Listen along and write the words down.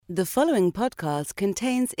The following podcast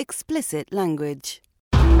contains explicit language.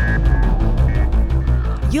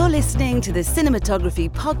 You're listening to the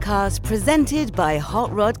Cinematography Podcast presented by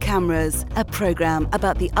Hot Rod Cameras, a program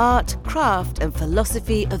about the art, craft, and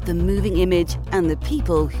philosophy of the moving image and the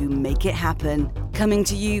people who make it happen. Coming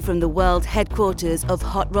to you from the world headquarters of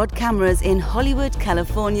Hot Rod Cameras in Hollywood,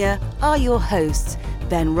 California, are your hosts,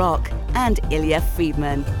 Ben Rock and Ilya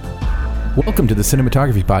Friedman. Welcome to the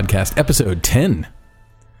Cinematography Podcast, episode 10.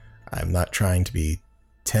 I'm not trying to be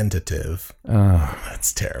tentative. Oh,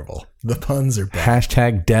 that's terrible. The puns are bad.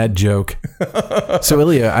 Hashtag dad joke. So,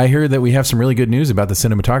 Ilya, I hear that we have some really good news about the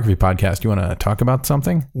Cinematography Podcast. You want to talk about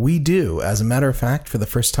something? We do. As a matter of fact, for the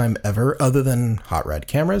first time ever, other than Hot Rod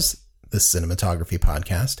Cameras, the Cinematography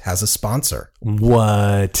Podcast has a sponsor.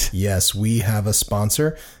 What? Yes, we have a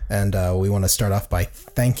sponsor, and we want to start off by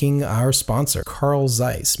thanking our sponsor, Carl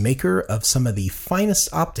Zeiss, maker of some of the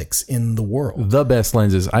finest optics in the world. The best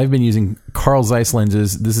lenses. I've been using Carl Zeiss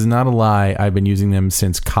lenses. This is not a lie. I've been using them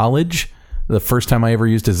since college. The first time I ever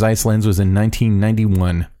used a Zeiss lens was in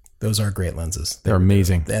 1991. Those are great lenses. They're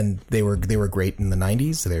amazing. And they were great in the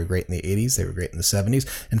 90s. They were great in the 80s. They were great in the 70s.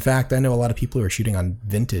 In fact, I know a lot of people who are shooting on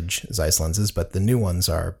vintage Zeiss lenses, but the new ones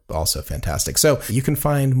are also fantastic. So you can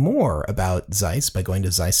find more about Zeiss by going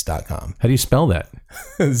to Zeiss.com. How do you spell that?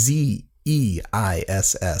 ZEISS.com.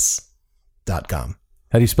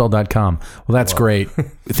 How do you spell .com? Well, that's great.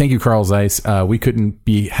 Thank you, Carl Zeiss. We couldn't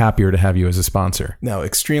be happier to have you as a sponsor. No,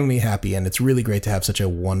 extremely happy. And it's really great to have such a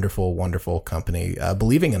wonderful, wonderful company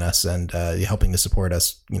believing in us and helping to support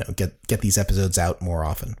us, get these episodes out more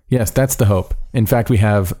often. Yes, that's the hope. In fact, we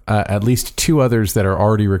have at least two others that are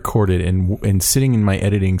already recorded and sitting in my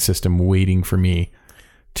editing system waiting for me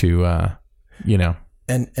to,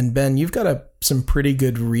 And Ben, you've got some pretty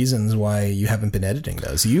good reasons why you haven't been editing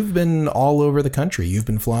those. You've been all over the country. You've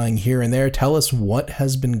been flying here and there. Tell us what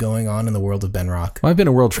has been going on in the world of Ben Rock. Well, I've been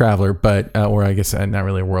a world traveler, but or I guess not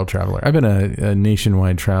really a world traveler. I've been a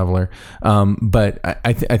nationwide traveler. But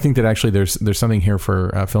I think that actually there's something here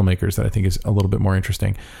for filmmakers that I think is a little bit more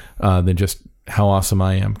interesting than just how awesome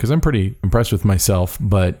I am, because I'm pretty impressed with myself,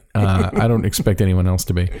 but I don't expect anyone else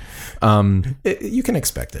to be. You can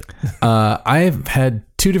expect it. I've had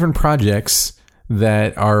two different projects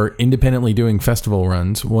that are independently doing festival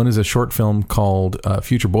runs. One is a short film called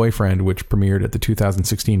Future Boyfriend, which premiered at the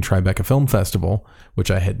 2016 Tribeca Film Festival,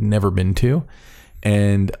 which I had never been to.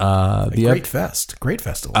 And great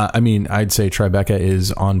festival. I'd say Tribeca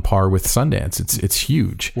is on par with Sundance. It's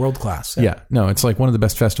huge, world class. Yeah, no, it's like one of the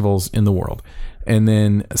best festivals in the world. And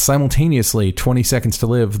then simultaneously, 20 Seconds to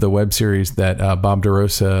Live, the web series that Bob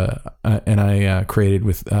DeRosa and I created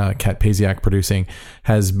with Kat Pasiak producing,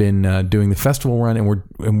 has been doing the festival run, and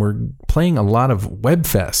we're playing a lot of web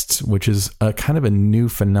fests, which is a kind of a new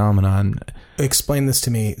phenomenon. Explain this to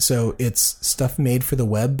me. So it's stuff made for the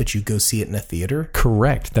web, but you go see it in a theater?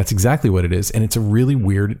 Correct. That's exactly what it is, and it's a really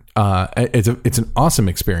weird. It's an awesome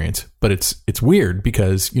experience, but it's weird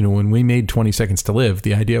because when we made 20 Seconds to Live,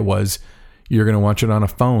 the idea was, you're going to watch it on a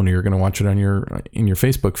phone, or you're going to watch it on in your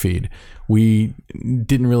Facebook feed. We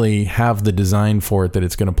didn't really have the design for it that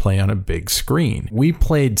it's going to play on a big screen. We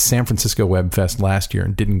played San Francisco Web Fest last year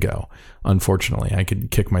and didn't go. Unfortunately, I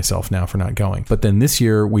could kick myself now for not going. But then this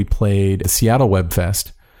year we played Seattle Web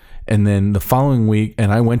Fest. And then the following week,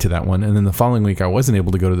 and I went to that one. And then the following week, I wasn't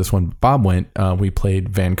able to go to this one. Bob went. We played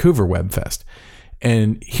Vancouver Web Fest.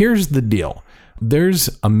 And here's the deal. There's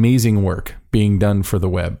amazing work being done for the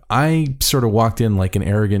web. I sort of walked in like an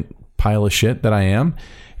arrogant pile of shit that I am.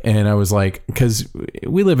 And I was like, because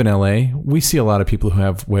we live in LA, we see a lot of people who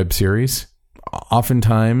have web series.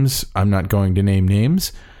 Oftentimes, I'm not going to name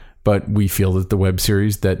names, but we feel that the web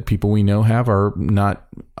series that people we know have are not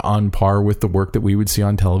on par with the work that we would see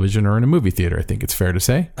on television or in a movie theater. I think it's fair to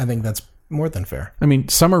say. I think that's more than fair. I mean,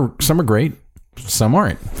 some are great, some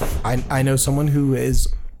aren't. I know someone who is...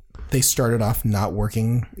 They started off not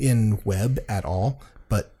working in web at all,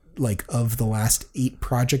 but like of the last 8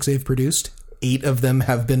 projects they've produced, 8 of them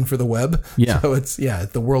have been for the web. Yeah. So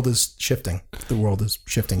the world is shifting. The world is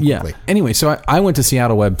shifting quickly. Yeah. Anyway, so I went to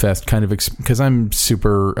Seattle Web Fest kind of because I'm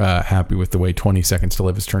super happy with the way 20 Seconds to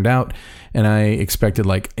Live has turned out. And I expected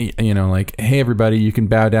hey, everybody, you can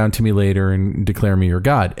bow down to me later and declare me your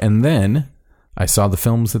God. And then I saw the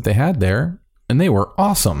films that they had there, and they were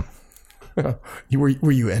awesome. Were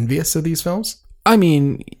you envious of these films? I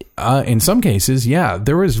mean, in some cases, yeah.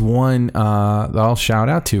 There was one that I'll shout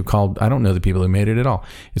out to called, I don't know the people who made it at all.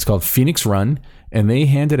 It's called Phoenix Run, and they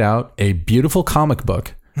handed out a beautiful comic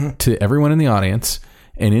book to everyone in the audience.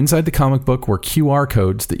 And inside the comic book were QR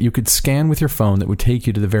codes that you could scan with your phone that would take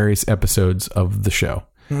you to the various episodes of the show.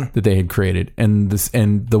 that they had created. And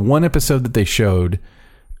the one episode that they showed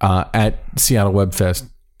at Seattle Web Fest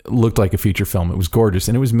looked like a feature film. It was gorgeous,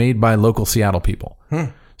 and it was made by local Seattle people.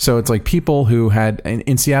 So it's like people who had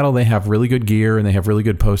in Seattle, they have really good gear and they have really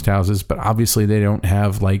good post houses, but obviously they don't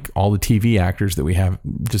have like all the TV actors that we have,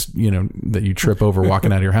 just, that you trip over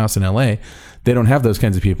walking out of your house in LA. They don't have those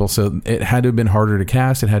kinds of people. So it had to have been harder to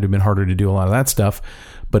cast. It had to have been harder to do a lot of that stuff,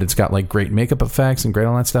 but it's got like great makeup effects and great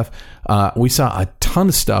all that stuff. We saw a ton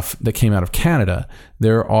of stuff that came out of Canada.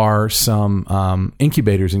 There are some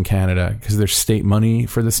incubators in Canada because there's state money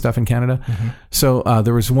for this stuff in Canada. So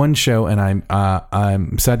there was one show, and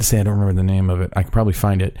I'm sad to say I don't remember the name of it. I could probably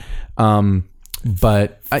find it.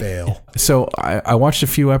 But I watched a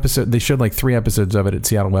few episodes. They showed like 3 episodes of it at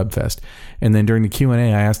Seattle Web Fest. And then during the Q&A,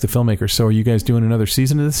 I asked the filmmakers, so are you guys doing another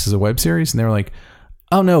season of this as a web series? And they were like,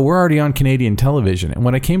 oh no, we're already on Canadian television. And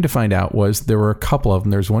what I came to find out was there were a couple of them.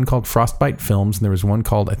 There's one called Frostbite Films, and there was one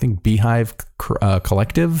called, I think, Beehive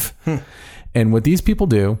Collective. And what these people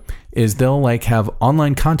do is they'll like have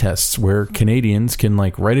online contests where Canadians can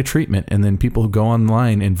like write a treatment, and then people who go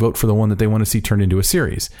online and vote for the one that they want to see turned into a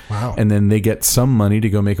series. Wow. And then they get some money to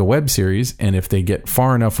go make a web series. And if they get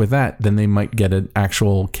far enough with that, then they might get an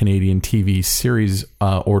actual Canadian TV series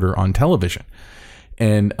order on television.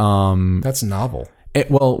 And that's novel.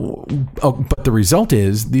 But the result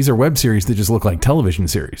is these are web series that just look like television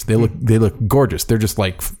series. They look gorgeous. They're just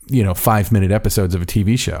like 5-minute episodes of a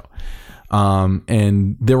TV show.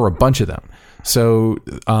 And there were a bunch of them. So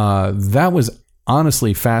that was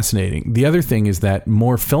honestly fascinating. The other thing is that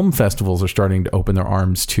more film festivals are starting to open their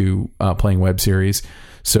arms to playing web series.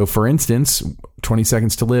 So for instance, 20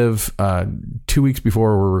 Seconds to Live, 2 weeks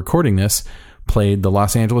before we're recording this, played the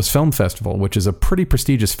Los Angeles Film Festival, which is a pretty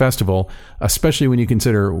prestigious festival, especially when you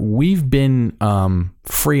consider we've been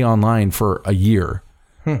free online for a year.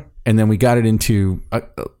 And then we got it into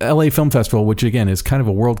LA Film Festival, which again is kind of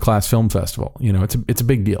a world-class film festival. It's a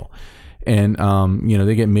big deal. And,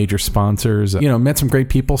 they get major sponsors, met some great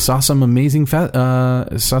people, saw some amazing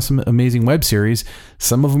web series.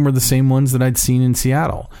 Some of them are the same ones that I'd seen in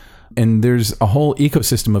Seattle. And there's a whole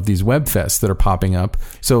ecosystem of these web fests that are popping up.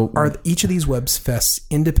 So are each of these web fests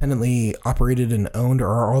independently operated and owned, or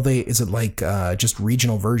are they, is it like just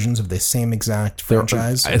regional versions of the same exact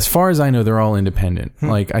franchise? As far as I know, they're all independent.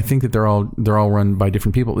 Like, I think that they're all run by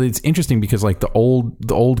different people. It's interesting because like the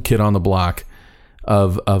old kid on the block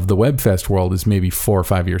of the WebFest world is maybe 4 or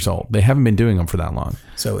 5 years old. They haven't been doing them for that long.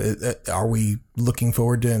 So are we looking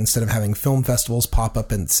forward to, instead of having film festivals pop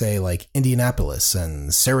up in, say, like Indianapolis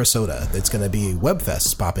and Sarasota, it's going to be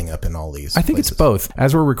WebFests popping up in all these I think places? It's both.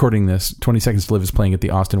 As we're recording this, 20 Seconds to Live is playing at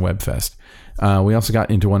the Austin WebFest. We also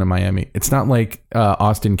got into one in Miami. It's not like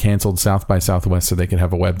Austin canceled South by Southwest so they could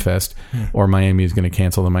have a WebFest, or Miami is going to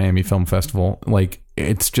cancel the Miami Film Festival. Like,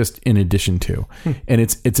 it's just in addition to, and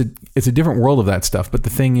it's a different world of that stuff. But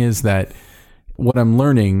the thing is that what I'm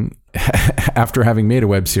learning after having made a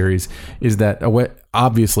web series is that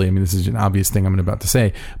obviously, I mean, this is an obvious thing I'm about to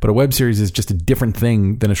say, but a web series is just a different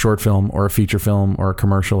thing than a short film or a feature film or a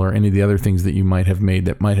commercial or any of the other things that you might have made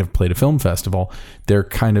that might have played a film festival. They're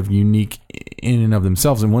kind of unique in and of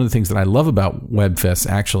themselves. And one of the things that I love about WebFests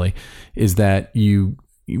actually is that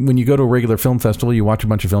when you go to a regular film festival, you watch a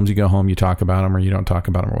bunch of films, you go home, you talk about them, or you don't talk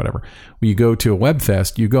about them, or whatever. When you go to a web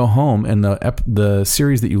fest, you go home, and the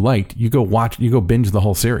series that you liked, you go binge the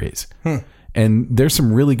whole series. And there's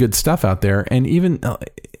some really good stuff out there, and even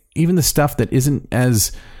the stuff that isn't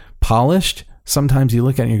as polished, sometimes you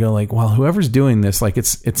look at it and you go like, well, whoever's doing this, like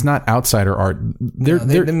it's not outsider art. They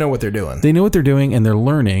know what they're doing. They know what they're doing, and they're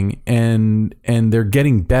learning, and they're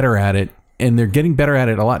getting better at it. And they're getting better at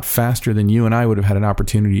it a lot faster than you and I would have had an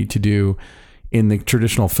opportunity to do in the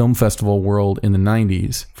traditional film festival world in the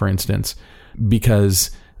 90s, for instance, because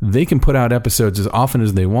they can put out episodes as often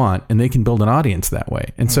as they want, and they can build an audience that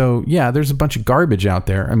way. And so, yeah, there's a bunch of garbage out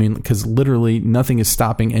there. I mean, because literally nothing is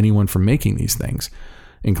stopping anyone from making these things,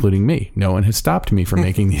 including me. No one has stopped me from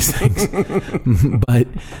making these things. But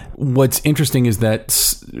what's interesting is that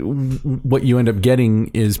what you end up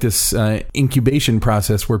getting is this incubation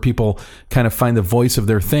process where people kind of find the voice of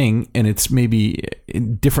their thing, and it's maybe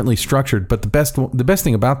differently structured. But the best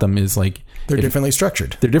thing about them is like they're differently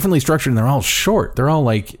structured. They're differently structured, and they're all short. They're all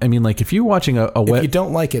like, I mean, like if you're watching if you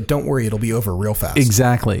don't like it, don't worry, it'll be over real fast.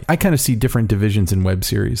 Exactly. I kind of see different divisions in web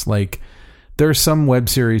series. Like, there are some web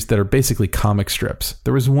series that are basically comic strips.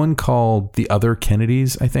 There was one called The Other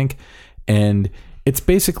Kennedys, I think, and it's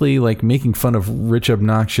basically like making fun of rich,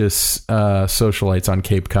 obnoxious socialites on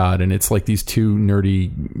Cape Cod, and it's like these two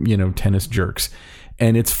nerdy, tennis jerks,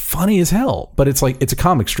 and it's funny as hell. But it's like it's a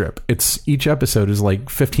comic strip. Each episode is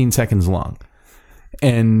like 15 seconds long,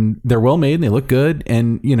 and they're well made and they look good,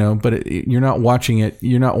 and but you're not watching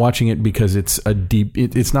it because it's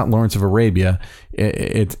it's not Lawrence of Arabia.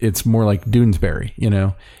 It's more like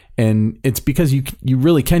Doonesbury, and it's because you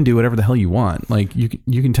really can do whatever the hell you want. Like you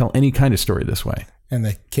can tell any kind of story this way. And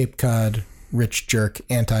the Cape Cod Rich Jerk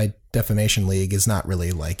Anti-Defamation League is not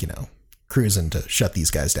really like, cruising to shut these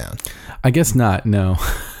guys down. I guess not. No.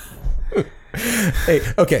 Hey,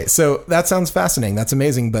 okay, so that sounds fascinating. That's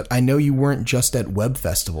amazing. But I know you weren't just at web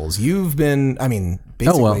festivals. You've been,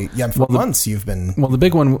 basically, for months you've been. Well,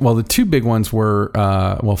 the two big ones were,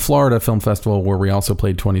 Florida Film Festival, where we also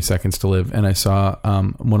played 20 Seconds to Live. And I saw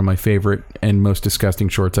one of my favorite and most disgusting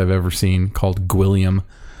shorts I've ever seen called Gwilliam.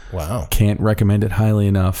 Wow. Can't recommend it highly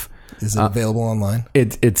enough. Is it available online?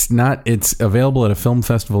 It's not. It's available at a film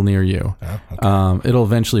festival near you. Oh, okay. It'll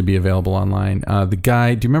eventually be available online. The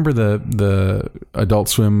guy, do you remember the Adult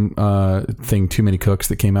Swim thing, Too Many Cooks,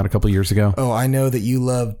 that came out a couple of years ago? Oh, I know that you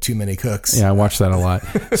love Too Many Cooks. Yeah, I watched that a lot.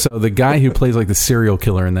 So the guy who plays like the serial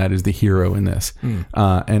killer in that is the hero in this.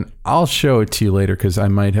 And I'll show it to you later because the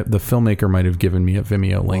filmmaker might have given me a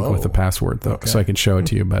Vimeo link with the password though, so I can show it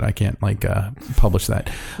to you, but I can't publish that.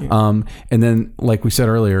 Yeah. And then, like we said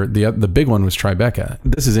earlier, the big one was Tribeca.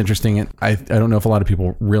 This is interesting, and I don't know if a lot of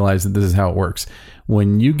people realize that this is how it works.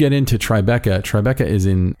 When you get into Tribeca is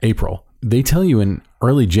in April. They tell you in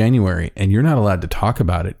early January, and you're not allowed to talk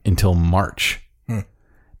about it until March.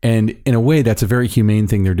 And in a way, that's a very humane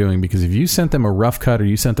thing they're doing, because if you sent them a rough cut or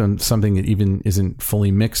you sent them something that even isn't fully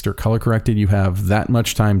mixed or color corrected, you have that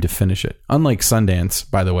much time to finish it. Unlike Sundance,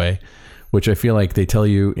 by the way, which I feel like they tell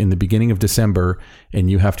you in the beginning of December, and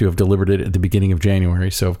you have to have delivered it at the beginning of January.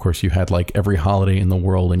 So, of course, you had like every holiday in the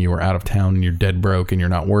world, and you were out of town, and you're dead broke, and you're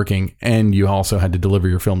not working, and you also had to deliver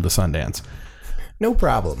your film to Sundance. No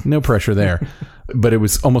problem. No pressure there. But it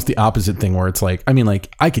was almost the opposite thing, where it's like,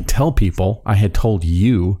 I could tell people, I had told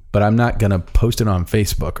you, but I'm not going to post it on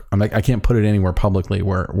Facebook. I'm like, I can't put it anywhere publicly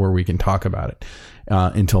where we can talk about it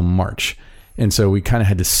until March. And so we kind of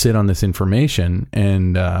had to sit on this information,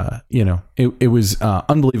 and, it was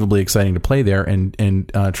unbelievably exciting to play there. And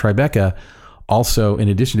Tribeca also, in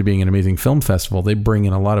addition to being an amazing film festival, they bring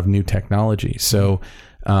in a lot of new technology. So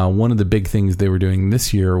one of the big things they were doing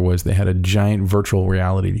this year was they had a giant virtual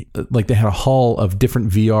reality, like they had a hall of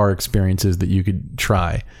different VR experiences that you could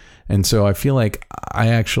try. And so I feel like I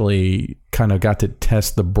actually kind of got to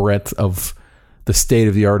test the breadth of the state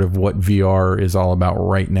of the art of what VR is all about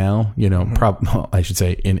right now. I should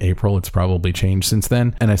say in April, it's probably changed since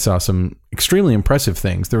then. And I saw some extremely impressive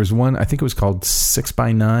things. There was one, I think it was called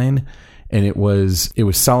 6x9, and it was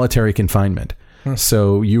solitary confinement.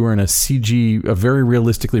 So you were in a very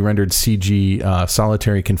realistically rendered CG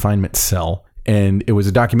solitary confinement cell. And it was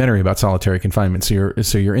a documentary about solitary confinement.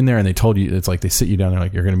 So you're in there, and they told you, it's like they sit you down, they're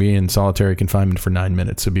like, you're going to be in solitary confinement for 9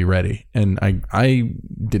 minutes, so be ready. And I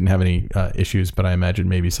didn't have any issues, but I imagine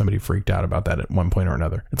maybe somebody freaked out about that at one point or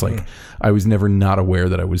another. It's like I was never not aware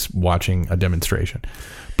that I was watching a demonstration.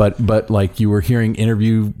 But like you were hearing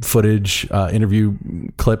interview footage, interview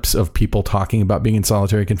clips of people talking about being in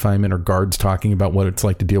solitary confinement, or guards talking about what it's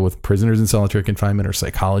like to deal with prisoners in solitary confinement, or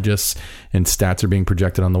psychologists, and stats are being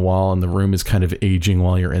projected on the wall, and the room is kind of aging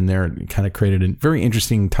while you're in there. It kind of created a very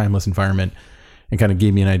interesting, timeless environment, and kind of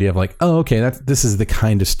gave me an idea of like, oh, okay, this is the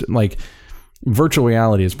kind of like virtual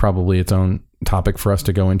reality is probably its own topic for us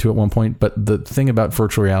to go into at one point. But the thing about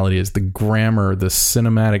virtual reality is the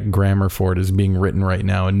cinematic grammar for it is being written right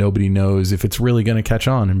now, and nobody knows if it's really going to catch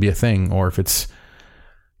on and be a thing, or if it's,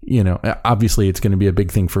 obviously it's going to be a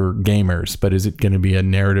big thing for gamers, but is it going to be a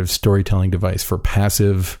narrative storytelling device for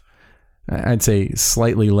passive, I'd say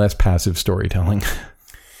slightly less passive storytelling?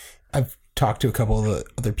 I've talked to a couple of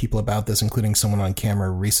other people about this, including someone on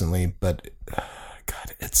camera recently, but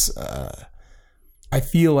God, it's, I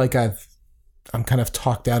feel like I'm kind of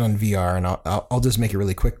talked out on VR, and I'll just make it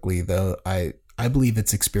really quickly though. I believe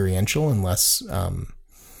it's experiential and less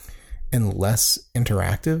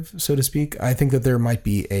interactive, so to speak. I think that there might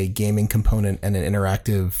be a gaming component and an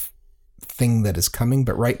interactive thing that is coming,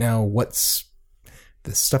 but right now, what's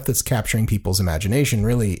the stuff that's capturing people's imagination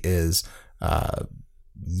really is,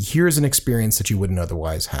 here's an experience that you wouldn't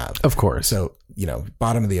otherwise have. Of course. So,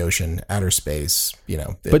 bottom of the ocean, outer space,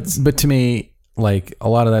 but to me, like a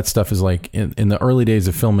lot of that stuff is like in the early days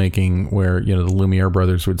of filmmaking, where the Lumiere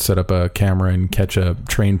brothers would set up a camera and catch a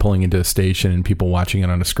train pulling into a station, and people watching it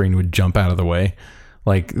on a screen would jump out of the way.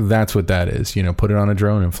 Like that's what that is. Put it on a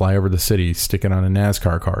drone and fly over the city, stick it on a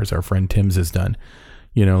NASCAR car, as our friend Tim's has done.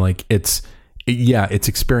 Like it's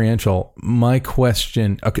experiential. My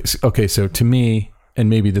question, okay, so to me, and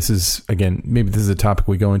maybe this is a topic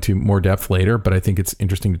we go into more depth later, but I think it's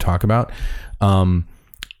interesting to talk about,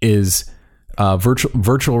 is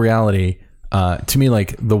virtual reality. To me,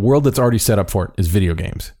 like, the world that's already set up for it is video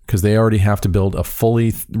games, because they already have to build a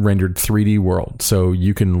fully rendered 3D world. So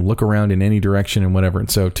you can look around in any direction and whatever.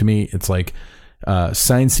 And so to me, it's like,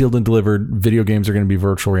 signed, sealed, and delivered, video games are going to be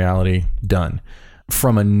virtual reality, done.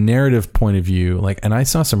 From a narrative point of view, like, and I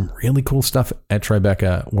saw some really cool stuff at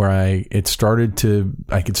Tribeca where I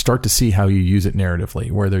could start to see how you use it narratively,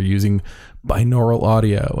 where they're using binaural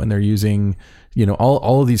audio and they're using,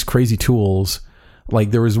 all of these crazy tools.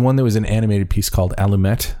 Like, there was one that was an animated piece called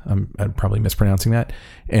Allumette. I'm probably mispronouncing that.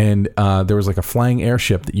 And there was like a flying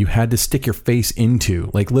airship that you had to stick your face into,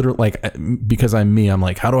 like, literally, like, because I'm me, I'm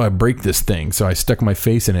like, how do I break this thing? So I stuck my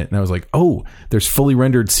face in it, and I was like, oh, there's fully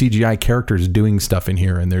rendered CGI characters doing stuff in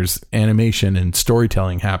here, and there's animation and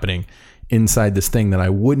storytelling happening inside this thing that I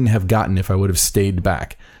wouldn't have gotten if I would have stayed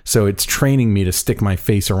back. So it's training me to stick my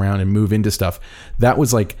face around and move into stuff. That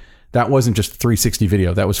wasn't just 360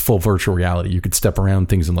 video. That was full virtual reality. You could step around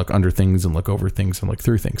things and look under things and look over things and look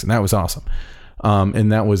through things. And that was awesome.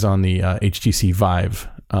 And that was on the HTC Vive,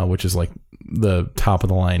 which is like the top of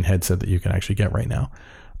the line headset that you can actually get right now.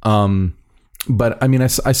 But I mean, I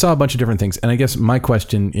saw a bunch of different things. And I guess my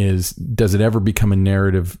question is, does it ever become a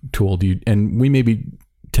narrative tool? And we may be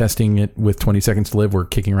testing it with 20 Seconds to Live. We're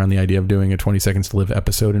kicking around the idea of doing a 20 Seconds to Live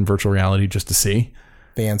episode in virtual reality just to see.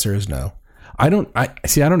 The answer is no. I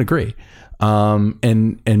don't agree.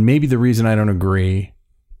 And maybe the reason I don't agree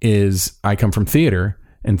is I come from theater,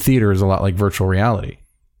 and theater is a lot like virtual reality.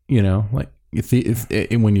 Like,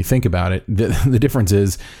 when you think about it, the difference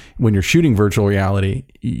is when you're shooting virtual reality,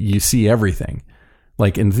 you see everything.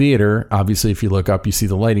 Like in theater, obviously, if you look up, you see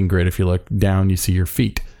the lighting grid. If you look down, you see your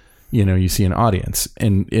feet. You see an audience.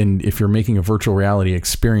 And if you're making a virtual reality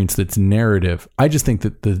experience that's narrative, I just think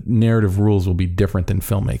that the narrative rules will be different than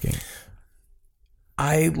filmmaking.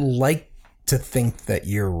 I like to think that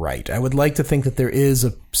you're right. I would like to think that there is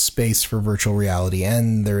a space for virtual reality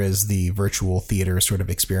and there is the virtual theater sort of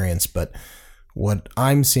experience. But what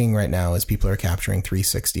I'm seeing right now is people are capturing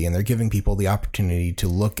 360 and they're giving people the opportunity to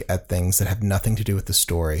look at things that have nothing to do with the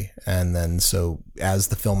story. And then so as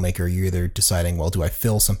the filmmaker, you're either deciding, well, do I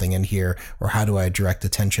fill something in here, or how do I direct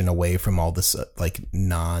attention away from all this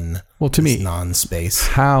non-space?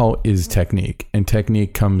 How is technique? And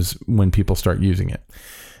technique comes when people start using it.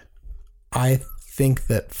 I think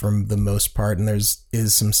that for the most part, and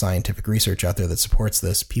is some scientific research out there that supports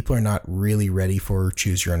this, people are not really ready for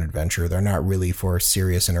choose your own adventure. They're not really for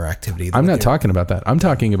serious interactivity. I'm not talking about that. I'm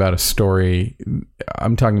talking about a story.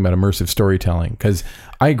 I'm talking about immersive storytelling, because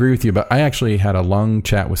I agree with you. But I actually had a long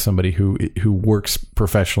chat with somebody who works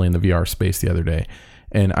professionally in the VR space the other day.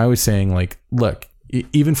 And I was saying, like, look,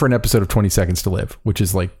 even for an episode of 20 Seconds to Live, which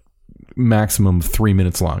is like maximum 3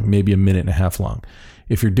 minutes long, maybe a minute and a half long.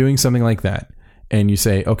 If you're doing something like that, and you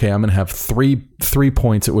say, okay, I'm going to have three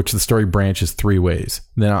points at which the story branches 3 ways,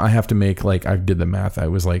 then I have to make, like, I did the math. I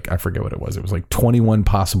was like, I forget what it was. It was like 21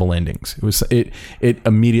 possible endings. It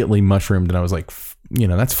immediately mushroomed, and I was like,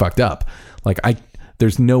 that's fucked up. Like,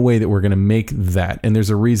 there's no way that we're going to make that. And there's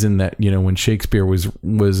a reason that, when Shakespeare was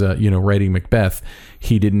writing Macbeth,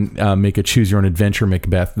 he didn't make a choose your own adventure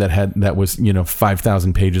Macbeth that was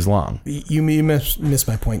 5,000 pages long. You miss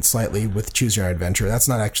my point slightly with choose your own adventure. That's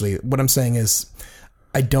not actually what I'm saying. Is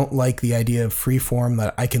I don't like the idea of free form,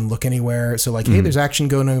 that I can look anywhere. So like, hey, there's action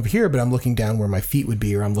going over here, but I'm looking down where my feet would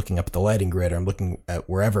be, or I'm looking up at the lighting grid, or I'm looking at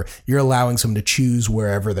wherever. You're allowing someone to choose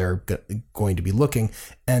wherever they're going to be looking.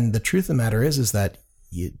 And the truth of the matter is that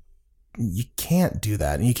you can't do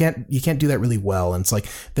that, and you can't do that really well. And it's like,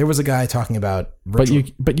 there was a guy talking about virtual,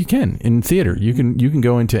 but you can in theater. You can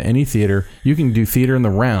go into any theater. You can do theater in the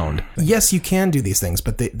round. Yes, you can do these things,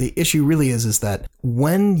 but the issue really is that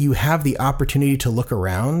when you have the opportunity to look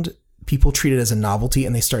around, people treat it as a novelty,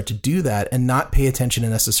 and they start to do that and not pay attention to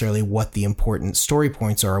necessarily what the important story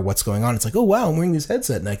points are or what's going on. It's like, oh wow, I'm wearing this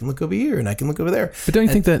headset and I can look over here and I can look over there. But don't you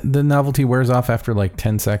think that the novelty wears off after like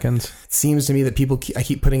 10 seconds? It seems to me that I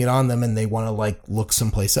keep putting it on them and they want to like look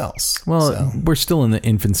someplace else. Well, we're still in the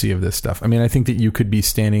infancy of this stuff. I mean, I think that you could be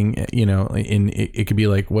standing, it could be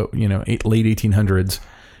like late 1800s.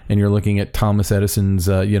 And you're looking at Thomas Edison's,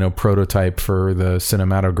 prototype for the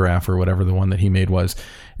cinematograph or whatever the one that he made was,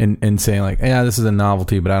 and saying like, yeah, this is a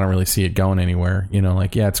novelty, but I don't really see it going anywhere.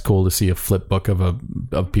 Yeah, it's cool to see a flip book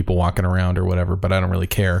of people walking around or whatever, but I don't really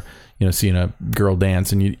care. Seeing a girl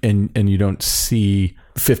dance, and you don't see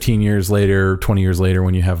 15 years later, 20 years later,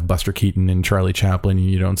 when you have Buster Keaton and Charlie Chaplin,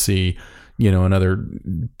 you don't see, another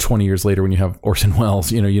 20 years later when you have Orson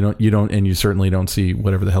Welles. You don't, and you certainly don't see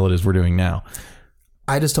whatever the hell it is we're doing now.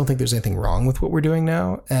 I just don't think there's anything wrong with what we're doing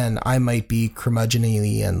now. And I might be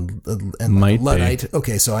curmudgeonly and like a Luddite. Be.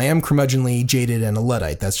 Okay, so I am curmudgeonly, jaded, and a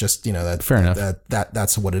Luddite. That's just, fair enough.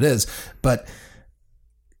 That's what it is. But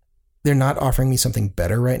they're not offering me something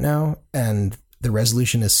better right now. And the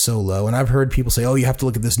resolution is so low. And I've heard people say, oh, you have to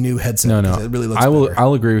look at this new headset. No. It really looks better.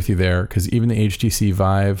 I'll agree with you there, because even the HTC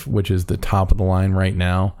Vive, which is the top of the line right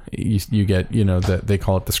now, you get, they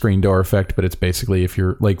call it the screen door effect, but it's basically if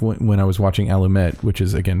you're like when I was watching Alumet, which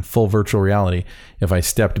is again full virtual reality, if I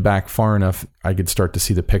stepped back far enough, I could start to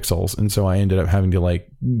see the pixels. And so I ended up having to like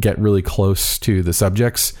get really close to the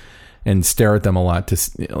subjects and stare at them a lot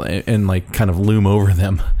and like kind of loom over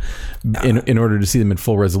them in order to see them in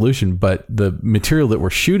full resolution. But the material that we're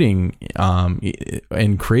shooting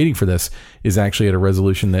and creating for this is actually at a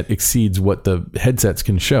resolution that exceeds what the headsets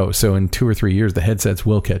can show. So in 2 or 3 years, the headsets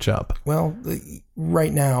will catch up. Well,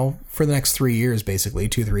 right now, for the next 3 years, basically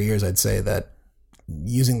 2-3 years, I'd say that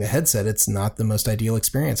using the headset, it's not the most ideal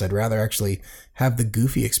experience. I'd rather actually have the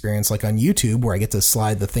goofy experience like on YouTube, where I get to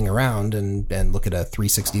slide the thing around and look at a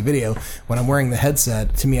 360 video. When I'm wearing the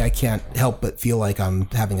headset, to me, I can't help but feel like I'm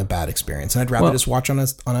having a bad experience. And I'd rather just watch on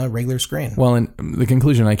a regular screen. Well, and the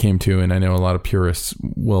conclusion I came to, and I know a lot of purists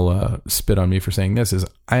will spit on me for saying this, is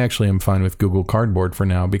I actually am fine with Google Cardboard for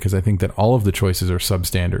now, because I think that all of the choices are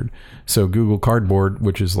substandard. So Google Cardboard,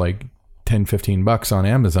 which is like $10-15 on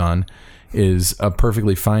Amazon, is a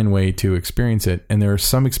perfectly fine way to experience it. And there are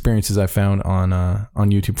some experiences I found on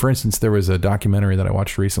YouTube. For instance, there was a documentary that I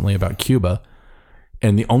watched recently about Cuba,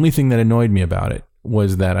 and the only thing that annoyed me about it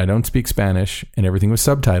was that I don't speak Spanish and everything was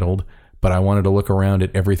subtitled, but I wanted to look around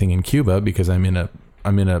at everything in Cuba because I'm in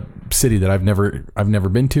a city that I've never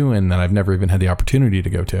been to and that I've never even had the opportunity to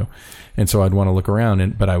go to. And so I'd want to look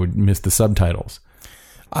around, but I would miss the subtitles.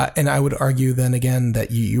 And I would argue then again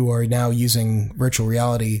that you are now using virtual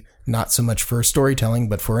reality not so much for storytelling,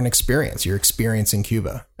 but for an experience. You're experiencing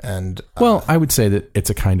Cuba. And well, I would say that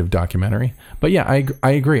it's a kind of documentary. But yeah,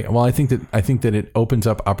 I agree. Well, I think that it opens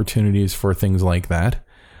up opportunities for things like that.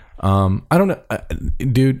 I don't know,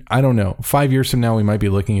 dude. I don't know. 5 years from now, we might be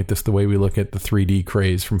looking at this the way we look at the 3D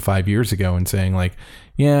craze from 5 years ago and saying like,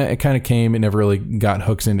 yeah, it kind of came, it never really got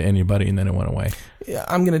hooks into anybody, and then it went away. Yeah,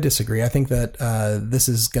 I'm going to disagree. I think that this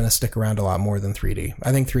is going to stick around a lot more than 3D.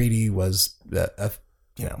 I think 3D was,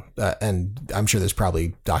 and I'm sure there's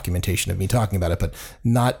probably documentation of me talking about it, but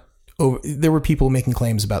not. There were people making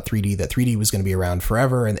claims about 3D, that 3D was going to be around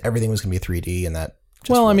forever and everything was going to be 3D, and that.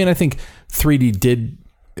 Well, I mean, I think 3D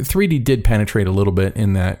did penetrate a little bit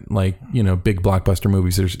in that, like, big blockbuster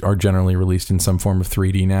movies are generally released in some form of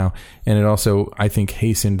 3D now. And it also, I think,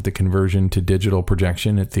 hastened the conversion to digital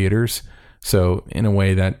projection at theaters. So in a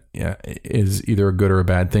way that is either a good or a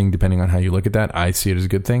bad thing, depending on how you look at that. I see it as a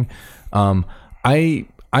good thing.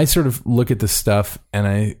 I sort of look at this stuff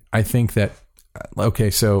and I think that, okay,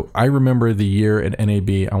 so I remember the year at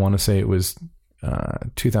NAB, I want to say it was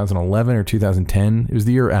 2011 or 2010. It was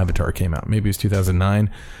the year Avatar came out. Maybe it was 2009.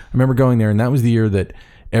 I remember going there, and that was the year that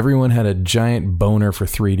everyone had a giant boner for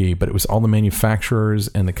 3D, but it was all the manufacturers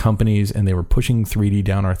and the companies, and they were pushing 3D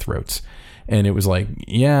down our throats. And it was like,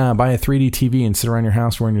 yeah, buy a 3D TV and sit around your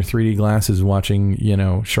house wearing your 3D glasses watching,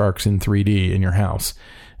 sharks in 3D in your house.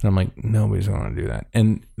 And I'm like, nobody's going to do that.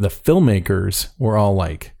 And the filmmakers were all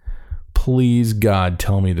like, please, God,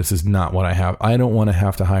 tell me this is not what I have. I don't want to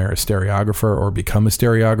have to hire a stereographer or become a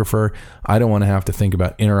stereographer. I don't want to have to think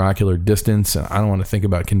about interocular distance, and I don't want to think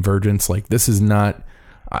about convergence. Like, this is not,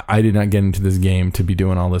 I did not get into this game to be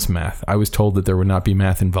doing all this math. I was told that there would not be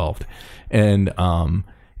math involved. And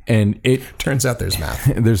it turns out there's math.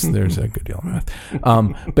 there's a good deal of math.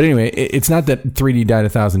 But anyway, it's not that 3D died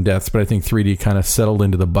 1,000 deaths, but I think 3D kind of settled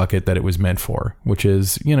into the bucket that it was meant for, which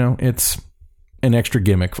is, it's an extra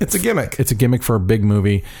gimmick. It's a gimmick. It's a gimmick for a big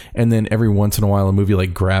movie. And then every once in a while, a movie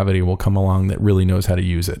like Gravity will come along that really knows how to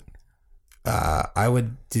use it.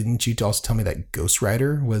 Didn't you also tell me that Ghost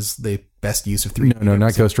Rider was the best use of 3D? No,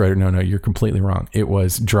 not Ghost Rider. No, you're completely wrong. It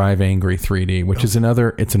was Drive Angry 3D, which is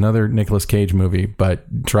another Nicolas Cage movie,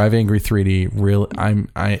 but Drive Angry 3D,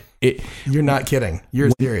 You're not kidding. You're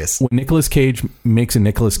serious. When Nicolas Cage makes a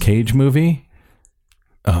Nicolas Cage movie,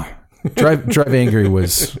 Drive Angry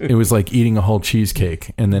was like eating a whole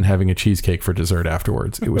cheesecake and then having a cheesecake for dessert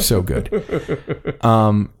afterwards. It was so good.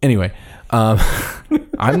 Anyway,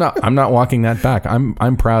 I'm not walking that back.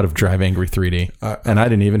 I'm proud of Drive Angry 3D, and I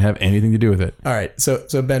didn't even have anything to do with it. All right.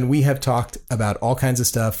 So Ben, we have talked about all kinds of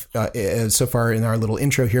stuff so far in our little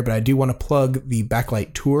intro here, but I do want to plug the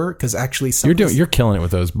Backlight Tour because actually you're killing it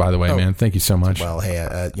with those, by the way, man. Thank you so much. Well, hey,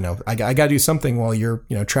 I got to do something while you're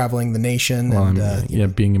traveling the nation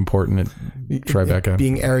and being important at Tribeca,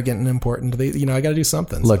 being arrogant and important. I got to do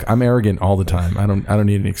something. Look, I'm arrogant all the time. I don't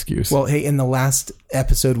need an excuse. Well, hey, in the last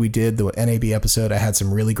episode we did, the NAB episode, I had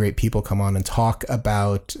some really great people come on and talk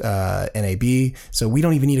about NAB. So we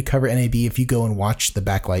don't even need to cover NAB if you go and watch the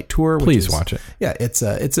Backlight Tour. Please watch it. Yeah, it's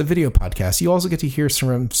a video podcast. You also get to hear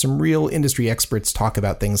some real industry experts talk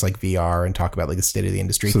about things like VR and talk about like the state of the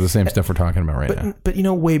industry. So the same stuff we're talking about right now. But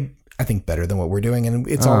way, I think, better than what we're doing, and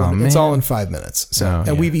it's all in 5 minutes.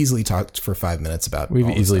 So we've easily talked for 5 minutes about. We've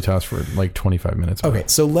easily talked for like 25 minutes. Okay,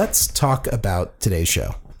 so let's talk about today's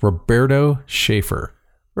show. Roberto Schaefer.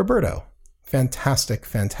 Roberto, fantastic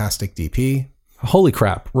DP. Holy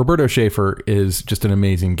crap! Roberto Schaefer is just an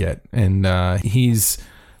amazing get, and he's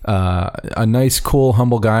a nice, cool,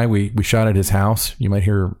 humble guy. We shot at his house. You might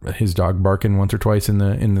hear his dog barking once or twice in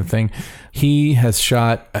the thing. He has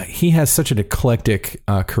shot. He has such an eclectic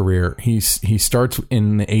career. He starts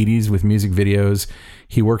in the 80s with music videos.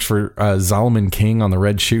 He works for Zalman King on the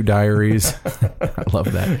Red Shoe Diaries. I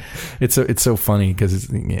love that. It's so funny because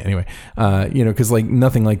because like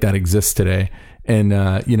nothing like that exists today. And,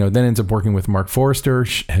 then ends up working with Mark Forster,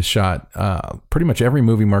 has shot pretty much every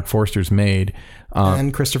movie Mark Forster's made.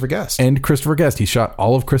 And Christopher Guest. He shot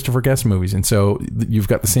all of Christopher Guest's movies. And so you've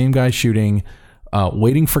got the same guy shooting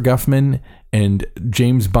Waiting for Guffman and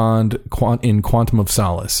James Bond in Quantum of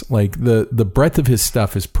Solace. Like the breadth of his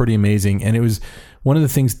stuff is pretty amazing. And it was one of the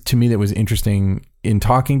things to me that was interesting in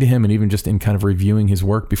talking to him and even just in kind of reviewing his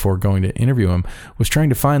work before going to interview him was trying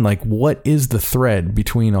to find like what is the thread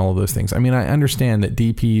between all of those things. I mean, I understand that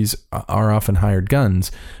DPs are often hired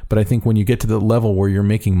guns, but I think when you get to the level where you're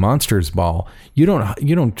making Monsters Ball, you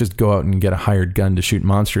don't just go out and get a hired gun to shoot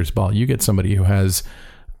Monsters Ball. You get somebody who has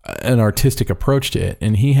an artistic approach to it,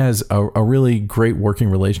 and he has a really great working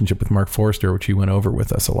relationship with Mark Forster, which he went over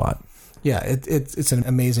with us a lot. Yeah, it's an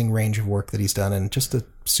amazing range of work that he's done, and just a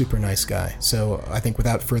super nice guy. So I think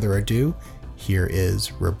without further ado, here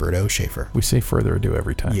is Roberto Schaefer. We say further ado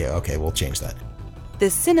every time. Yeah, okay, we'll change that. The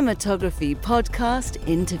Cinematography Podcast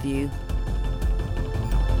Interview.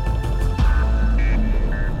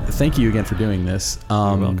 Thank you again for doing this.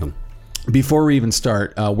 You're welcome. Before we even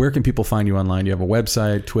start, where can people find you online? Do you have a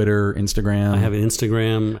website, Twitter, Instagram? I have an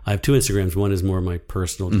Instagram. I have two Instagrams. One is more my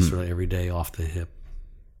personal, just really everyday off the hip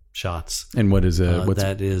shots. And what is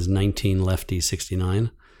that is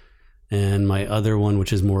 19lefty69. And my other one,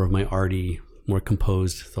 which is more of my arty, more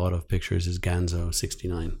composed, thought of pictures, is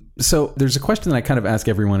Ganzo69. So there's a question that I kind of ask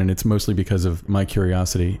everyone, and it's mostly because of my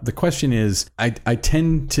curiosity. The question is, I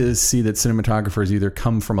tend to see that cinematographers either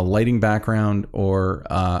come from a lighting background or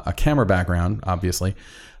a camera background, obviously.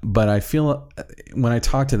 But I feel when I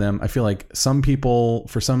talk to them, I feel like some people,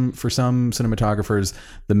 for some cinematographers,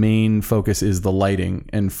 the main focus is the lighting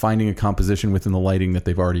and finding a composition within the lighting that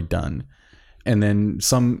they've already done. And then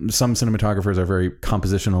some cinematographers are very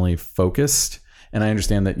compositionally focused. And I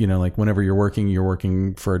understand that, like whenever you're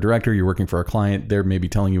working for a director, you're working for a client, they're maybe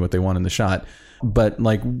telling you what they want in the shot. But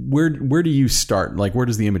like, where do you start? Like, where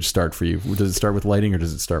does the image start for you? Does it start with lighting or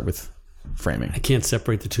does it start with framing? I can't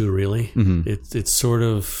separate the two really. Mm-hmm. It's sort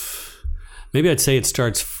of, maybe I'd say it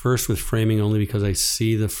starts first with framing only because I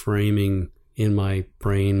see the framing in my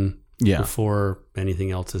brain before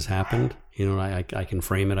anything else has happened. I can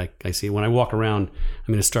frame it. I see it. When I walk around,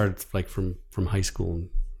 it started like from high school,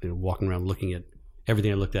 walking around looking at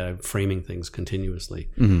everything I looked at, I'm framing things continuously.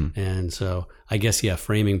 Mm-hmm. And so I guess,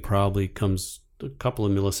 framing probably comes a couple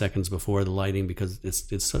of milliseconds before the lighting because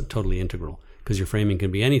it's so totally integral. Because your framing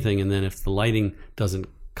can be anything, and then if the lighting doesn't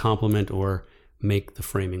complement or make the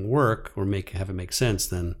framing work or have it make sense,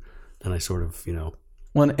 then I sort of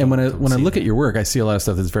When I look at your work, I see a lot of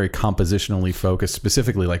stuff that's very compositionally focused.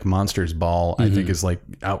 Specifically, like Monsters Ball, I think is like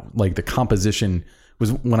the composition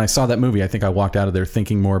was. When I saw that movie, I think I walked out of there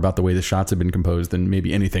thinking more about the way the shots had been composed than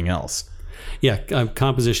maybe anything else. Yeah,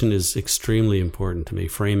 composition is extremely important to me.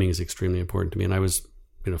 Framing is extremely important to me, and I was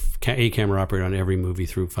a camera operator on every movie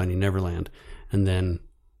through Finding Neverland. And then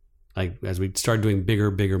as we started doing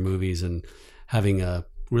bigger movies and having a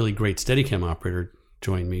really great Steadicam operator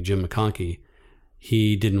join me, Jim McConkey,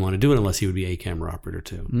 he didn't want to do it unless he would be a camera operator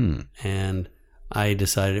too. Mm. And I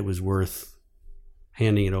decided it was worth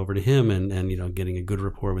handing it over to him and getting a good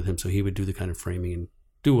rapport with him so he would do the kind of framing and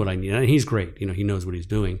do what I need. And he's great. He knows what he's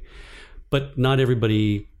doing. But not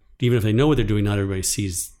everybody, even if they know what they're doing, not everybody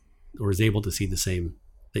sees or is able to see the same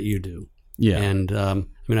that you do. Yeah. And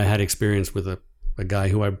I had experience with a guy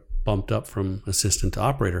who I bumped up from assistant to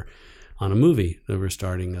operator on a movie that we're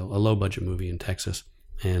starting, a low budget movie in Texas.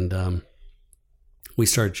 And we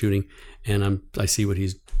started shooting, and I see what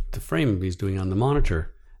the frame he's doing on the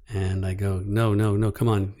monitor. And I go, no, come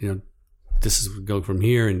on. This is go from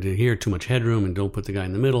here and to here, too much headroom, and don't put the guy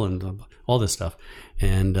in the middle, and all this stuff.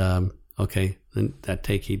 And okay, then that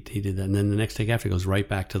take, he did that. And then the next take after goes right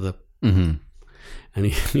back to the, and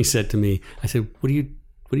he said to me, I said, what are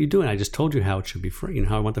you doing? I just told you how it should be framed,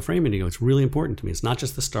 how I want the framing to go. It's really important to me. It's not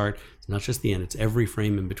just the start. It's not just the end. It's every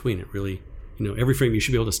frame in between. It really, every frame, you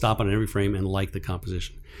should be able to stop on every frame and like the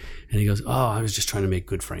composition. And he goes, oh, I was just trying to make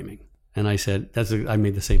good framing. And I said, I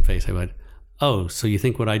made the same face. I went, oh, so you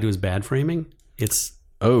think what I do is bad framing? It's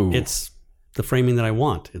the framing that I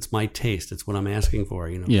want. It's my taste. It's what I'm asking for.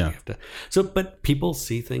 Yeah. But people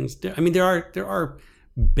see things. There are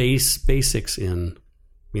basics in,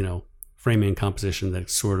 framing and composition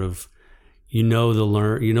that sort of,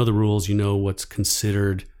 the rules, what's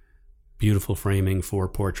considered beautiful framing for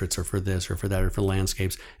portraits or for this or for that or for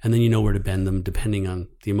landscapes, and then you know where to bend them depending on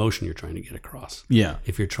the emotion you're trying to get across. Yeah.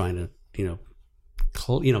 If you're trying to,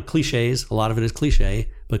 cliches, a lot of it is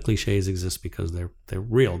cliche, but cliches exist because they're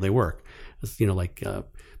real, they work. Like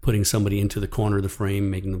putting somebody into the corner of the frame,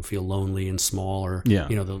 making them feel lonely and small, or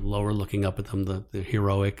the lower looking up at them, the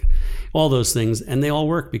heroic, all those things, and they all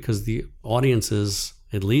work because the audiences,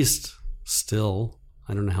 at least still,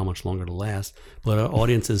 I don't know how much longer it'll last, but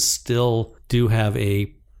audiences still do have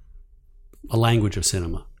a language of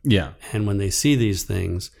cinema. Yeah. And when they see these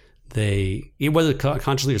things, they, whether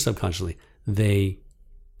consciously or subconsciously, they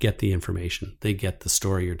get the information. They get the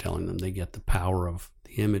story you're telling them. They get the power of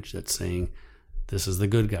the image that's saying, this is the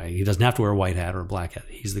good guy. He doesn't have to wear a white hat or a black hat.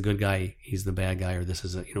 He's the good guy. He's the bad guy. Or this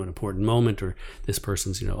is an important moment. Or this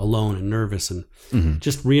person's alone and nervous, and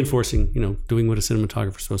just reinforcing. Doing what a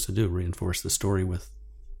cinematographer's supposed to do: reinforce the story with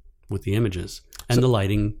the images, and the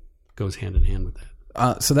lighting goes hand in hand with that.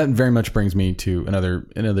 So that very much brings me to another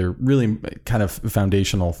really kind of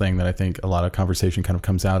foundational thing that I think a lot of conversation kind of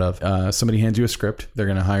comes out of. Somebody hands you a script. They're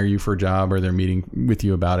going to hire you for a job, or they're meeting with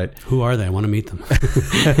you about it. Who are they? I want to meet them.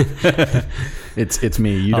 It's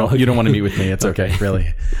me. You don't want to meet with me. It's okay, really.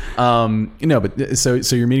 But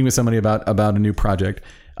so you're meeting with somebody about a new project.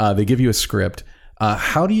 They give you a script.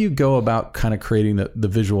 How do you go about kind of creating the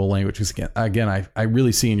visual language? Because again, I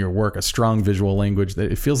really see in your work a strong visual language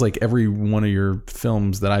that it feels like every one of your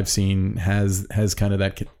films that I've seen has kind of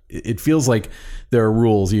that. It feels like there are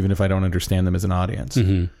rules, even if I don't understand them as an audience.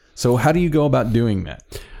 Mm-hmm. So how do you go about doing that?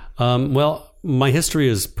 Well, my history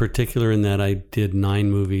is particular in that I did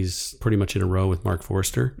 9 movies pretty much in a row with Mark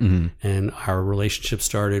Forster, and our relationship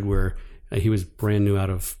started where he was brand new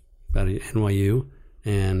out of NYU,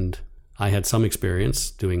 and I had some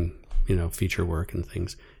experience doing, feature work and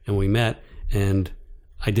things, and we met, and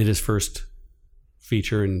I did his first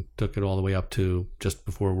feature and took it all the way up to just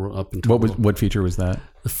before we're up into what feature was that?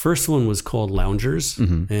 The first one was called Loungers,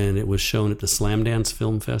 and it was shown at the Slam Dance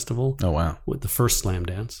Film Festival. Oh wow! With the first Slam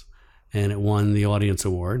Dance, and it won the Audience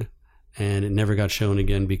Award, and it never got shown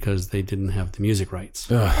again because they didn't have the music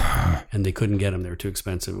rights, and they couldn't get them; they were too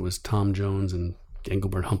expensive. It was Tom Jones and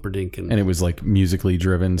Engelbert Humperdinck, and it was like musically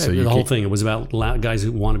driven. So the whole thing, it was about guys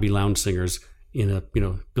who want to be lounge singers in a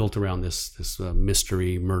built around this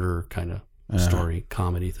mystery murder kind of story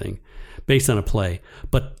comedy thing, based on a play.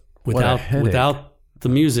 But without the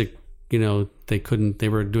music, they couldn't. They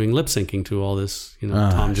were doing lip syncing to all this,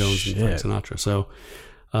 Tom Jones and Frank Sinatra. So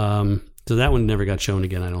that one never got shown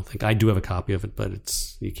again. I don't think. I do have a copy of it, but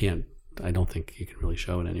you can't. I don't think you can really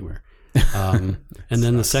show it anywhere. And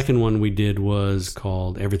then the second one we did was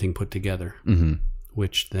called Everything Put Together,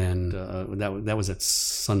 which then that was at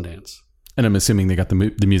Sundance. And I'm assuming they got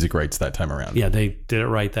the music rights that time around. Yeah, they did it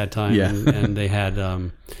right that time. Yeah. and they had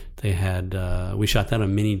we shot that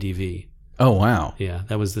on mini DV. Oh wow! Yeah,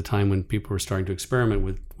 that was the time when people were starting to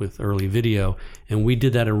experiment with early video, and we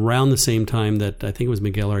did that around the same time that I think it was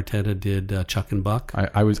Miguel Arteta did Chuck and Buck.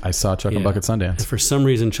 I saw Chuck and Buck at Sundance. And for some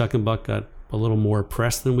reason, Chuck and Buck got a little more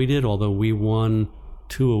press than we did, although we won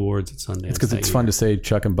 2 awards at Sundance. It's because it's fun to say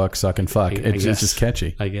Chuck and Buck suck and fuck. It's just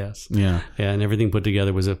catchy. I guess. Yeah. Yeah, and Everything Put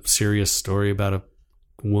Together was a serious story about a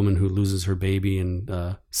woman who loses her baby and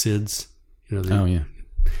SIDS.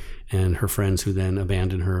 And her friends who then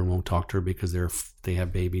abandon her and won't talk to her because they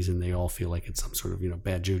have babies and they all feel like it's some sort of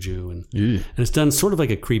bad juju. And it's done sort of like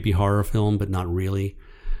a creepy horror film, but not really.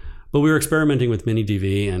 But we were experimenting with mini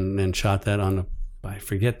DV and shot that on I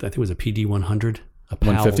think it was a PD 100, a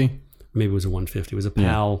PAL, 150. Maybe it was a 150. It was a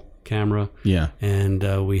PAL camera. Yeah. And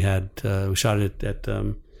we shot it at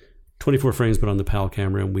 24 frames, but on the PAL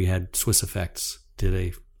camera, and we had Swiss Effects did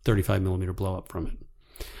a 35 millimeter blow up from it.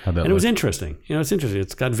 And it was interesting. It's interesting.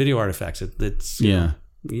 It's got video artifacts. It's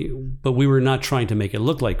but we were not trying to make it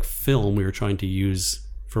look like film. We were trying to use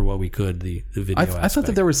for what we could the video aspect. I thought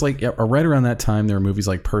that there was right around that time there were movies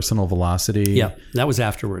like Personal Velocity. Yeah, that was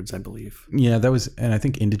afterwards, I believe. Yeah, that was, and I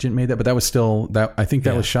think Indigent made that, but that was still that. I think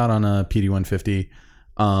that was shot on a PD-150.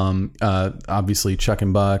 Obviously Chuck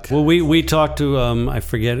and Buck. Well, we talked to I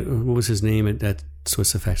forget what was his name at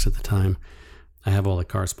Swiss Effects at the time. I have all the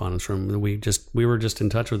correspondence from him. We were just in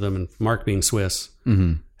touch with them, and Mark being Swiss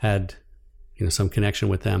had some connection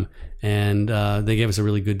with them, and they gave us a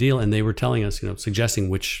really good deal, and they were telling us, suggesting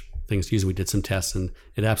which things to use. We did some tests, and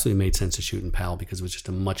it absolutely made sense to shoot in PAL because it was just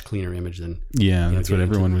a much cleaner image than that's what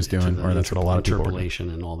everyone was doing, or that's what a lot of people were doing. Interpolation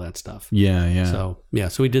and all that stuff.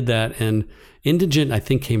 So we did that, and Indigent I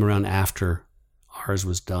think came around after ours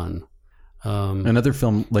was done. Another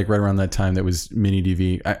film like right around that time that was mini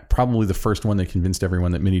DV, probably the first one that convinced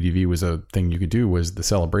everyone that mini DV was a thing you could do, was The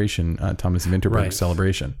Celebration, Thomas Vinterberg's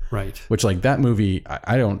Celebration. Right. Which like that movie,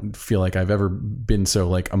 I don't feel like I've ever been so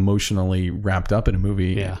like emotionally wrapped up in a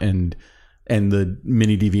movie. Yeah. And the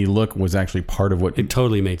mini DV look was actually part of what... It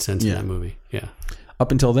totally made sense in that movie. Yeah.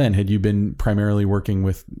 Up until then, had you been primarily working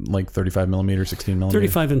with like 35 millimeter, 16 millimeter?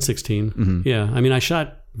 35 and 16. Mm-hmm. Yeah. I mean, I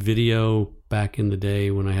shot video back in the day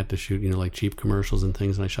when I had to shoot, like cheap commercials and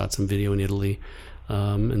things. And I shot some video in Italy.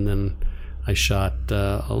 And then I shot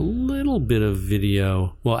a little bit of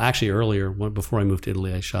video. Well, actually earlier, before I moved to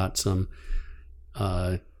Italy, I shot some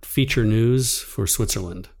feature news for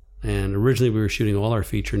Switzerland. And originally we were shooting all our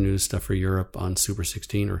feature news stuff for Europe on Super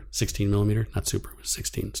 16 or 16 millimeter. Not Super, it was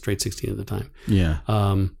 16, straight 16 at the time. Yeah.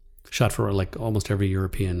 Shot for like almost every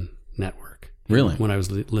European network. Really? When I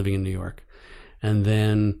was living in New York. And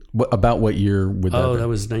then... About what year would that be? That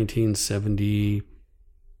was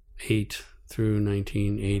 1978 through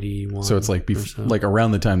 1981. So it's like like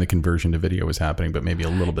around the time the conversion to video was happening, but maybe a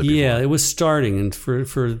little bit before. Yeah, it was starting. And for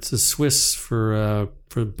the Swiss, for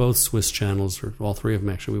both Swiss channels, or all three of them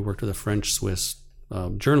actually, we worked with a French-Swiss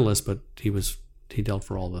journalist, but he dealt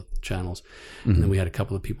for all the channels. Mm-hmm. And then we had a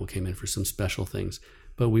couple of people came in for some special things.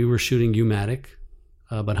 But we were shooting U-matic,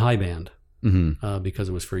 but high band, because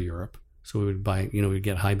it was for Europe. So we would buy, we'd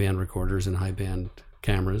get high band recorders and high band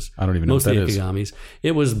cameras. I don't even know what that is. Mostly Ikagimis.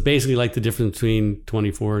 It was basically like the difference between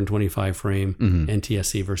 24 and 25 frame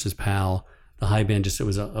NTSC versus PAL. The high band it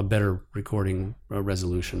was a better recording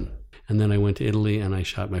resolution. And then I went to Italy and I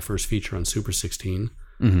shot my first feature on Super 16.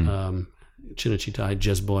 Cinecittà, I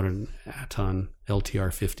just bought an Aton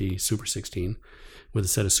LTR 50 Super 16 with a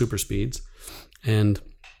set of super speeds. And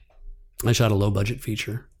I shot a low budget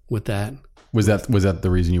feature with that. Was that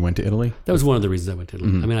the reason you went to Italy? That was one of the reasons I went to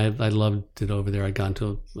Italy. Mm-hmm. I mean, I loved it over there. I'd gone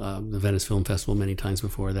to the Venice Film Festival many times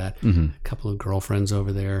before that. Mm-hmm. A couple of girlfriends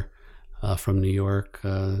over there from New York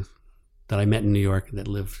that I met in New York that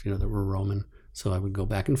lived, that were Roman. So I would go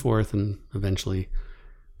back and forth, and eventually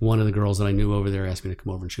one of the girls that I knew over there asked me to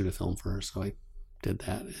come over and shoot a film for her. So I did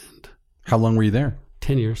that. And how long were you there?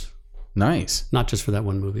 10 years. Nice. Not just for that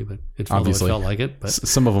one movie, but it felt like it. But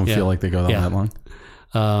some of them feel like they go that long.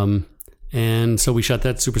 And so we shot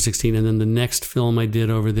that Super 16. And then the next film I did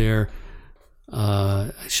over there,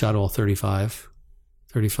 I shot all 35.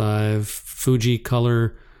 Fuji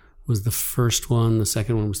Color was the first one. The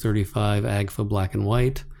second one was 35 Agfa black and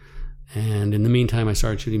white. And in the meantime, I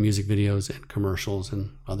started shooting music videos and commercials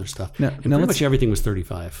and other stuff. Pretty much everything was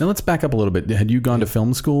 35. Now let's back up a little bit. Had you gone to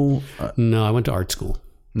film school? No, I went to art school.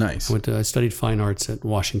 Nice. I studied fine arts at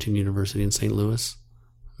Washington University in St. Louis,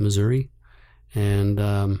 Missouri. And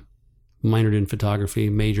minored in photography,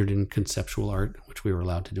 majored in conceptual art, which we were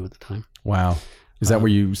allowed to do at the time. Wow. Is that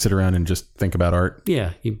where you sit around and just think about art?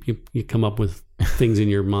 Yeah. You come up with things in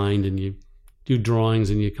your mind, and you do drawings,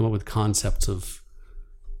 and you come up with concepts of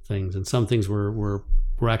things. And some things were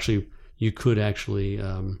actually, you could actually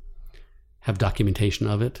have documentation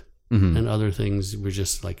of it. Mm-hmm. And other things were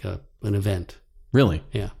just like an event. Really?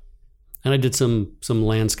 Yeah. And I did some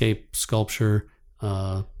landscape sculpture,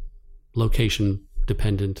 location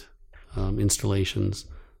dependent installations,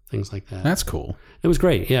 things like that. That's cool. It was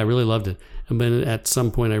great. Yeah, I really loved it. And then at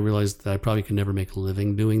some point I realized that I probably could never make a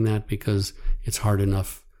living doing that, because it's hard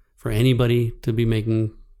enough for anybody to be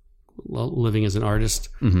making a living as an artist.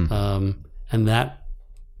 Mm-hmm. And that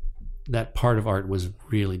part of art was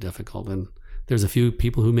really difficult. And there's a few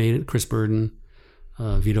people who made it, Chris Burden,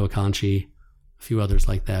 Vito Acconci, a few others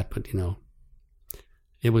like that. But,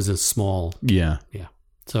 it was a small... Yeah. Yeah.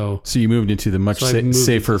 So you moved into the much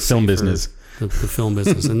safer film business. The film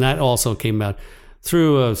business. And that also came out.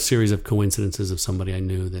 through a series of coincidences of somebody I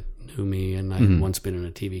knew that knew me, and I had once been in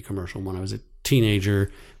a TV commercial when I was a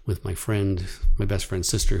teenager with my best friend's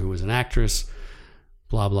sister, who was an actress.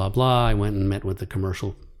 Blah blah blah. I went and met with the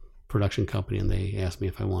commercial production company, and they asked me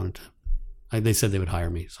if I wanted to. They said they would hire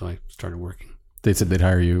me, so I started working. They said they'd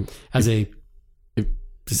hire you they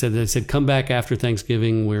said come back after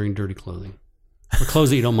Thanksgiving wearing dirty clothing. Or clothes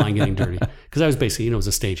that you don't mind getting dirty. Because I was basically, it was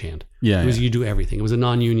a stagehand. Yeah. You do everything. It was a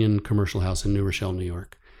non-union commercial house in New Rochelle, New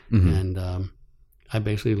York. And I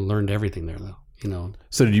basically learned everything there, though.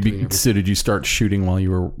 So did you start shooting while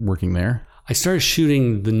you were working there? I started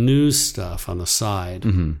shooting the news stuff on the side.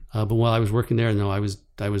 But while I was working there, I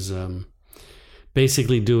was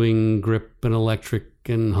basically doing grip and electric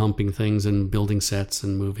and humping things and building sets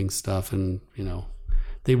and moving stuff. And,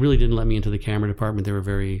 they really didn't let me into the camera department. They were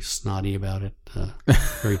very snotty about it,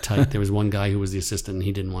 very tight. There was one guy who was the assistant, and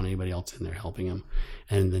he didn't want anybody else in there helping him.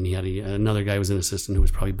 And then he had another guy who was an assistant who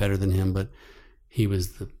was probably better than him, but he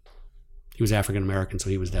was African American,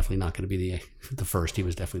 so he was definitely not going to be the first. He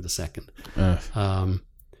was definitely the second. And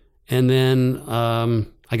then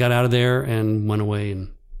I got out of there and went away, and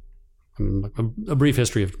a brief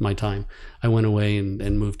history of my time. I went away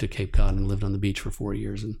and moved to Cape Cod and lived on the beach for 4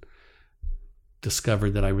 years, and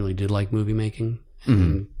discovered that I really did like movie making,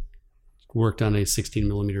 and worked on a 16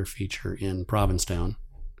 millimeter feature in Provincetown.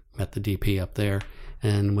 Met the DP up there,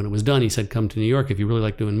 and when it was done, he said, "Come to New York. If you really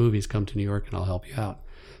like doing movies, come to New York, and I'll help you out."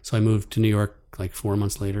 So I moved to New York like 4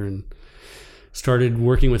 months later and started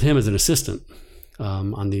working with him as an assistant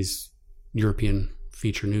on these European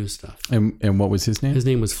feature news stuff. And what was his name? His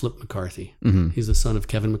name was Flip McCarthy. He's the son of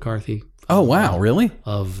Kevin McCarthy. Oh wow, really?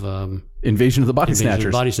 Of Invasion of the Body Snatchers. Invasion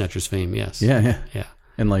of the Body Snatchers fame, yes. Yeah.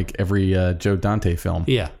 And like every Joe Dante film.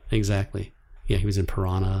 Yeah, exactly. Yeah, he was in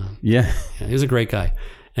Piranha. Yeah, he was a great guy.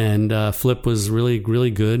 And Flip was really,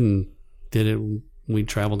 really good and did it. We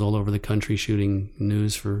traveled all over the country shooting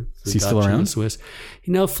news for the Dutch still around? and the Swiss.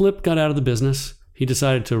 Flip got out of the business. He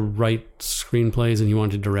decided to write screenplays, and he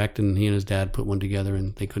wanted to direct, and he and his dad put one together,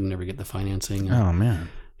 and they couldn't ever get the financing. And oh, man.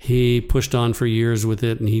 He pushed on for years with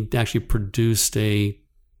it, and he actually produced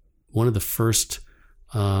one of the first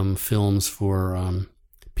films for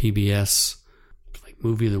PBS, like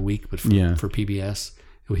Movie of the Week, but for PBS.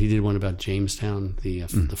 He did one about Jamestown, the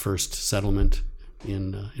first settlement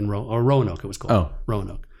in Roanoke, it was called. Oh.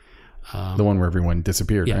 Roanoke. The one where everyone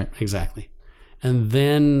disappeared, right? Yeah, exactly. And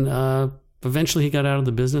then eventually he got out of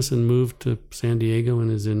the business and moved to San Diego and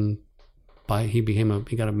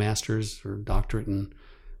he got a master's or doctorate in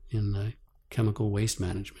chemical waste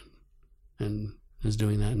management and is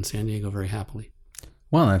doing that in San Diego very happily.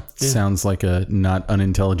 Well, that sounds like a not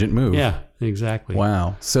unintelligent move. Yeah, exactly.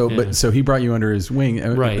 Wow. So he brought you under his wing.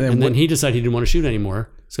 Right. And then he decided he didn't want to shoot anymore.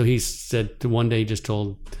 So he said one day, he just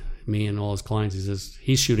told me and all his clients, he says,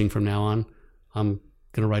 he's shooting from now on. I'm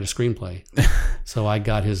going to write a screenplay. So I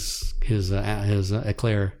got his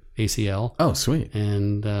Eclair ACL. Oh, sweet.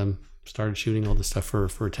 And started shooting all this stuff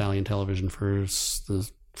for Italian television, for the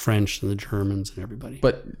French and the Germans and everybody.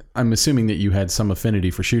 But I'm assuming that you had some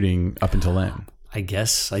affinity for shooting up until then. I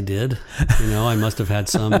guess I did. I must have had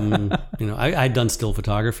some, I had done still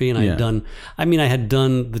photography, and I had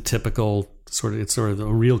done the typical it's sort of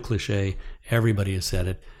a real cliche. Everybody has said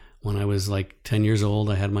it. When I was like 10 years old,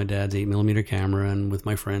 I had my dad's 8mm camera, and with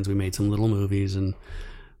my friends, we made some little movies and,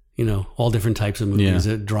 all different types of movies,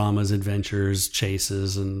 dramas, adventures,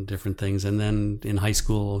 chases, and different things. And then in high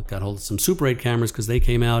school, got hold of some Super 8 cameras because they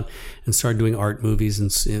came out, and started doing art movies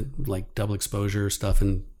and like double exposure stuff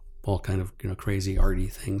and all kind of crazy arty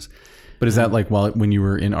things. But is that like when you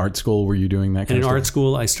were in art school, were you doing that kind of stuff? In art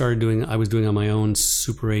school, I was doing on my own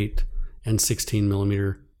Super 8 and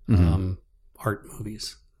 16mm art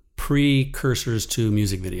movies, precursors to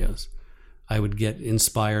music videos. I would get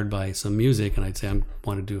inspired by some music, and I'd say I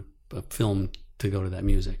want to do a film to go to that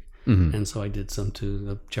music. And so I did some to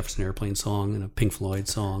the Jefferson Airplane song and a Pink Floyd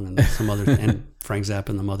song and some other, and Frank Zappa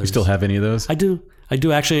and the Mothers. You still have any of those? I do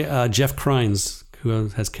actually. Jeff Krines, who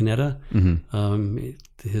has Kinetta,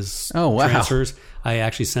 his transfers. I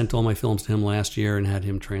actually sent all my films to him last year and had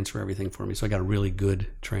him transfer everything for me. So I got a really good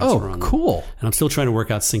transfer on them. Oh, cool. And I'm still trying to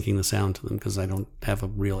work out syncing the sound to them because I don't have a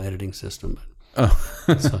real editing system.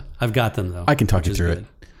 So I've got them, though. I can talk you through it.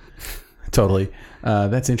 Totally.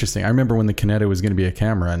 That's interesting. I remember when the Kinetta was going to be a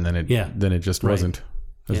camera, and then it just wasn't.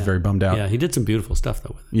 I was very bummed out. Yeah, he did some beautiful stuff,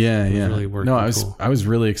 though, with it. Yeah, it really worked. No, I was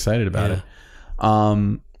really excited about it.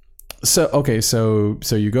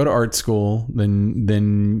 So you go to art school,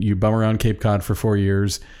 then you bum around Cape Cod for 4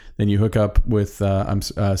 years, then you hook up with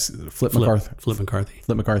Flip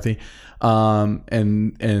McCarthy.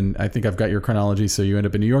 And I think I've got your chronology. So you end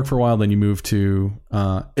up in New York for a while, then you move to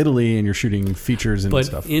Italy, and you're shooting features and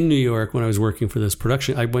stuff. But in New York, when I was working for this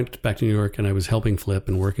production, I went back to New York and I was helping Flip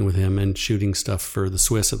and working with him and shooting stuff for the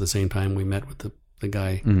Swiss at the same time. We met with the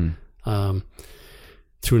guy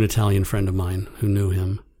through an Italian friend of mine who knew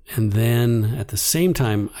him. And then at the same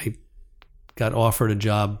time, I got offered a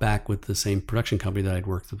job back with the same production company that I'd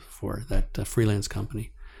worked with before, that freelance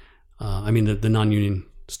company. The non-union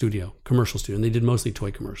studio, commercial studio. And they did mostly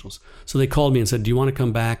toy commercials. So they called me and said, do you want to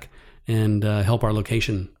come back and help our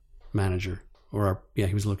location manager? He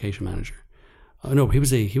was a location manager.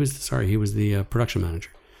 He was the production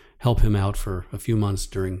manager. Help him out for a few months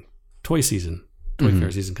during toy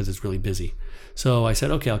fair season, because it's really busy. So I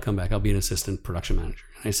said, okay, I'll come back. I'll be an assistant production manager.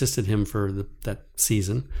 And I assisted him for that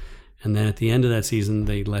season. And then at the end of that season,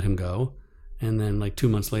 they let him go. And then like 2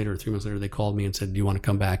 months later or 3 months later, they called me and said, do you want to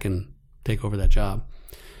come back and take over that job?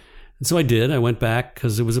 And so I did. I went back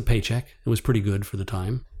because it was a paycheck. It was pretty good for the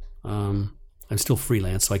time. I'm still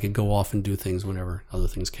freelance, so I could go off and do things whenever other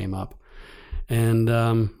things came up. And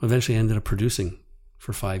eventually I ended up producing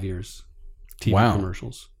for 5 years, TV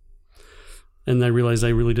commercials. And I realized I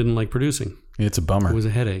really didn't like producing. It's a bummer. It was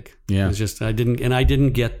a headache. Yeah. It was just, I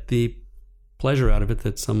didn't get the pleasure out of it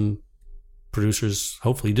that some producers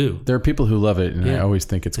hopefully do. There are people who love it, and I always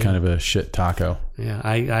think it's kind of a shit taco. Yeah.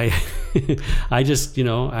 I just,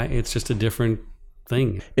 it's just a different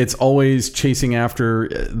thing. It's always chasing after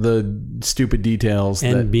the stupid details.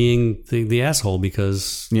 And being the asshole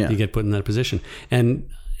because you get put in that position. And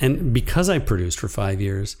because I produced for 5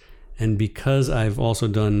 years, and because I've also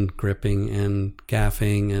done gripping and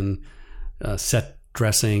gaffing and set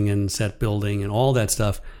dressing and set building and all that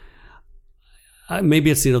stuff, maybe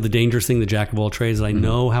it's the dangerous thing, the jack of all trades, that I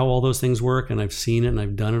know how all those things work, and I've seen it and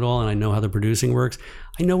I've done it all, and I know how the producing works.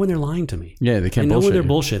 I know when they're lying to me. Yeah, they can't bullshit. I know when they're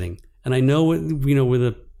bullshitting, and I know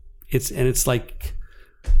it's like,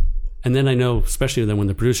 and then I know, especially then when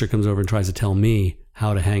the producer comes over and tries to tell me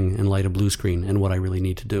how to hang and light a blue screen and what I really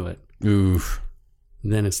need to do it. Oof.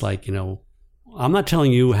 Then it's like, I'm not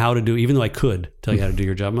telling you how to do, even though I could tell you how to do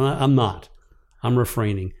your job. I'm not. I'm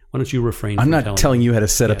refraining. Why don't you refrain? I'm not telling you how to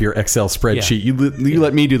set up your Excel spreadsheet. You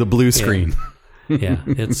let me do the blue screen. Yeah,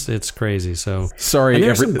 it's crazy. So sorry. And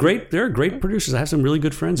there are great producers. I have some really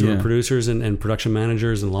good friends who are producers and production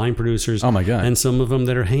managers and line producers. Oh my God. And some of them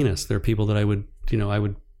that are heinous. They're people that I would.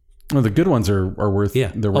 Well, the good ones are worth.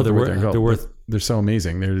 Yeah, they're worth. They're so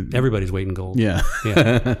amazing. Everybody's weight in gold. Yeah.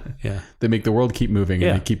 Yeah. They make the world keep moving,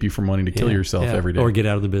 and they keep you from wanting to kill yourself every day, or get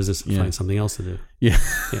out of the business and find something else to do. Yeah.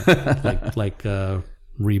 Like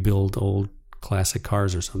rebuild old classic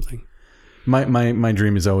cars or something. My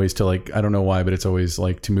dream is always to, like, I don't know why, but it's always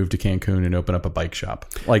like to move to Cancun and open up a bike shop.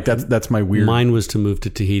 Like that's my weird. Mine was to move to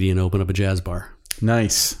Tahiti and open up a jazz bar.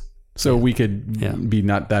 Nice. So we could be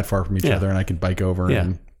not that far from each other, and I could bike over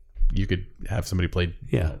and you could have somebody play.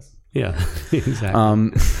 Yeah. Yeah,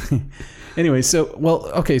 exactly. Anyway, so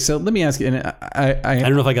let me ask you, and I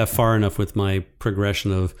don't know if I got far enough with my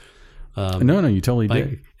progression of. No, you totally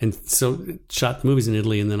did. And so shot movies in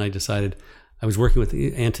Italy, and then I decided I was working with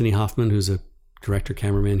Anthony Hoffman, who's a director,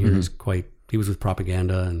 cameraman here, he was with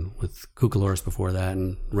Propaganda and with Cucaloris before that,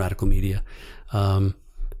 and Radical Media.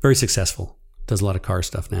 Very successful. Does a lot of car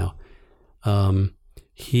stuff now.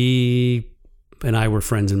 He and I were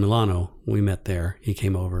friends in Milano. We met there. He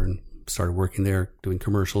came over and started working there, doing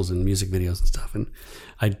commercials and music videos and stuff. And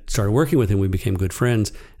I started working with him. We became good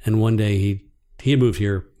friends. And one day he had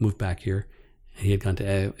moved back here. He had gone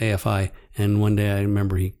to AFI. And one day I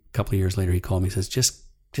remember a couple of years later, he called me and says,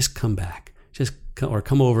 just come back. Or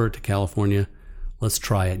come over to California. Let's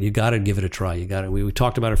try it. You got to give it a try. We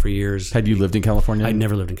talked about it for years. Had you lived in California? I'd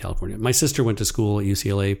never lived in California. My sister went to school at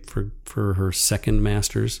UCLA for her second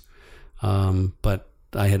master's. But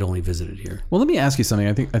I had only visited here. Well, let me ask you something.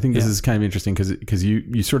 I think this is kind of interesting because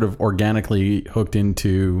you sort of organically hooked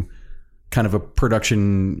into kind of a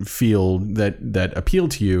production field that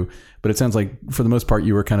appealed to you, but it sounds like for the most part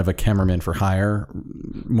you were kind of a cameraman for hire,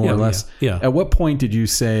 more or less. Yeah. At what point did you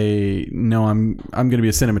say, no, I'm going to be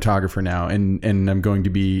a cinematographer now, and I'm going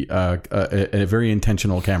to be a very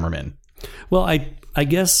intentional cameraman? Well, I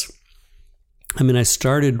guess, I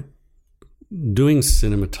started doing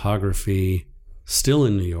cinematography still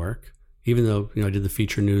in New York, even though I did the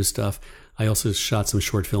feature news stuff. I also shot some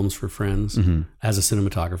short films for friends as a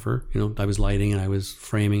cinematographer. I was lighting and I was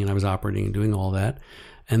framing and I was operating and doing all that.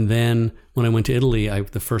 And then when I went to Italy,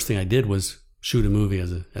 the first thing I did was shoot a movie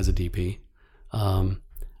as a DP. And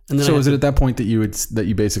And then so is it at that point that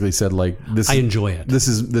you basically said like this? I enjoy it. This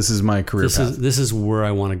is my career path. This is where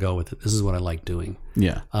I want to go with it. This is what I like doing.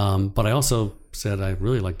 Yeah. But I also said I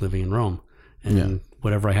really like living in Rome, and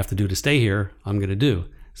whatever I have to do to stay here, I'm going to do.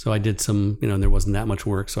 So I did some, and there wasn't that much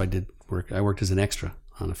work, so I did work. I worked as an extra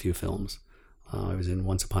on a few films. I was in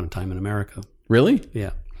Once Upon a Time in America. Really?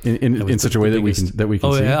 Yeah. In such a way that we can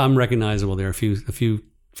see. Yeah, I'm recognizable. There are a few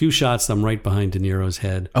shots. I'm right behind De Niro's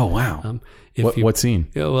head. Oh wow! What scene?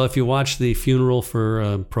 Yeah, well, if you watch the funeral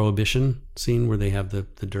for Prohibition scene where they have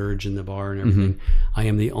the dirge in the bar and everything, I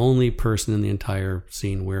am the only person in the entire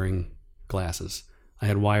scene wearing glasses. I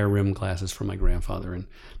had wire rim glasses from my grandfather, and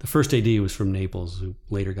the first AD was from Naples, who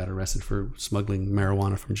later got arrested for smuggling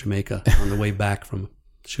marijuana from Jamaica on the way back from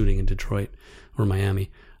shooting in Detroit or Miami.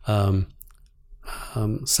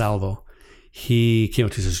 Salvo, he came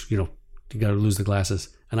up to me and says, you got to lose the glasses,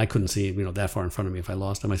 and I couldn't see that far in front of me if I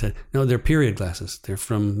lost them. I said, no, they're period glasses. They're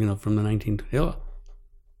from from the 1920s.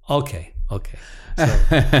 Oh, okay. So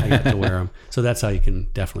I got to wear them. So that's how you can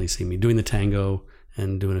definitely see me doing the tango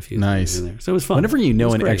and doing a few things in there. So it was fun. Whenever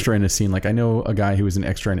an extra in a scene, like I know a guy who was an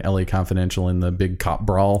extra in LA Confidential in the big cop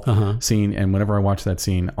brawl scene, and whenever I watch that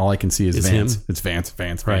scene, all I can see is Vance. Him? It's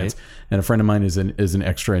Vance. Right. And a friend of mine is an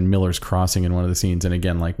extra in Miller's Crossing in one of the scenes, and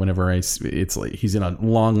again, like whenever it's like he's in a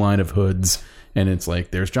long line of hoods, and it's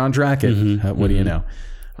like there's John Drackett. What do you know?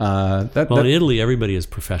 In Italy, everybody is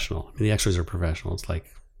professional. I mean, the extras are professional. It's like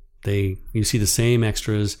you see the same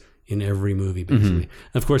extras in every movie, basically.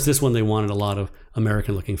 Of course, this one, they wanted a lot of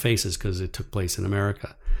American-looking faces because it took place in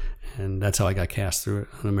America. And that's how I got cast through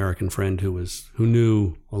an American friend who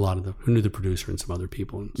knew the producer and some other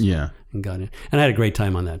people. And got in. And I had a great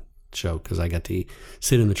time on that show because I got to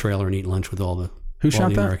sit in the trailer and eat lunch with all the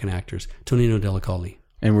American actors. Tonino Delacoli.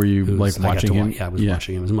 And were you watching him? I was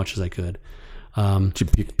watching him as much as I could.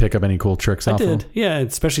 Did you pick up any cool tricks off him? I did. Yeah,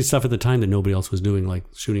 especially stuff at the time that nobody else was doing, like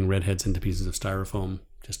shooting redheads into pieces of styrofoam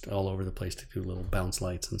just all over the place to do little bounce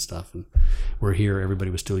lights and stuff. And where here,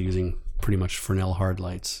 everybody was still using pretty much Fresnel hard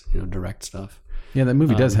lights, direct stuff. Yeah, that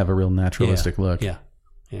movie does have a real naturalistic look. Yeah.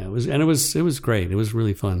 It was great. It was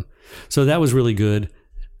really fun. So that was really good.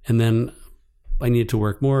 And then I needed to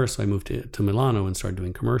work more, so I moved to Milano and started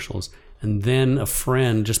doing commercials. And then a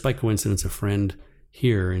friend, just by coincidence, a friend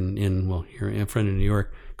here in New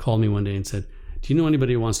York called me one day and said, "Do you know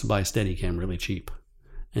anybody who wants to buy a Steadicam really cheap?"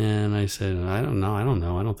 And I said, I don't know. I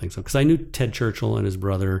don't think so. Because I knew Ted Churchill and his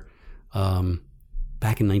brother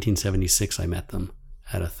back in 1976. I met them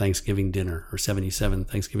at a Thanksgiving dinner, or 77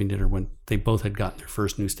 Thanksgiving dinner, when they both had gotten their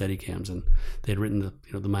first new Steadicams, and they had written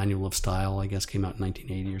the Manual of Style, I guess, came out in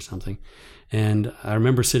 1980 or something. And I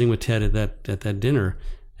remember sitting with Ted at that dinner,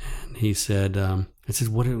 and he said, I said,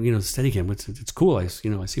 "What Steadicam? It's cool. I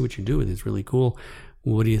see what you do with it. It's really cool.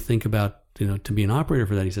 What do you think about to be an operator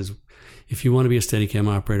for that?" He says, "If you want to be a Steadicam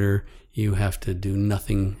operator, you have to do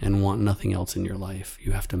nothing and want nothing else in your life.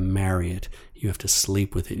 You have to marry it. You have to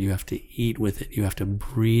sleep with it. You have to eat with it. You have to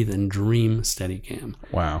breathe and dream Steadicam."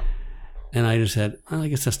 Wow. And I just said, I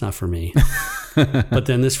guess that's not for me. But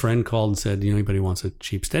then this friend called and said, anybody wants a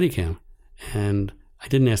cheap Steadicam? And I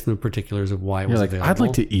didn't ask them the particulars of why it was available. I'd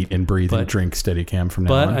like to eat and breathe and drink Steadicam from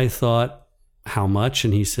now on. But I thought, how much?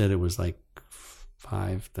 And he said it was like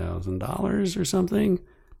 $5,000 or something.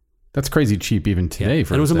 That's crazy cheap even today. Yeah.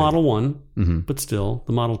 And it was a Model 1, but still,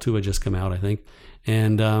 the Model 2 had just come out, I think.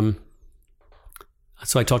 And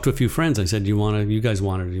so I talked to a few friends. I said, do you want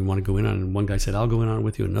to go in on it? And one guy said, I'll go in on it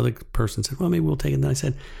with you. Another person said, well, maybe we'll take it. And then I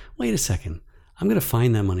said, wait a second. I'm going to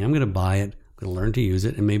find that money. I'm going to buy it. I'm going to learn to use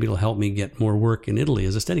it. And maybe it'll help me get more work in Italy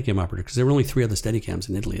as a Steadicam operator, because there were only 3 other Steadicams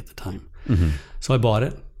in Italy at the time. Mm-hmm. So I bought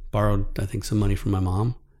it, borrowed, I think, some money from my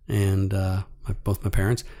mom and both my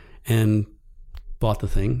parents, and bought the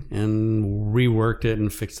thing and reworked it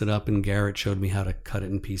and fixed it up. And Garrett showed me how to cut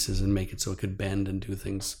it in pieces and make it so it could bend and do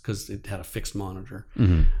things, because it had a fixed monitor.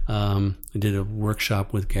 Mm-hmm. I did a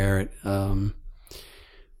workshop with Garrett and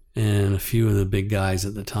a few of the big guys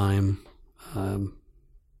at the time.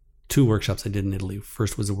 2 workshops I did in Italy.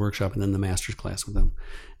 First was a workshop and then the master's class with them.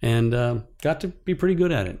 And got to be pretty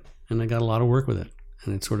good at it. And I got a lot of work with it.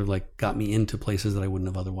 And it sort of like got me into places that I wouldn't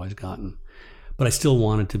have otherwise gotten. But I still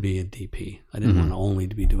wanted to be a DP. I didn't want to only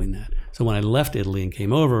to be doing that. So when I left Italy and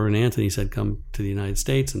came over, and Anthony said, come to the United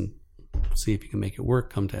States and see if you can make it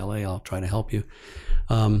work. Come to LA. I'll try to help you.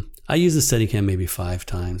 I used the Steadicam maybe 5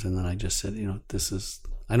 times. And then I just said,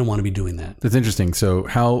 I don't want to be doing that. That's interesting. So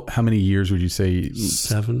how many years would you say?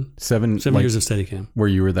 7. 7 years of Steadicam. Where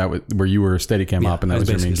you were a Steadicam op, and that was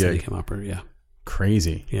your main gig. Steadicam operator, yeah.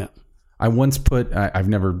 Crazy. Yeah. I once I've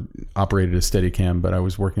never operated a Steadicam, but I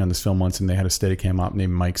was working on this film once, and they had a Steadicam op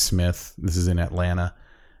named Mike Smith. This is in Atlanta.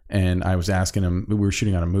 and I was asking him. We were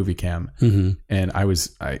shooting on a movie cam, and I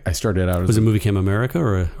started out. Was it Movie Cam America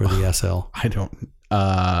or the SL? I don't.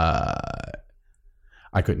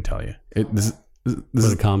 I couldn't tell you. This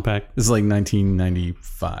was a compact. This is like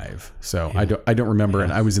 1995, so I don't remember.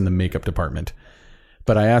 And I was in the makeup department,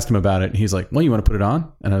 but I asked him about it, and he's like, "Well, you want to put it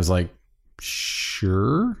on?" And I was like,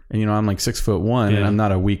 "Sure." And I'm like 6'1", and I'm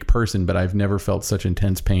not a weak person, but I've never felt such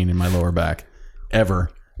intense pain in my lower back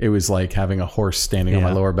ever. It was like having a horse standing on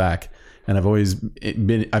my lower back, and I've always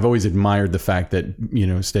admired the fact that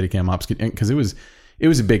Steadicam ops could, because it was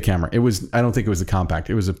a big camera. I don't think it was a compact.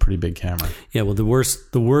 It was a pretty big camera. Yeah. Well, the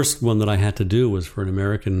worst one that I had to do was for an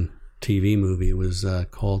American TV movie. It was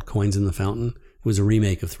called Coins in the Fountain. It was a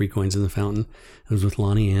remake of 3 Coins in the Fountain. It was with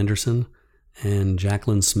Lonnie Anderson and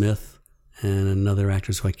Jacqueline Smith and another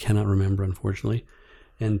actress who I cannot remember, unfortunately.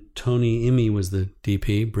 And Tony Imi was the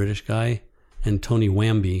DP, British guy, and Tony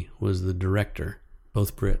Wamby was the director,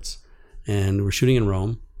 both Brits. And we're shooting in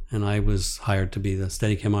Rome, and I was hired to be the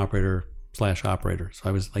Steadicam operator / operator. So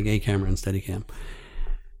I was like a camera and Steadicam.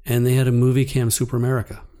 And they had a Movie Cam Super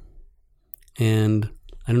America. And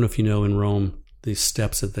I don't know if you know, in Rome, the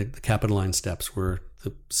steps at the Capitoline steps, where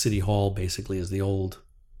the city hall basically is the old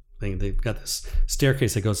thing. They've got this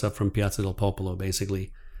staircase that goes up from Piazza del Popolo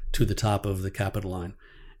basically to the top of the Capitoline.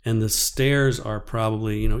 And the stairs are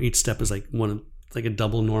probably, each step is like a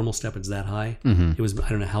double normal step. It's that high. It was, I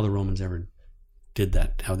don't know how the Romans ever did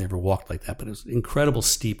that, how they ever walked like that, but it was an incredible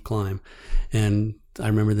steep climb. And I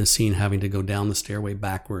remember this scene having to go down the stairway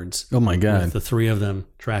backwards. Oh my God. With the 3 of them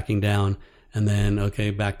tracking down, and then,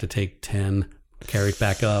 back to take 10, carried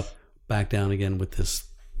back up, back down again with this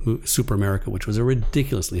Super America, which was a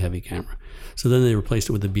ridiculously heavy camera. So then they replaced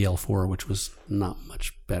it with the BL4, which was not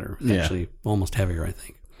much better. Actually almost heavier, I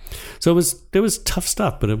think. So it was tough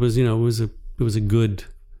stuff, but it was, it was a good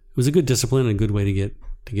discipline and a good way to get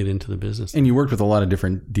into the business. And you worked with a lot of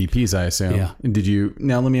different DPs, I assume. Yeah.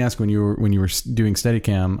 Now let me ask, when you were doing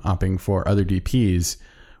Steadicam opping for other DPs,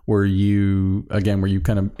 were you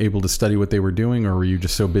kind of able to study what they were doing, or were you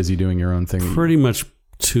just so busy doing your own thing? Pretty much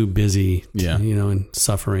too busy, and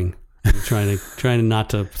suffering, trying to not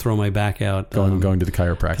to throw my back out. Going to the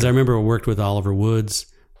chiropractor. Because I remember I worked with Oliver Woods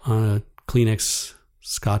on a Kleenex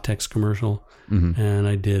Scottex commercial, and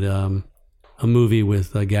I did a movie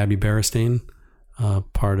with Gabby Beristain,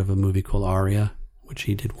 part of a movie called Aria, which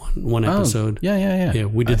he did one episode. Yeah.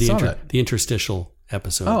 We did the interstitial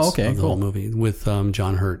episodes of the whole movie with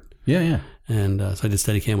John Hurt. Yeah. And so I did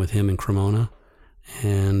Steadicam with him in Cremona,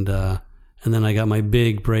 and then I got my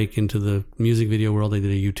big break into the music video world. I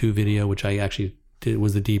did a U2 video, which I actually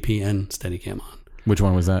was the DP and Steadicam on. Which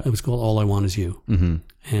one was that? It was called All I Want Is You,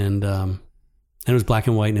 and it was black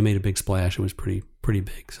and white, and it made a big splash. It was pretty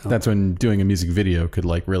big. So that's when doing a music video could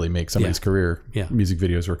really make somebody's career. Yeah. Music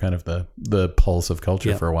videos were kind of the pulse of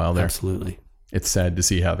culture for a while there. Absolutely. It's sad to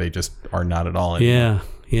see how they just are not at all anymore.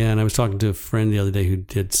 Yeah. And I was talking to a friend the other day who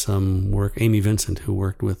did some work, Amy Vincent, who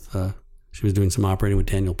worked with, she was doing some operating with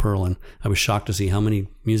Daniel Pearl, and I was shocked to see how many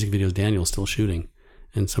music videos Daniel's still shooting,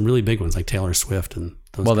 and some really big ones like Taylor Swift and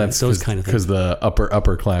those kind of things. Because the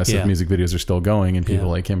upper class of music videos are still going, and people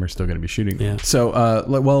like him are still going to be shooting them. Yeah.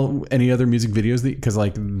 So, any other music videos? Because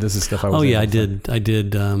this is stuff I was. I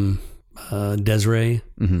did Desiree,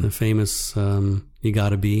 the famous "You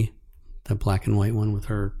Gotta Be," that black and white one with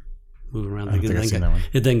her moving around. I don't think I've seen that one.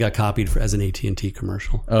 It then got copied as an AT&T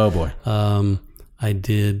commercial. Oh boy. I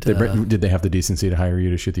did. Did they have the decency to hire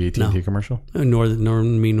you to shoot the AT&T commercial? Nor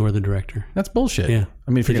me, nor the director. That's bullshit. Yeah.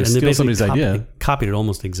 I mean, if you're going to steal somebody's idea, copied it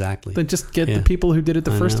almost exactly. Then just get the people who did it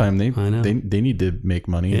the first time. They need to make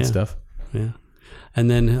money and stuff. Yeah.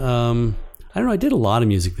 And then I don't know. I did a lot of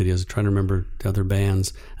music videos. I'm trying to remember the other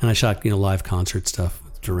bands, and I shot live concert stuff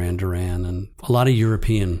with Duran Duran and a lot of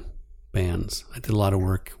European bands. I did a lot of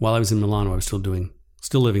work while I was in Milano. I was still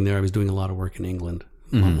living there. I was doing a lot of work in England.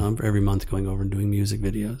 Every month going over and doing music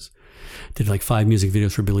videos. Did 5 music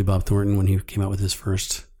videos for Billy Bob Thornton when he came out with his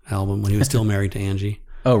first album, when he was still married to Angie.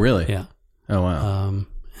 Oh, really? Yeah. Oh, wow. And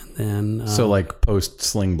then... so post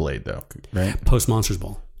Sling Blade, though, right? Post Monsters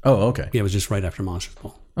Ball. Oh, okay. Yeah, it was just right after Monsters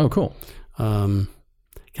Ball. Oh, cool. God,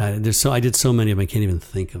 I did so many of them, I can't even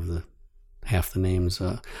think of half the names.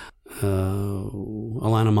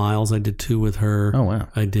 Alana Miles, I did 2 with her. Oh, wow.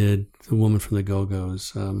 I did The Woman from the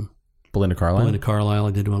Go-Go's. Belinda Carlisle.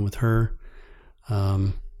 I did one with her.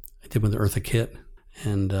 I did one with Eartha Kitt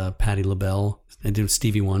and Patti LaBelle. I did with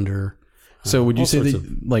Stevie Wonder. So would you say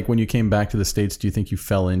that, when you came back to the States, do you think you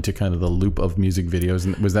fell into kind of the loop of music videos?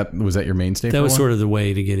 And was that your mainstay? That was sort of the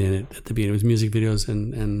way to get in it at the beginning. It was music videos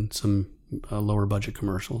and some lower budget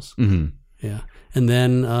commercials. Mm-hmm. Yeah. And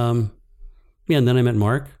then, and then I met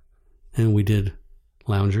Mark, and we did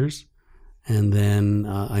Loungers. And then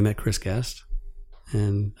I met Chris Guest,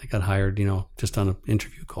 and I got hired, just on an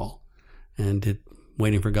interview call, and did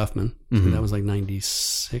Waiting for Guffman. So that was like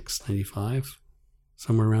 96, 95,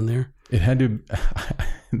 somewhere around there. It had to.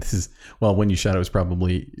 When you shot it was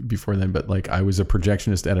probably before then, but like I was a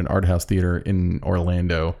projectionist at an art house theater in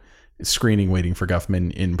Orlando, screening Waiting for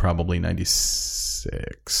Guffman in probably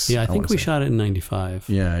 96. Yeah, I think we shot it in 95.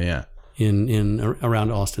 Yeah. In around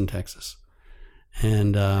Austin, Texas.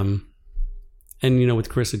 And with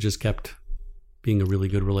Chris, it just kept being a really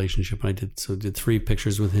good relationship. I did 3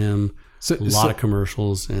 pictures with him, a lot of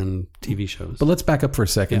commercials and TV shows. But let's back up for a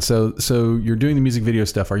second. Yeah. So you're doing the music video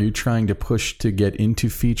stuff. Are you trying to push to get into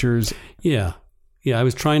features? Yeah. I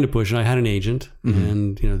was trying to push, and I had an agent,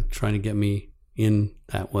 and trying to get me in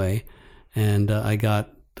that way. And I got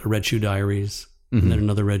the Red Shoe Diaries. And then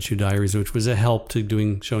another Red Shoe Diaries, which was a help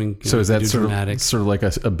to showing. So is that sort of like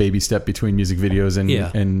a baby step between music videos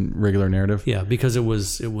and regular narrative? Yeah, because it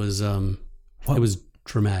was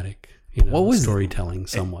dramatic. What was storytelling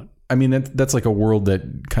somewhat? I mean, that's like a world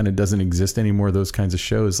that kind of doesn't exist anymore. Those kinds of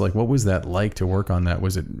shows. Like, what was that like to work on that?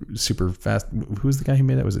 Was it super fast? Who's the guy who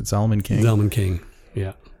made that? Was it Solomon King? Solomon King.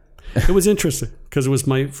 Yeah. It was interesting because it was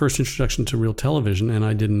my first introduction to real television, and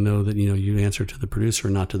I didn't know that you answer to the producer,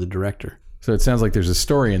 not to the director. So it sounds like there's a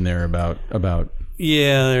story in there about.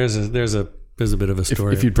 Yeah, there's a bit of a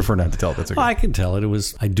story. If you'd prefer not to tell it, that's okay. Well, I can tell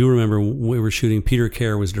it. I do remember we were shooting. Peter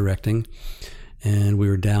Kerr was directing, and we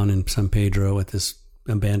were down in San Pedro at this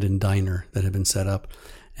abandoned diner that had been set up,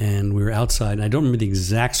 and we were outside. And I don't remember the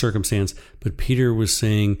exact circumstance, but Peter was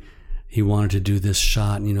saying he wanted to do this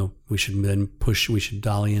shot. We should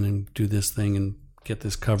dolly in and do this thing and get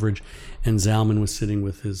this coverage. And Zalman was sitting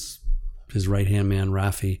with his right hand man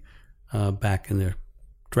Rafi. Back in their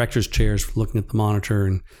director's chairs, looking at the monitor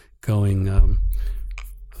and going,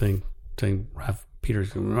 saying, Peter,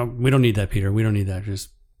 we don't need that, Peter. We don't need that.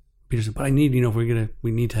 Peter said, but I need,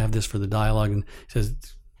 we need to have this for the dialogue. And he says,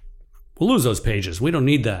 we'll lose those pages. We don't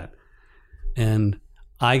need that. And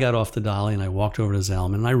I got off the dolly and I walked over to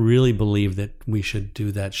Zalman, and I really believed that we should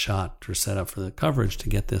do that shot or set up for the coverage to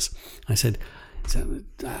get this. I said,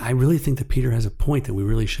 I really think that Peter has a point that we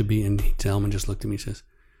really should be. And Zalman just looked at me and says,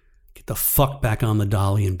 get the fuck back on the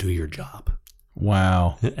dolly and do your job.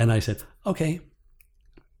 Wow. And I said, okay.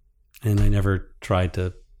 And I never tried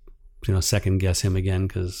to, second guess him again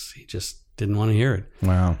because he just didn't want to hear it.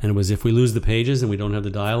 Wow. And it was, if we lose the pages and we don't have the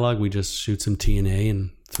dialogue, we just shoot some TNA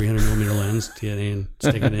and 300 millimeter lens, TNA, and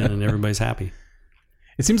stick it in, and everybody's happy.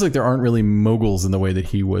 It seems like there aren't really moguls in the way that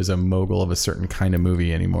he was a mogul of a certain kind of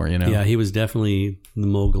movie anymore, Yeah, he was definitely the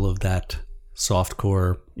mogul of that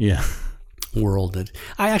softcore. Yeah. World that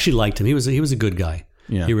I actually liked him. He was a good guy.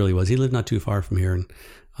 Yeah. He really was. He lived not too far from here,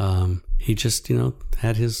 and he just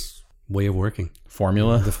had his way of working.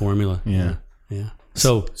 Formula. The formula. Yeah.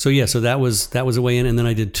 So that was a way in, and then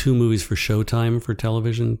I did 2 movies for Showtime for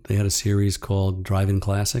television. They had a series called Drive-In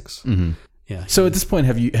Classics. Mm-hmm. Yeah. So at this point,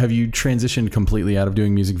 have you transitioned completely out of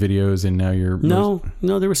doing music videos, and now you're No,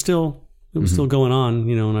 there was still still going on,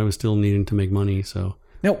 and I was still needing to make money, so.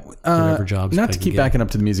 Now, not to keep backing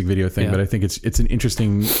up to the music video thing, but I think it's an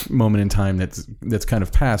interesting moment in time that's kind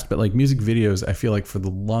of past. But like music videos, I feel like for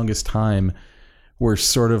the longest time were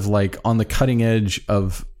sort of like on the cutting edge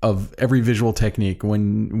of every visual technique.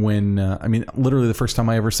 When I mean, literally the first time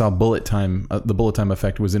I ever saw bullet time, the bullet time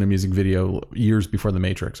effect was in a music video years before The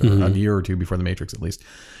Matrix, or a year or two before The Matrix at least.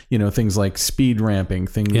 Things like speed ramping,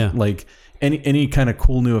 things like any kind of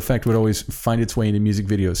cool new effect would always find its way into music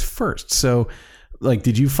videos first. So. Like,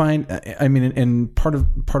 did you find? I mean, and part of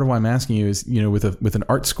why I'm asking you is, with an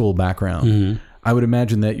art school background, I would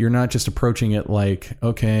imagine that you're not just approaching it like,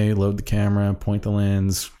 okay, load the camera, point the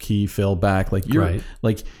lens, key, fill back. Like you're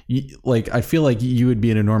like I feel like you would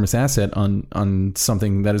be an enormous asset on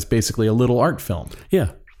something that is basically a little art film.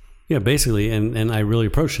 Yeah, basically, and I really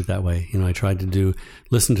approached it that way. I tried to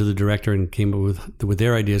listen to the director and came up with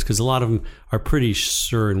their ideas, because a lot of them are pretty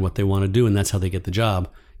sure in what they want to do, and that's how they get the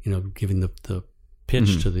job. Giving the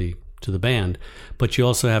pitch to the band, but you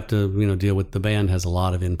also have to deal with the band has a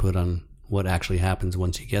lot of input on what actually happens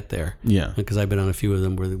once you get there. Yeah, because I've been on a few of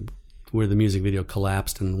them where the music video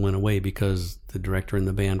collapsed and went away because the director and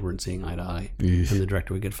the band weren't seeing eye to eye, and the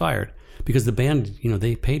director would get fired because the band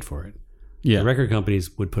they paid for it. Yeah, the record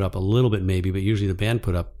companies would put up a little bit maybe, but usually the band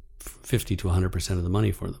put up 50 to 100% of the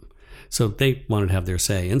money for them, so they wanted to have their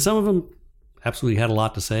say, and some of them absolutely had a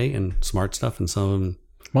lot to say and smart stuff, and some of them.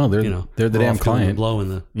 Well, they're the damn client. Blow in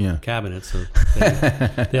the cabinet, so they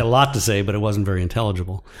had a lot to say, but it wasn't very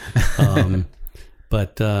intelligible. So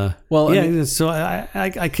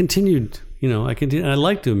I continued, I can do. I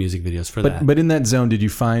like doing music videos for that. But in that zone, did you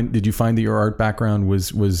find that your art background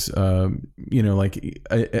was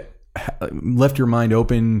left your mind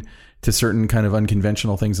open to certain kind of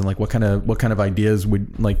unconventional things, and like what kind of ideas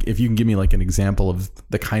would, like, if you can give me like an example of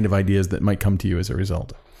the kind of ideas that might come to you as a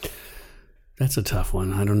result? That's a tough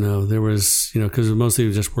one. I don't know. There was, because mostly it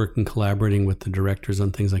was just working, collaborating with the directors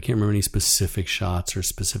on things. I can't remember any specific shots or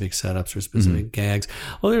specific setups or specific gags.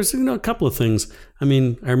 Well, there's, a couple of things. I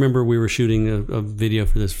mean, I remember we were shooting a video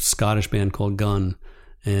for this Scottish band called Gun,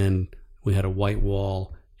 and we had a white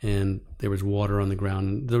wall and there was water on the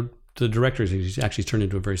ground. The director is actually turned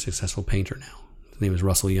into a very successful painter now. His name is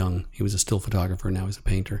Russell Young. He was a still photographer. Now he's a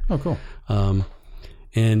painter. Oh, cool.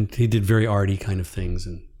 And he did very arty kind of things,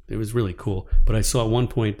 and it was really cool. But I saw at one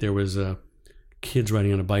point there was kids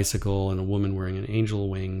riding on a bicycle and a woman wearing an angel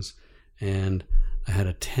wings, and I had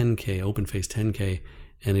a 10K, open face 10K,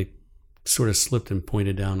 and it sort of slipped and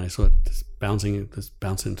pointed down. I saw it bouncing into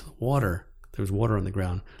the water. There was water on the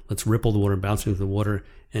ground. Let's ripple the water, bounce into the water,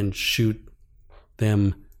 and shoot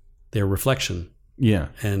their reflection. Yeah.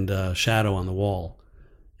 And shadow on the wall.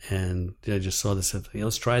 And I just saw this. Said,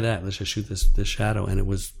 let's try that. Let's just shoot this shadow, and it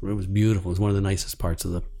was beautiful. It was one of the nicest parts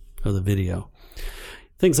of the video.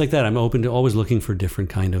 Things like that. I'm open to always looking for different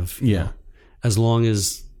kind of as long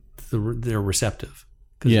as they're receptive.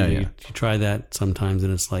 You try that sometimes,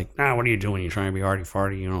 and it's like, what are you doing? You're trying to be arty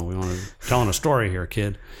farty. We want to telling a story here,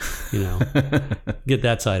 kid. Get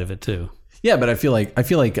that side of it too. Yeah, but I feel like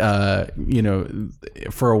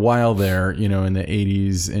for a while there, in the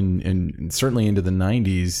 80s and certainly into the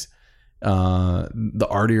 90s, the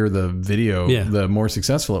artier the video, the more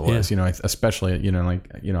successful it was. Especially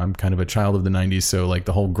I'm kind of a child of the 90s, so like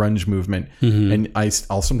the whole grunge movement, and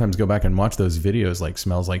I'll sometimes go back and watch those videos, like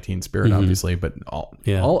Smells Like Teen Spirit, obviously, but all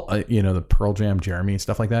the Pearl Jam, Jeremy,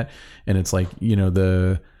 stuff like that, and it's like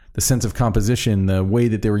the sense of composition, the way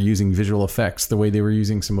that they were using visual effects, the way they were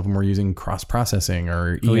using, some of them were using cross-processing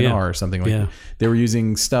or ENR or something like that. They were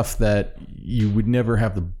using stuff that you would never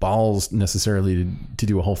have the balls necessarily to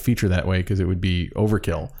do a whole feature that way, because it would be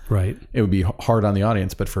overkill. Right. It would be hard on the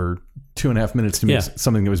audience, but for 2.5 minutes to make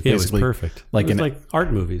something that was basically it was perfect. Like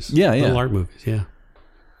art movies. Yeah, yeah. Little art movies, yeah.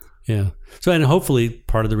 Yeah. So, and hopefully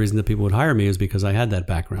part of the reason that people would hire me is because I had that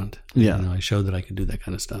background. Yeah. I showed that I could do that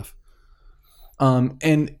kind of stuff.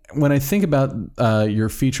 And when I think about your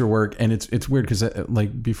feature work, and it's weird because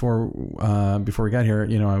like before we got here,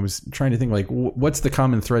 I was trying to think like what's the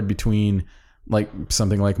common thread between like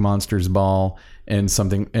something like Monsters Ball and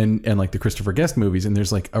something and like the Christopher Guest movies, and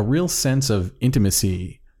there's like a real sense of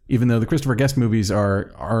intimacy, even though the Christopher Guest movies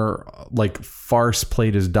are like farce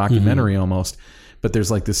played as documentary almost, but there's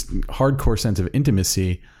like this hardcore sense of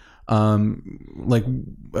intimacy. Like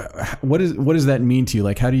what does that mean to you?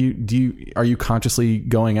 Like, how are you consciously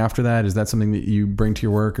going after that? Is that something that you bring to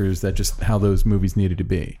your work, or is that just how those movies needed to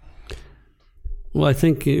be? Well, I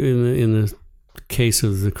think in the case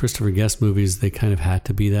of the Christopher Guest movies, they kind of had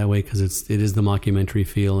to be that way because it is the mockumentary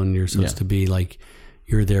feel, and you're supposed to be like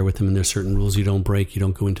you're there with them, and there's certain rules you don't break. You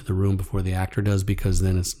don't go into the room before the actor does, because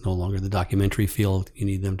then it's no longer the documentary feel. You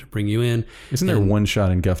need them to bring you in. Isn't there one shot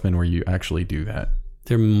in Guffman where you actually do that?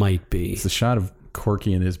 There might be. It's the shot of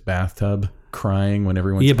Corky in his bathtub crying when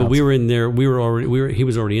everyone's but we were in there. He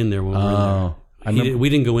was already in there when we were in there. We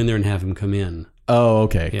didn't go in there and have him come in. Oh,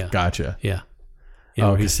 okay. Yeah. Gotcha. Yeah.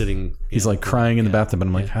 Okay. He's sitting. He's like crying in the bathtub, and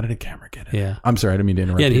I'm like, how did a camera get in? Yeah. I'm sorry, I didn't mean to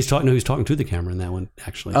interrupt. Yeah, and he's talking to the camera in that one,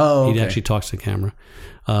 actually. Oh, okay. He actually talks to the camera.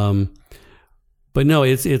 But no,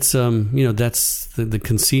 it's that's the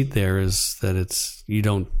conceit there is that you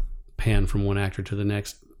don't pan from one actor to the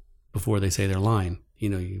next before they say their line.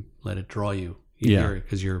 You let it draw you. You hear it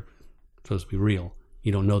because you're supposed to be real.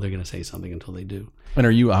 You don't know they're going to say something until they do. And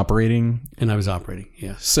are you operating? And I was operating,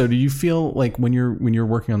 yeah. So do you feel like when you're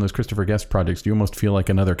working on those Christopher Guest projects, do you almost feel like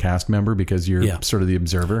another cast member because you're sort of the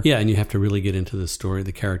observer? Yeah, and you have to really get into the story,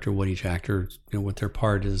 the character, what each actor, what their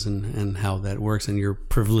part is and how that works. And you're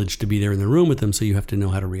privileged to be there in the room with them, so you have to know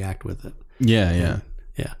how to react with it. Yeah.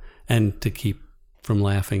 And to keep from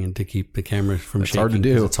laughing and to keep the camera from shaking. Hard to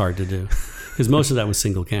do. It's hard to do. Because most of that was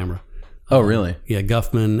single camera. Oh, really? Yeah,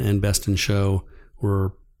 Guffman and Best in Show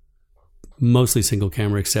were mostly single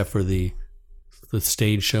camera, except for the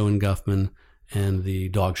stage show in Guffman and the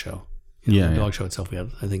dog show. The dog show itself,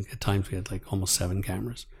 I think at times we had like almost 7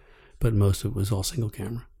 cameras, but most of it was all single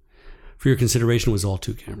camera. For Your Consideration was all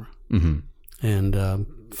 2 camera. Mm-hmm.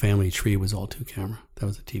 And Family Tree was all 2 camera. That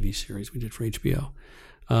was a TV series we did for HBO.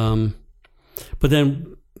 But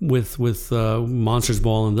then with Monsters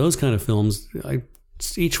Ball and those kind of films,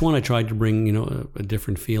 each one I tried to bring a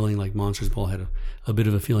different feeling. Like Monsters Ball had a bit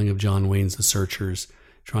of a feeling of John Wayne's The Searchers,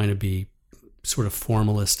 trying to be sort of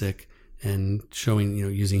formalistic and showing,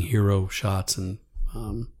 using hero shots and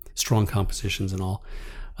strong compositions and all.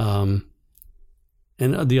 And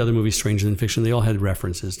the other movies, Stranger Than Fiction, they all had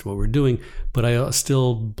references to what we're doing, but I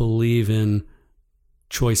still believe in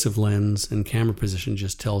choice of lens and camera position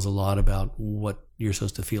just tells a lot about what you're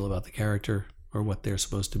supposed to feel about the character or what they're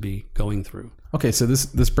supposed to be going through. Okay, so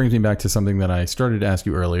this brings me back to something that I started to ask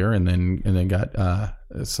you earlier and then got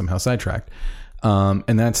somehow sidetracked.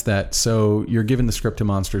 And that's that. So you're given the script to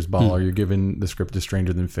Monsters Ball, or you're given the script to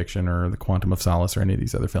Stranger Than Fiction, or The Quantum of Solace, or any of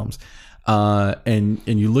these other films. And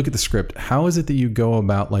you look at the script. How is it that you go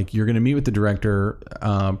about, like, you're going to meet with the director?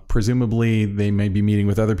 Presumably, they may be meeting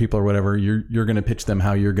with other people or whatever. You're going to pitch them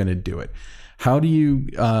how you're going to do it. How do you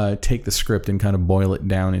take the script and kind of boil it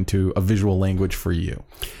down into a visual language for you?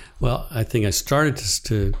 Well, I think I started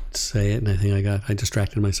to say it, and I think I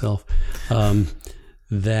distracted myself.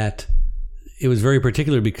 That it was very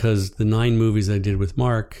particular because the 9 movies I did with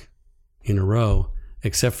Mark in a row,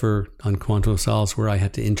 except for on Quantum of Solace, where I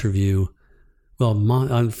had to interview. Well,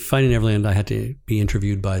 on Finding Neverland, I had to be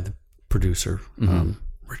interviewed by the producer,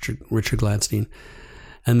 Richard Gladstein,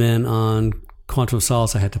 and then on Quantum of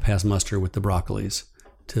Solace, I had to pass muster with the Broccolis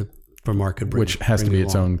for Mark could bring, which has to be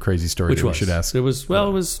its own crazy story. Which we should ask. It was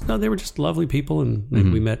they were just lovely people, and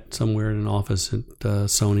we met somewhere in an office at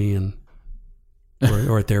Sony and.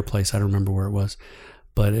 Or at their place. I don't remember where it was.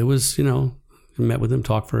 But it was, met with them,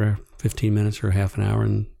 talked for 15 minutes or half an hour,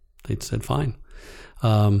 and they said, fine.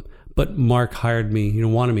 But Mark hired me,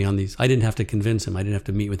 wanted me on these. I didn't have to convince him. I didn't have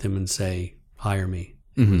to meet with him and say, hire me.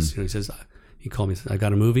 It was, he says, he called me and said, I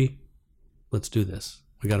got a movie. Let's do this.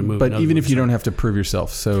 We got a movie. But even if you don't have to prove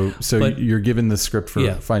yourself, so you're given the script for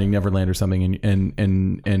Finding Neverland or something,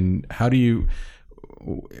 and how do you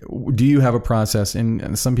have a process?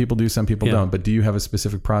 And some people do, some people don't, but do you have a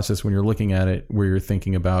specific process when you're looking at it where you're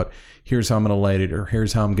thinking about, here's how I'm going to light it, or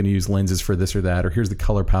here's how I'm going to use lenses for this or that, or here's the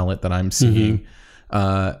color palette that I'm seeing?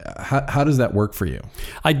 How does that work for you?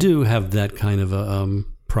 I do have that kind of a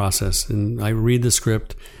process, and I read the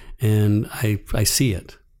script and I see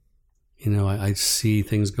it. I see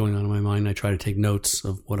things going on in my mind. I try to take notes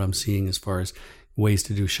of what I'm seeing as far as ways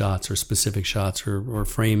to do shots or specific shots or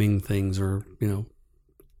framing things or,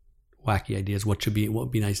 wacky ideas, what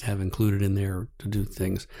would be nice to have included in there to do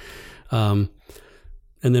things. And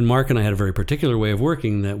then Mark and I had a very particular way of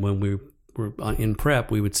working that when we were in prep,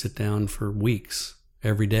 we would sit down for weeks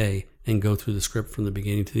every day and go through the script from the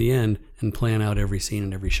beginning to the end and plan out every scene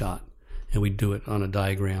and every shot. And we'd do it on a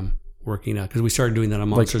diagram, working out, because we started doing that on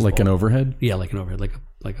Monsters Ball. An overhead? Yeah, like an overhead,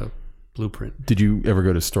 like a blueprint. Did you ever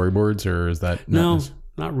go to storyboards, or is that not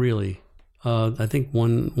not really. I think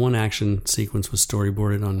one action sequence was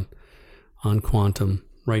storyboarded on Quantum,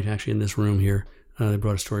 right actually in this room here. They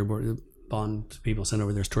brought a storyboard. Bond people sent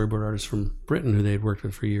over their storyboard artists from Britain who they had worked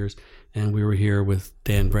with for years. And we were here with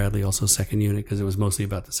Dan Bradley, also second unit, because it was mostly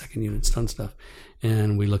about the second unit stunt stuff.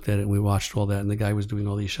 And we looked at it and we watched all that. And the guy was doing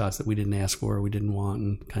all these shots that we didn't ask for, or we didn't want,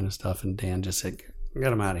 and kind of stuff. And Dan just said,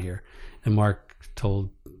 get him out of here. And Mark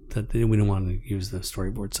told that we didn't want to use the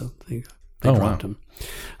storyboard, so they dropped him.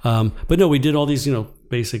 But no, we did all these,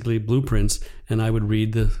 basically blueprints, and I would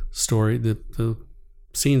read the story, the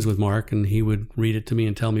scenes with Mark, and he would read it to me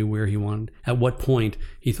and tell me where he wanted, at what point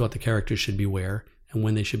he thought the characters should be where, and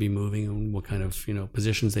when they should be moving, and what kind of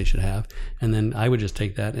positions they should have, and then I would just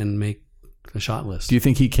take that and make a shot list. Do you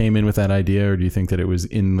think he came in with that idea, or do you think that it was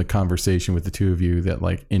in the conversation with the two of you that,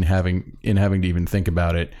 like, in having to even think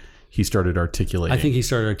about it, he started articulating? I think he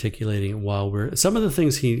started articulating it while some of the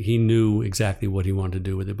things he knew exactly what he wanted to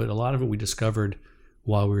do with it, but a lot of it we discovered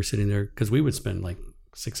while we were sitting there, because we would spend like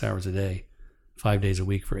 6 hours a day, 5 days a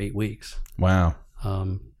week for 8 weeks. Wow.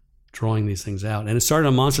 Drawing these things out. And it started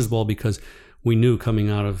on Monsters Ball because we knew coming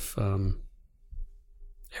out of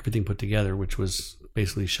Everything Put Together, which was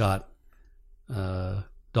basically shot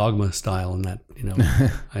Dogma style, and that,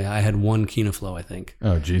 I had one Kinoflow, I think.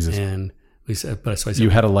 Oh, Jesus. And we said, I said, you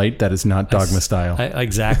had a light that is not Dogma style.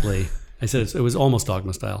 Exactly. I said it was almost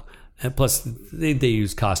Dogma style. And plus, they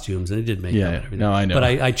used costumes, and it did make up and everything. No, I know. But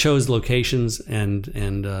I chose locations and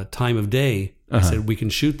time of day. I said, we can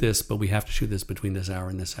shoot this, but we have to shoot this between this hour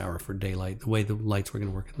and this hour for daylight, the way the lights were going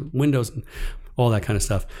to work in the windows and all that kind of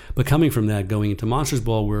stuff. But coming from that, going into Monsters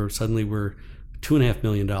Ball, where suddenly we're $2.5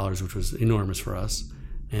 million, which was enormous for us,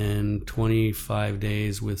 and 25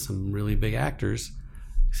 days with some really big actors,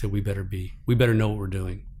 I said, we better know what we're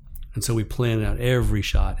doing. And so we planned out every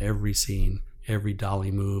shot, every scene, every dolly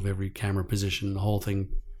move, every camera position, the whole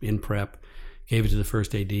thing in prep, gave it to the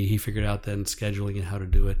first AD. He figured out then scheduling and how to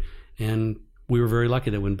do it. And we were very lucky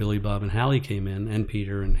that when Billy, Bob, and Hallie came in, and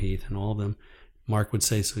Peter and Heath and all of them, Mark would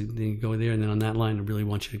say, so you go there, and then on that line, I really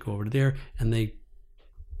want you to go over to there. And they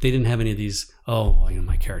didn't have any of these,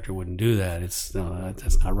 my character wouldn't do that.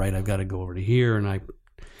 That's not right. I've got to go over to here.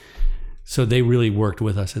 So they really worked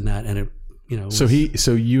with us in that. And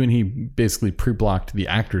so you and he basically pre-blocked the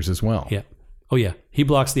actors as well. Yeah. Oh yeah. He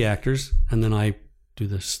blocks the actors, and then I do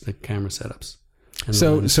the camera setups.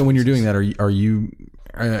 So when you're doing that, are you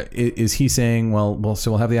is he saying, well,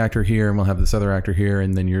 so we'll have the actor here and we'll have this other actor here,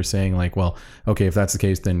 and then you're saying like, well, okay, if that's the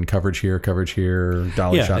case, then coverage here,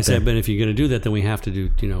 dolly shot. Yeah, I said, but if you're going to do that, then we have to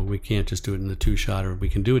do, we can't just do it in the 2-shot, or we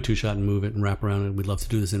can do a 2-shot and move it and wrap around it. We'd love to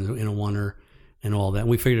do this in a 1-er and all that. And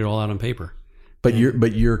we figured it all out on paper. But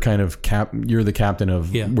you're kind of you're the captain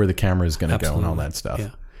of where the camera is going to go and all that stuff. Yeah,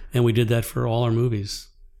 and we did that for all our movies,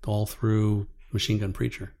 all through Machine Gun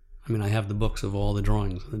Preacher. I mean, I have the books of all the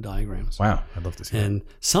drawings and the diagrams. Wow, I'd love to see that. And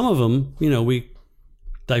some of them, we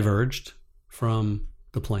diverged from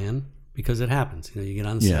the plan because it happens. You get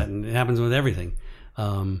on the set, and it happens with everything.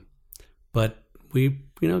 But we,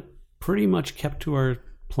 pretty much kept to our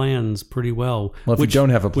plans pretty well. Well, if you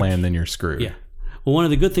don't have a plan, then you're screwed. Yeah. Well, one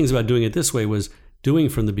of the good things about doing it this way was doing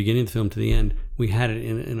from the beginning of the film to the end, we had it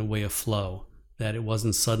in a way of flow. That it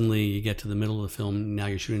wasn't suddenly you get to the middle of the film, now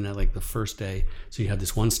you're shooting that like the first day, so you have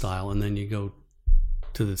this one style, and then you go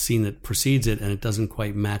to the scene that precedes it, and it doesn't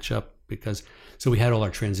quite match up so we had all our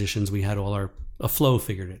transitions, we had all a flow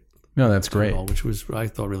figured it. No, that's great. Which was, I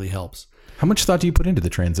thought, really helps. How much thought do you put into the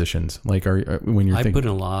transitions? Like, when you're I put in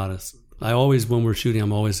a lot of. I always, when we're shooting,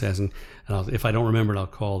 I'm always asking, and if I don't remember it, I'll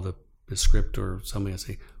call the script or somebody. I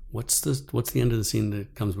say, what's the end of the scene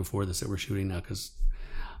that comes before this that we're shooting now? Because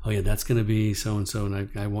that's going to be so and so, and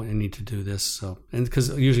I need to do this. So, and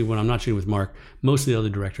because usually when I'm not shooting with Mark, most of the other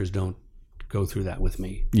directors don't go through that with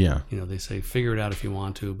me. Yeah, they say figure it out if you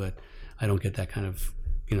want to, but I don't get that kind of.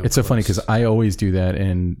 It's so funny because I always do that,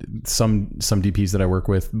 and some DPs that I work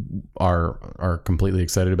with are completely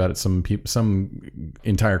excited about it. Some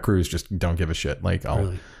entire crews just don't give a shit. Like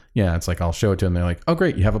it's like I'll show it to them. They're like, oh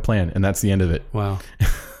great, you have a plan, and that's the end of it. Wow,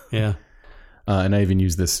 yeah. And I even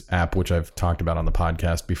use this app, which I've talked about on the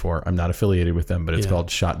podcast before. I'm not affiliated with them, but it's called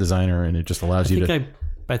Shot Designer, and it just allows you to.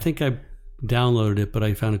 I think I downloaded it, but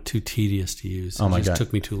I found it too tedious to use. Oh my God. It just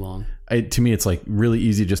took me too long. To me, it's like really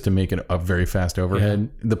easy just to make it a very fast overhead.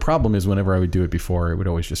 Yeah. The problem is whenever I would do it before, it would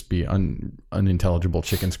always just be unintelligible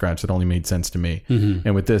chicken scratch that only made sense to me. Mm-hmm.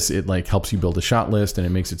 And with this, it like helps you build a shot list, and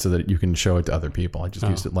it makes it so that you can show it to other people. I just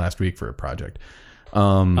used it last week for a project.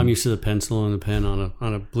 I'm used to the pencil and the pen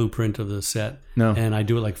on a blueprint of the set, and I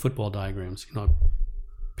do it like football diagrams.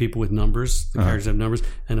 People with numbers, the characters have numbers,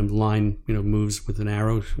 and a line moves with an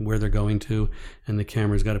arrow where they're going to, and the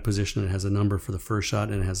camera's got a position. It has a number for the first shot,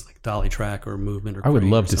 and it has like dolly track or movement. Or I would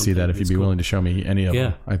love to see that if you'd be willing to show me any of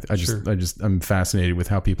them. Sure. I'm fascinated with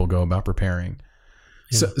how people go about preparing.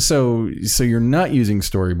 Yeah. So you're not using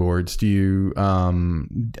storyboards. Do you?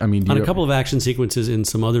 On a couple of action sequences in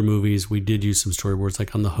some other movies, we did use some storyboards.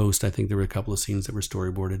 Like on The Host, I think there were a couple of scenes that were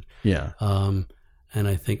storyboarded. Yeah. And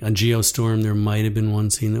I think on Geostorm, there might have been one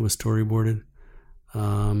scene that was storyboarded.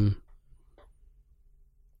 But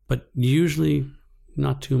usually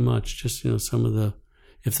not too much. Just some of the,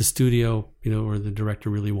 if the studio or the director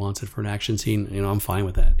really wants it for an action scene, I'm fine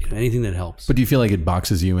with that. Anything that helps. But do you feel like it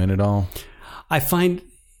boxes you in at all? I find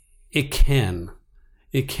it can,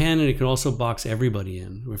 and it can also box everybody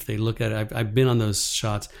in. If they look at it, I've been on those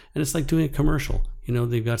shots, and it's like doing a commercial.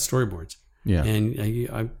 They've got storyboards. Yeah. And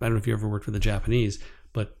I don't know if you ever worked with a Japanese,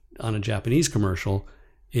 but on a Japanese commercial,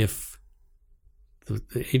 if the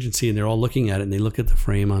agency and they're all looking at it, and they look at the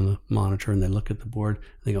frame on the monitor, and they look at the board, and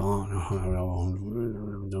they go, oh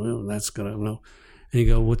no, that's gonna no. And you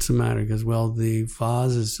go, what's the matter? He goes, well, the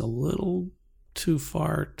vase is a little too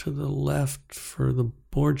far to the left for the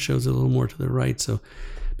board, shows it a little more to the right. So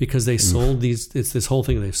because they sold these, it's this whole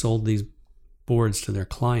thing, they've sold these boards to their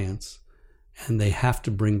clients, and they have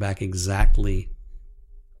to bring back exactly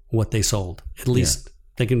what they sold. At least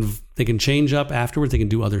they can change up afterwards, they can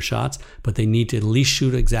do other shots, but they need to at least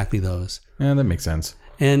shoot exactly those. Yeah, that makes sense.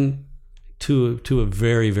 And to a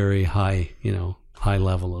very, very high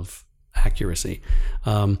level of accuracy.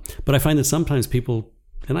 But I find that sometimes people,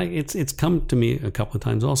 and it's come to me a couple of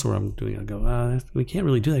times also where I'm doing it. I go, we can't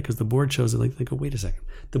really do that because the board shows it. Like, they go, wait a second.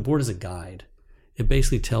 The board is a guide. It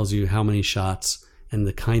basically tells you how many shots and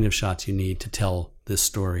the kind of shots you need to tell this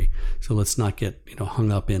story. So let's not get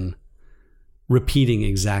hung up in repeating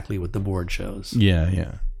exactly what the board shows. Yeah,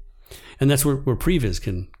 yeah. And that's where previs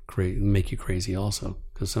can make you crazy also,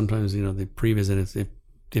 because sometimes the previs, and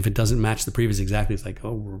if it doesn't match the previs exactly, it's like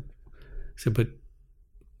but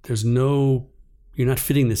there's no you're not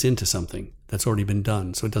fitting this into something that's already been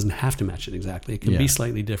done, so it doesn't have to match it exactly. It can be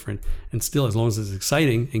slightly different, and still, as long as it's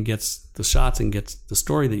exciting and gets the shots and gets the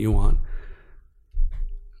story that you want.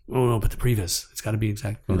 Oh no, but the previs, it's got to be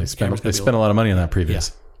exact. Well, they spent a lot of money on that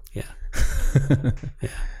previs. Yeah.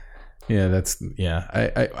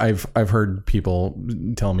 I've heard people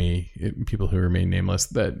tell me, people who remain nameless,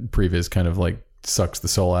 that previs kind of like sucks the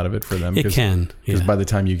soul out of it for them. It can, because by the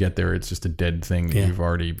time you get there, it's just a dead thing that you've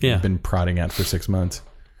already been prodding at for 6 months.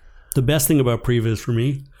 The best thing about previs for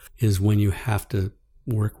me is when you have to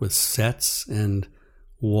work with sets and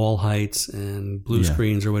wall heights and blue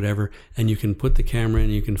screens or whatever, and you can put the camera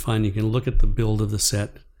and you can look at the build of the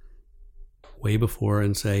set way before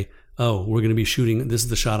and say, oh, we're going to be shooting, this is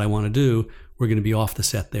the shot I want to do, we're going to be off the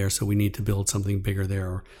set there, so we need to build something bigger there,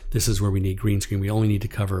 or this is where we need green screen, we only need to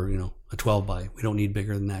cover, a 12 by, we don't need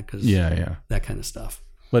bigger than that, because that kind of stuff.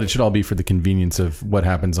 But it should all be for the convenience of what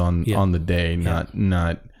happens on the day,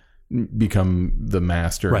 not become the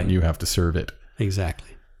master and you have to serve it. Exactly.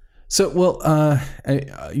 So, well,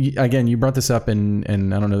 again, you brought this up, and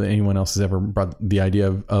I don't know that anyone else has ever brought the idea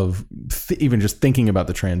of even just thinking about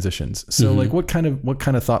the transitions. So, like, what kind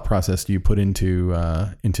of thought process do you put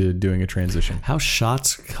into doing a transition? How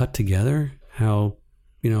shots cut together, how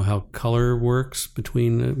color works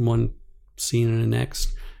between one scene and the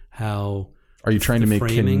next. How are you trying to make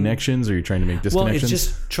connections, or are you trying to make disconnections? Well, it's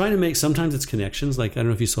just trying to make. Sometimes it's connections. Like, I don't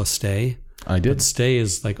know if you saw Stay. I did. But Stay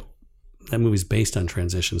is like. That movie's based on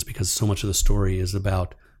transitions because so much of the story is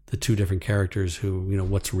about the two different characters who,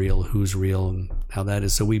 what's real, who's real, and how that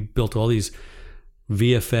is. So we built all these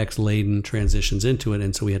VFX-laden transitions into it,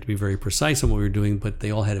 and so we had to be very precise on what we were doing, but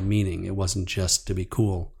they all had a meaning. It wasn't just to be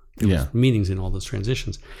cool. There was meanings in all those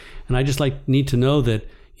transitions. And I just need to know that,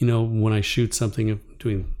 when I shoot something,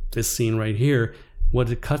 doing this scene right here, what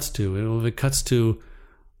it cuts to. If it cuts to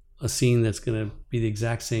a scene that's going to be the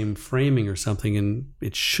exact same framing or something, and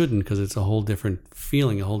it shouldn't because it's a whole different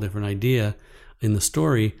feeling, a whole different idea in the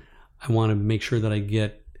story, I want to make sure that I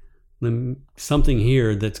get something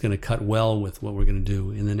here that's going to cut well with what we're going to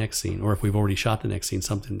do in the next scene. Or if we've already shot the next scene,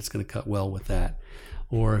 something that's going to cut well with that.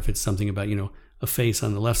 Or if it's something about, a face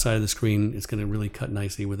on the left side of the screen, it's going to really cut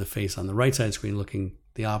nicely with a face on the right side of the screen looking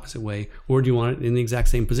the opposite way. Or do you want it in the exact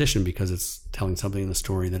same position because it's telling something in the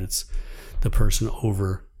story that it's the person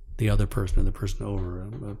over the other person, or the person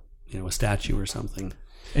over a statue or something.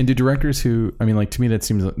 And do directors to me,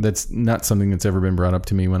 that's not something that's ever been brought up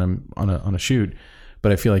to me when I'm on a shoot.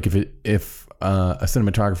 But I feel like if a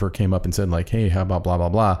cinematographer came up and said like, hey, how about blah blah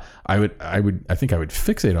blah, I think I would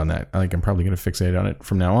fixate on that. Like, I'm probably going to fixate on it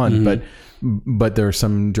from now on. But there are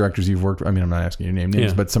some directors you've worked. I'm not asking you to name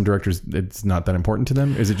names, but some directors, it's not that important to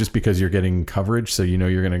them. Is it just because you're getting coverage, so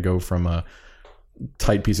you're going to go from a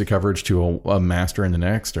tight piece of coverage to a master in the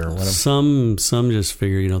next, or whatever? Some just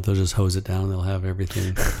figure they'll just hose it down, they'll have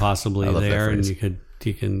everything possibly there, and you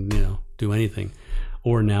can do anything.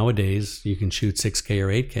 Or nowadays you can shoot 6K or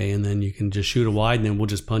 8K, and then you can just shoot a wide, and then we'll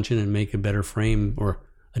just punch in and make a better frame or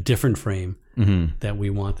a different frame that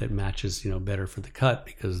we want that matches better for the cut,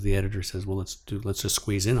 because the editor says, well, let's just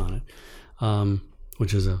squeeze in on it,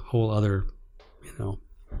 which is a whole other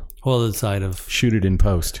side of shoot it in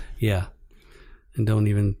post. And don't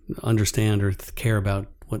even understand or care about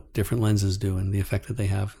what different lenses do and the effect that they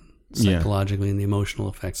have psychologically and the emotional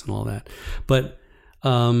effects and all that. But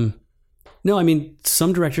no,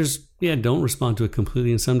 some directors don't respond to it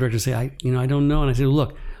completely, and some directors say, I don't know. And I say,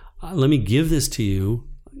 look, let me give this to you.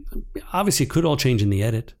 Obviously, it could all change in the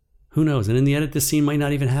edit. Who knows? And in the edit, this scene might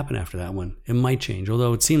not even happen after that one. It might change,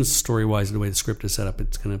 although it seems story-wise, the way the script is set up,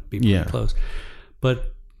 it's going to be pretty close.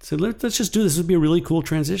 But so let's just do this. This would be a really cool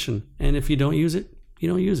transition. And if you don't use it, you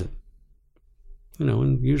don't use it.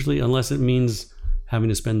 And usually, unless it means having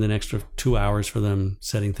to spend an extra 2 hours for them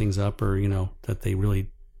setting things up, or, that they really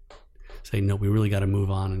say, no, we really got to move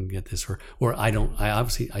on and get this, or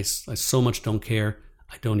I so much don't care.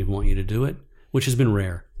 I don't even want you to do it, which has been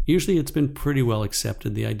rare. Usually it's been pretty well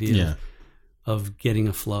accepted, the idea of getting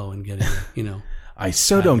a flow and getting, I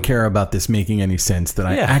don't care about this making any sense that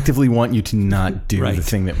I actively want you to not do the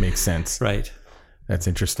thing that makes sense. Right. That's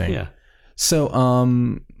interesting. Yeah. So,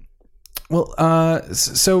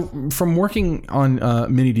 so from working on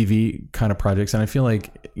mini DV kind of projects, and I feel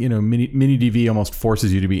like, mini DV almost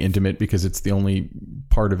forces you to be intimate, because it's the only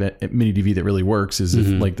part of it, mini DV that really works is if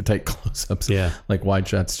like the tight close-ups, like wide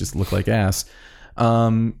shots just look like ass.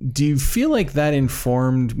 Do you feel like that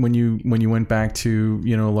informed when you went back to,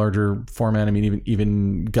 larger format?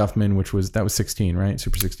 Even Guffman, that was 16, right?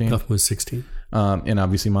 Super 16. Guffman was 16. And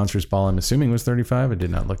obviously Monsters Ball, I'm assuming, was 35. I did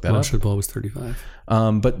not look that up. Monsters Ball was 35.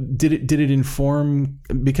 But did it inform,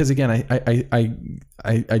 because again,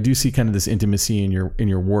 I do see kind of this intimacy in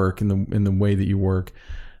your work, in the way that you work.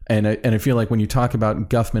 And I feel like when you talk about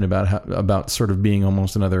Guffman, about sort of being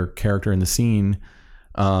almost another character in the scene,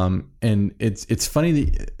 and it's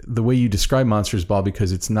funny the way you describe Monsters Ball,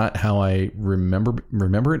 because it's not how I remember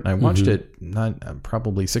it. And I watched it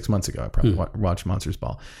probably 6 months ago. I probably watched Monsters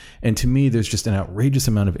Ball, and to me, there's just an outrageous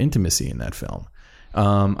amount of intimacy in that film.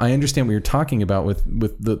 I understand what you're talking about with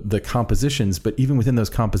the compositions, but even within those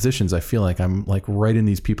compositions, I feel like I'm like right in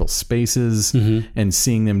these people's spaces and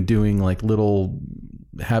seeing them doing like little.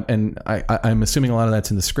 And I'm assuming a lot of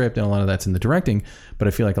that's in the script and a lot of that's in the directing, but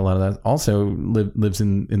I feel like a lot of that also lives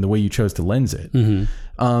in the way you chose to lens it.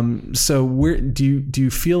 So where do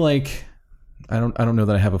you feel like, I don't know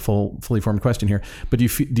that I have a fully formed question here, but do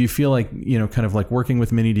you feel like, kind of like working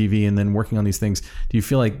with Mini DV and then working on these things, do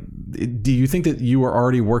you think that you were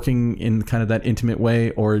already working in kind of that intimate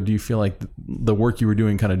way, or do you feel like the work you were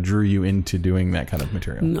doing kind of drew you into doing that kind of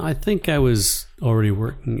material? No, I think I was already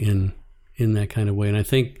working in that kind of way. And I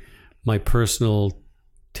think my personal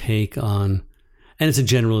take on, and it's a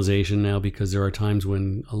generalization now because there are times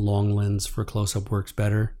when a long lens for close-up works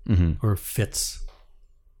better or fits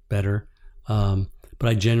better. But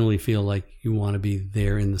I generally feel like you want to be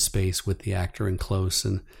there in the space with the actor and close,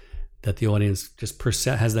 and that the audience just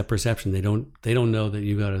has that perception. They don't know that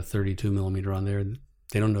you got a 32 millimeter on there.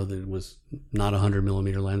 They don't know that it was not a 100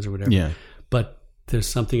 millimeter lens or whatever. Yeah. But there's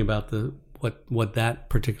something about what that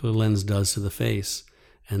particular lens does to the face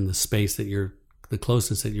and the space the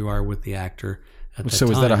closeness that you are with the actor at that So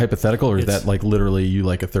time. Is that a hypothetical, or is that like literally you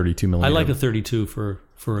like a 32 millimeter? I like a 32 for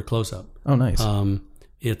a close-up. Oh, nice.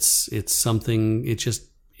 It's something,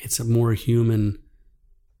 it's a more human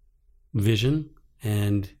vision,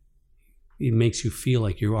 and it makes you feel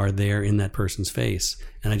like you are there in that person's face.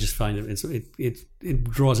 And I just find it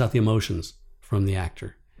draws out the emotions from the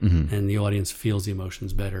actor. And the audience feels the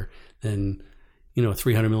emotions better than, a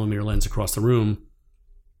 300 millimeter lens across the room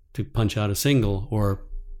to punch out a single, or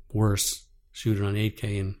worse, shoot it on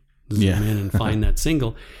 8K and zoom in and find that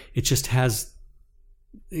single. It just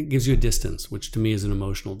it gives you a distance, which to me is an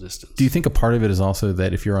emotional distance. Do you think a part of it is also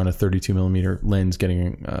that if you're on a 32 millimeter lens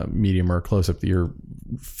getting a medium or a close up, that you're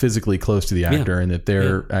physically close to the actor and that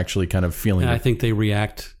they're actually kind of feeling it? I think they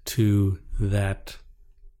react to that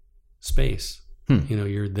space.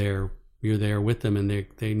 You're there with them, and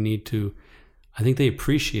they need to, I think they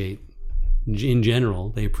appreciate, in general,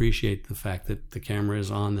 they appreciate the fact that the camera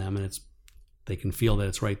is on them, and they can feel that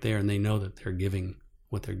it's right there, and they know that they're giving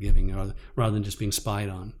what they're giving, rather than just being spied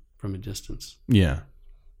on from a distance. Yeah.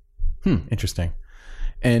 Interesting.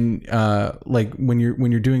 And like when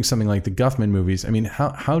you're doing something like the Guffman movies, I mean,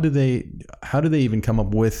 how do they even come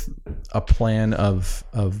up with a plan of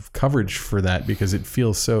coverage for that? Because it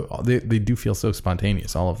feels so, they do feel so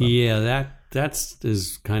spontaneous, all of them. Yeah, that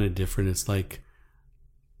is kind of different. It's like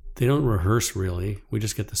they don't rehearse really. We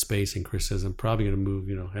just get the space, and Chris says, "I'm probably going to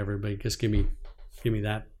move. Everybody, just give me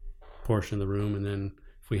that portion of the room, and then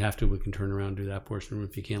if we have to, we can turn around and do that portion of the room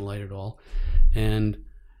if you can't light it all." And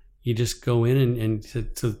you just go in and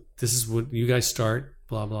so this is what you guys start,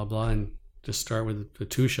 blah, blah, blah, and just start with a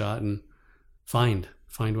 2-shot and find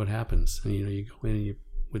what happens. And, you go in and you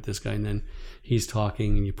with this guy, and then he's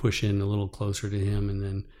talking, and you push in a little closer to him, and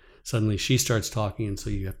then suddenly she starts talking, and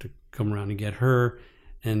so you have to come around and get her.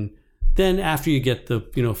 And then after you get the,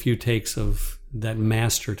 few takes of that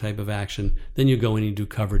master type of action, then you go in and you do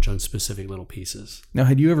coverage on specific little pieces. Now,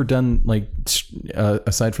 had you ever done, like,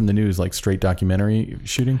 aside from the news, like straight documentary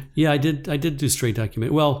shooting? Yeah, I did do straight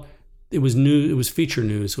documentary. Well, it was new. It was feature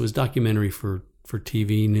news. So it was documentary for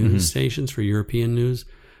TV news stations, for European news.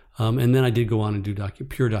 And then I did go on and do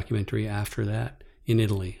pure documentary after that in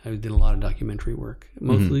Italy. I did a lot of documentary work,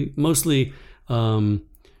 mostly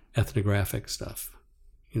ethnographic stuff,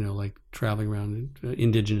 like traveling around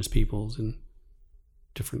indigenous peoples and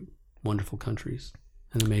different wonderful countries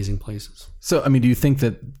and amazing places. So, I mean, do you think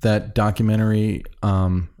that documentary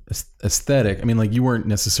aesthetic, I mean, like, you weren't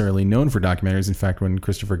necessarily known for documentaries. In fact, when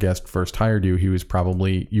Christopher Guest first hired you, you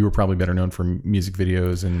were probably better known for music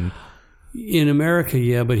videos and... In America,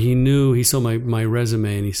 yeah, but he saw my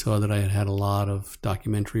resume, and he saw that I had a lot of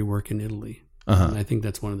documentary work in Italy. And I think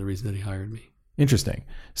that's one of the reasons that he hired me. Interesting.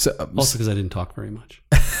 So also because I didn't talk very much.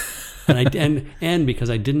 and because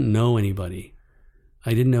I didn't know anybody.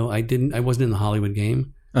 I wasn't in the Hollywood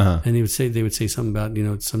game. And they would say something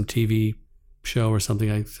about, some TV show or something.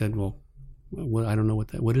 I said, well, I don't know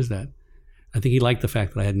what is that? I think he liked the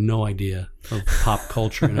fact that I had no idea of pop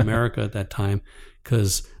culture in America at that time,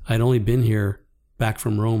 because I'd only been here back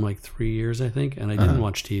from Rome like 3 years, I think, and I didn't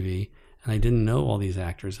watch TV, and I didn't know all these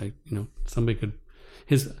actors. Somebody could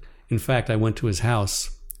in fact, I went to his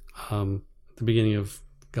house at the beginning of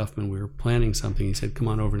Guffman. We were planning something. He said, "Come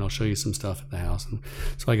on over and I'll show you some stuff at the house." And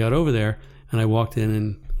so I got over there and I walked in,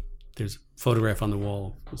 and there's a photograph on the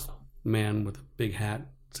wall of this man with a big hat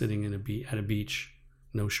sitting at a beach,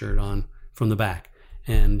 no shirt on, from the back.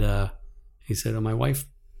 And he said, "Oh, my wife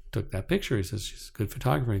took that picture." He says, "She's a good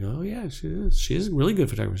photographer." I go, "Oh yeah, she is. She is a really good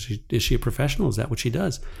photographer. Is she a professional? Is that what she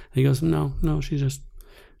does?" And he goes, No, she just."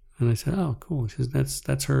 And I said, "Oh, cool." She says,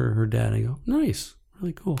 "That's her dad." I go, "Nice,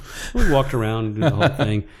 really cool." We walked around and did the whole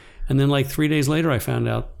thing, and then like 3 days later, I found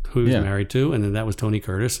out who he was married to, and then that was Tony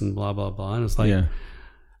Curtis, and blah blah blah. And it's like, and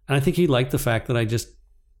I think he liked the fact that I just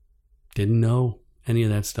didn't know any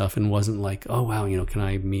of that stuff and wasn't like, "Oh wow, can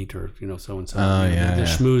I meet or so and so." The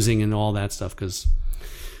schmoozing and all that stuff, because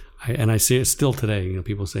I see it still today.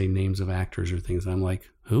 People say names of actors or things, and I'm like,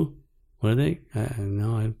 "Who? What are they?"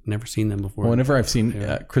 No, I've never seen them before. Whenever I've seen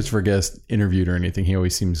Christopher Guest interviewed or anything, he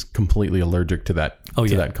always seems completely allergic to that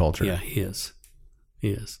that culture. Yeah, he is. He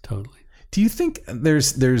is, totally. Do you think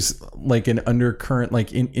there's like an undercurrent,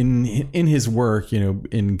 like in his work,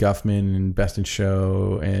 in Guffman and Best in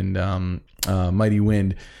Show and Mighty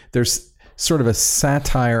Wind, there's sort of a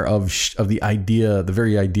satire of the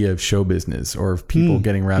very idea of show business, or of people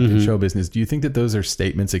getting wrapped in show business. Do you think that those are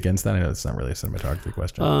statements against that? I know it's not really a cinematography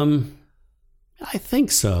question. I think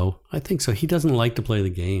so. He doesn't like to play the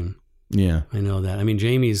game. Yeah. I know that. I mean,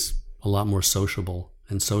 Jamie's a lot more sociable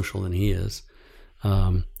and social than he is.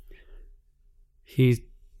 I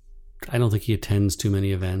don't think he attends too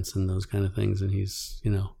many events and those kind of things. And he's,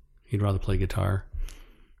 he'd rather play guitar.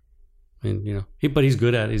 And, but he's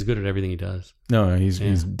good at everything he does. No,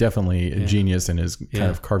 he's definitely a genius and has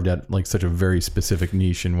kind of carved out like such a very specific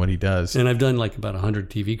niche in what he does. And I've done like about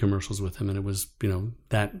 100 TV commercials with him, and it was,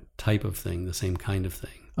 that type of thing, the same kind of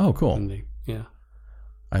thing. Oh, cool. And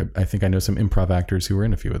I think I know some improv actors who were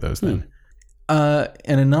in a few of those then.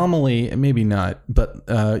 An anomaly, maybe not, but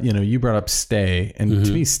you brought up Stay, and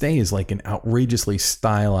to me, Stay is like an outrageously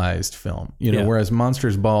stylized film. Whereas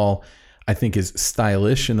Monsters Ball, I think, is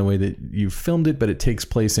stylish in the way that you filmed it, but it takes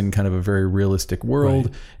place in kind of a very realistic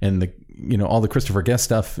world, and all the Christopher Guest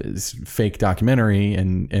stuff is fake documentary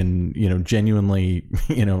and genuinely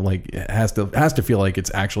like it has to feel like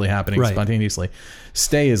it's actually happening spontaneously.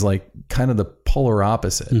 Stay is like kind of the polar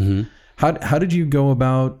opposite. How did you go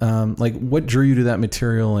about what drew you to that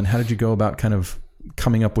material, and how did you go about kind of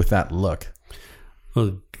coming up with that look?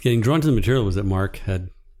 Well, getting drawn to the material was that Mark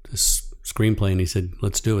had this screenplay, and he said,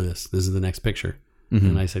 "Let's do this. This is the next picture."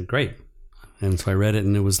 And I said, "Great." And so I read it,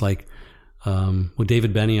 and it was like,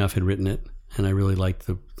 David Benioff had written it, and I really liked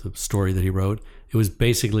the story that he wrote. It was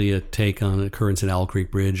basically a take on Occurrence at Owl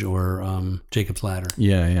Creek Bridge or Jacob's Ladder.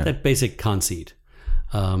 Yeah. That basic conceit.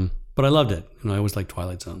 But I loved it. I always liked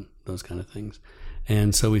Twilight Zone, those kind of things.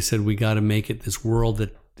 And so we said, we got to make it this world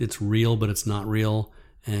that it's real, but it's not real.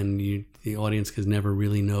 And the audience can never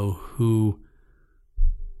really know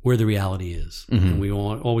where the reality is. And we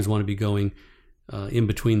always want to be going in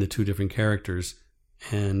between the two different characters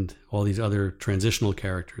and all these other transitional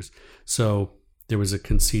characters. So there was a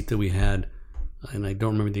conceit that we had, and I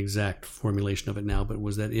don't remember the exact formulation of it now, but it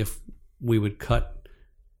was that if we would cut,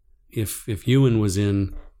 if Ewan was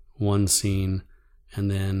in one scene and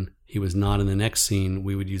then he was not in the next scene,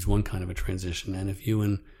 we would use one kind of a transition. And if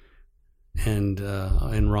Ewan and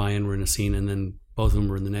Ryan were in a scene and then both of them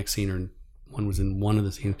were in the next scene, or one was in one of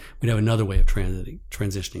the scenes, we'd have another way of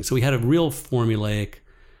transitioning. So we had a real formulaic.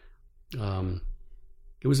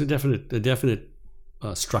 It was a definite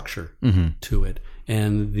structure to it,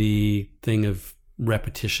 and the thing of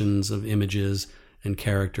repetitions of images and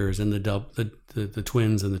characters, and the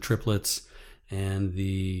twins and the triplets, and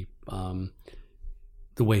the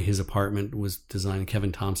way his apartment was designed.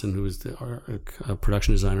 Kevin Thompson, who was a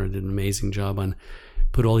production designer, did an amazing job on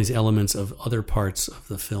put all these elements of other parts of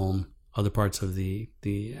the film, other parts of the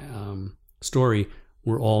story,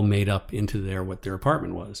 were all made up into what their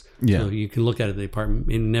apartment was. Yeah. So you can look at it, the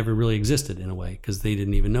apartment, it never really existed in a way, because they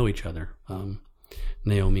didn't even know each other.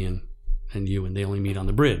 Naomi and Ewan, they only meet on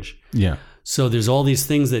the bridge. Yeah. So there's all these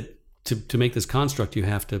things that to make this construct, you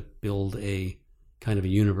have to build a kind of a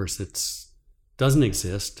universe that doesn't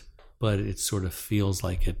exist, but it sort of feels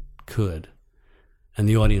like it could. And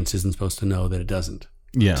the audience isn't supposed to know that it doesn't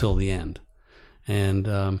until the end. And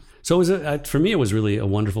so it was for me, it was really a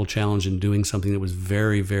wonderful challenge in doing something that was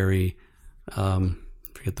very, very,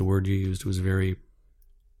 forget the word you used, it was very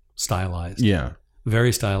stylized. Yeah.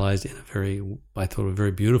 Very stylized in I thought, a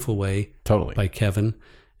very beautiful way. Totally. By Kevin.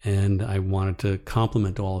 And I wanted to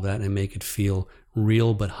complement all of that and make it feel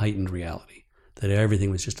real but heightened reality. That everything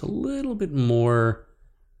was just a little bit more.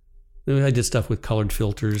 I did stuff with colored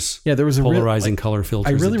filters. Yeah, there was a polarizing color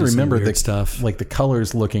filters. I really remember the stuff, like the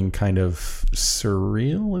colors looking kind of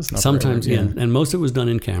surreal. Is not sometimes, yeah. And most of it was done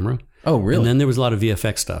in camera. Oh, really? And then there was a lot of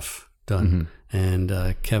VFX stuff done,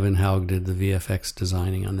 and Kevin Haug did the VFX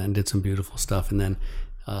designing on that and did some beautiful stuff. And then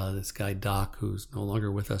this guy Doc, who's no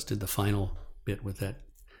longer with us, did the final bit with that.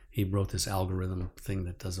 He wrote this algorithm thing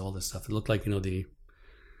that does all this stuff. It looked like the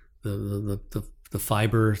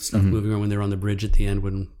fiber stuff moving around when they're on the bridge at the end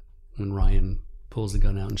when Ryan pulls the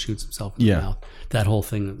gun out and shoots himself in the mouth. That whole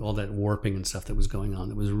thing, all that warping and stuff that was going on,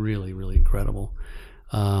 it was really, really incredible.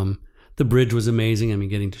 The bridge was amazing. I mean,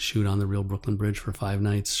 getting to shoot on the real Brooklyn Bridge for 5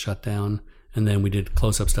 nights, shut down. And then we did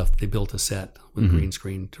close-up stuff. They built a set with green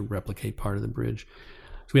screen to replicate part of the bridge.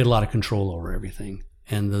 So we had a lot of control over everything.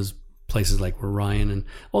 And those places like where Ryan and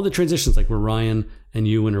all the transitions, like where Ryan and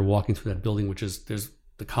Ewan are walking through that building, which is,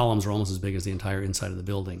 the columns are almost as big as the entire inside of the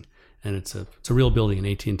building. And it's a real building, an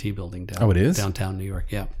AT&T building downtown New York.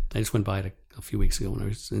 Yeah. I just went by it a few weeks ago when I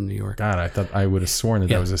was in New York. God, I thought I would have sworn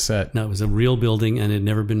that was a set. No, it was a real building and it had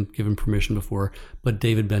never been given permission before. But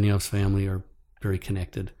David Benioff's family are very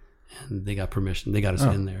connected and they got permission. They got us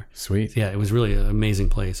in there. Sweet. Yeah, it was really an amazing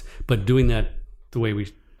place. But doing that the way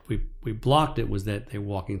we blocked it was that they're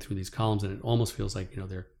walking through these columns and it almost feels like,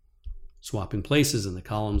 they're swapping places and the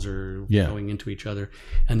columns are going into each other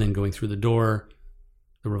and then going through the door.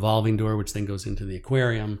 The revolving door, which then goes into the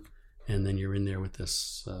aquarium, and then you're in there with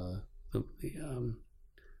this the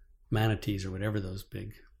manatees or whatever those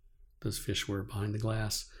fish were behind the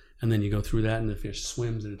glass, and then you go through that, and the fish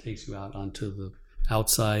swims, and it takes you out onto the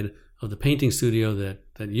outside of the painting studio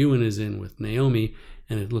that Ewan is in with Naomi,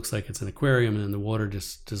 and it looks like it's an aquarium, and then the water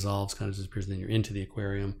just dissolves, kind of disappears, and then you're into the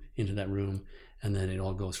aquarium, into that room, and then it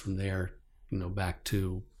all goes from there, back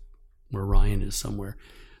to where Ryan is somewhere.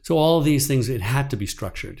 So all of these things, it had to be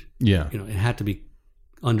structured. Yeah. It had to be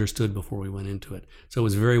understood before we went into it. So it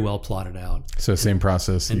was very well plotted out. So same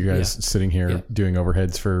process, you guys sitting here doing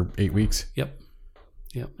overheads for 8 weeks? Yep.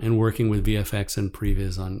 And working with VFX and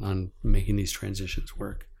previs on making these transitions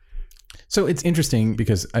work. So it's interesting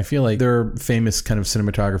because I feel like there are famous kind of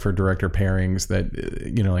cinematographer director pairings that,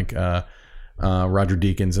 like Roger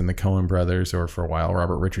Deakins and the Coen brothers, or for a while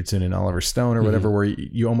Robert Richardson and Oliver Stone or whatever, where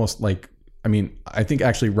you almost like, I think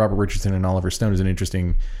actually Robert Richardson and Oliver Stone is an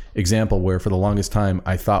interesting example where for the longest time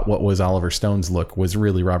I thought what was Oliver Stone's look was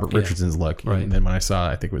really Robert Richardson's look. Right. And then when I saw,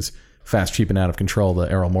 I think it was Fast, Cheap and Out of Control,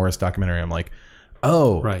 the Errol Morris documentary, I'm like,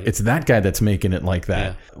 it's that guy that's making it like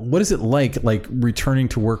that. Yeah. What is it like returning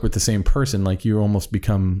to work with the same person? Like you almost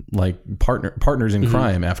become like partners in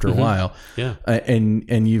crime after a while. Yeah.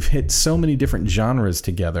 And you've hit so many different genres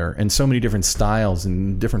together and so many different styles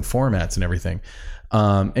and different formats and everything.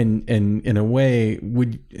 And in a way,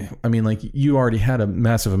 you already had a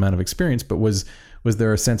massive amount of experience, but was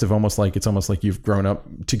there a sense of it's almost like you've grown up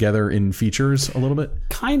together in features a little bit?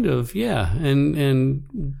 Kind of, yeah.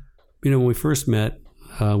 And when we first met,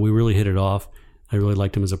 we really hit it off. I really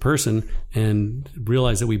liked him as a person and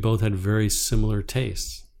realized that we both had very similar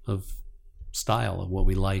tastes of style of what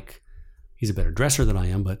we like. He's a better dresser than I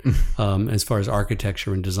am, but as far as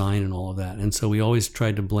architecture and design and all of that. And so we always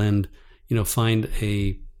tried to blend, find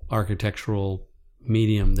a architectural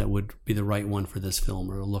medium that would be the right one for this film,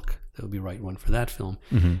 or a look that would be the right one for that film.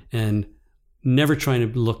 And never trying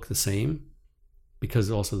to look the same, because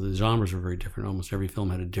also the genres were very different. Almost every film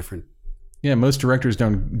had a different. Yeah, most directors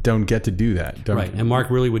don't get to do that. Right. And Mark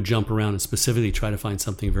really would jump around and specifically try to find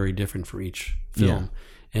something very different for each film.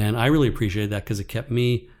 Yeah. And I really appreciated that because it kept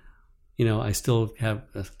me, I still have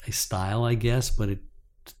a style, I guess, but it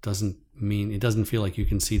doesn't feel like you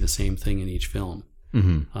can see the same thing in each film.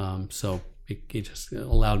 So it just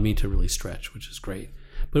allowed me to really stretch, which is great.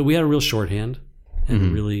 But we had a real shorthand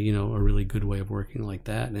and really, a really good way of working like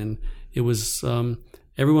that. And it was,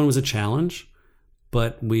 everyone was a challenge,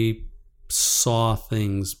 but we saw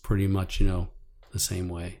things pretty much, the same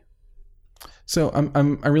way. So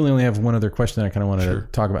I really only have one other question that I kind of wanted to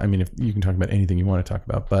talk about. If you can talk about anything you want to talk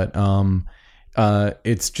about, but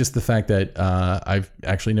it's just the fact that I've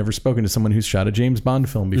actually never spoken to someone who's shot a James Bond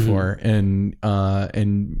film before, and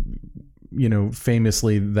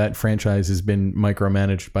famously that franchise has been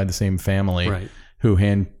micromanaged by the same family, right, who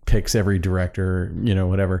handpicks every director,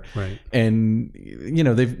 whatever, right, and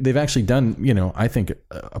they've actually done I think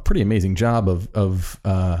a pretty amazing job of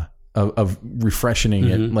refreshing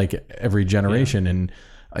it like every generation, and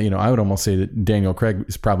I would almost say that Daniel Craig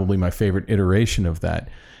is probably my favorite iteration of that.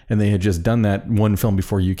 And they had just done that one film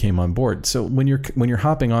before you came on board. So when you're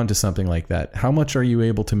hopping onto something like that, how much are you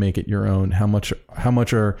able to make it your own? How much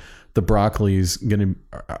are the Broccoli's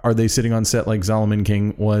are they sitting on set like Zalman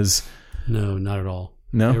King was? No, not at all.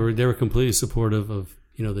 No, they were completely supportive of,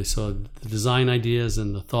 they saw the design ideas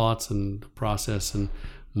and the thoughts and the process, and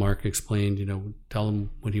Mark explained, tell him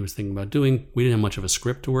what he was thinking about doing. We didn't have much of a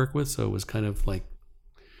script to work with, so it was kind of like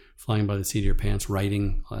flying by the seat of your pants,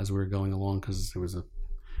 writing as we were going along, because there was a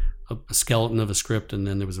skeleton of a script, and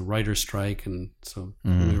then there was a writer's strike, and so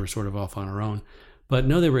we were sort of off on our own. But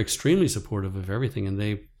no, they were extremely supportive of everything, and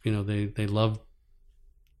they looked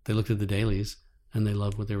at the dailies and they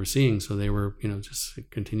loved what they were seeing, so they were just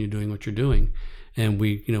continue doing what you're doing. And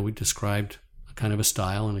we described a kind of a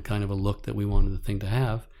style and a kind of a look that we wanted the thing to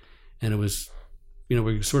have, and it was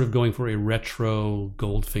we're sort of going for a retro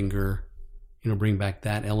Goldfinger, bring back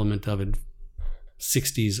that element of it,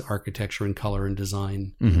 60s architecture and color and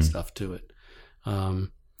design and stuff to it,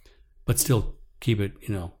 but still keep it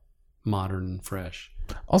modern and fresh.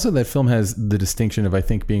 Also, that film has the distinction of, I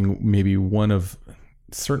think, being maybe one of,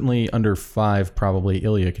 certainly under 5, probably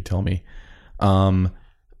Ilya could tell me,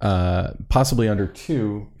 possibly under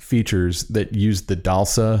 2 features that use the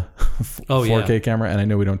Dalsa 4K camera. And I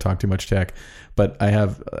know we don't talk too much tech, but I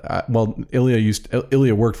have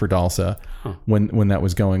Ilya worked for Dalsa when that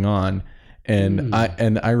was going on. And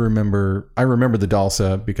I remember the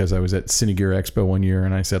Dalsa because I was at Cinegear Expo one year,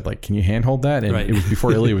 and I said, like, can you handhold that? And it was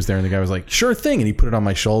before Ilya was there, and the guy was like, sure thing. And he put it on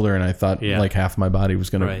my shoulder, and I thought like half my body was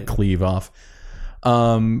going to cleave off.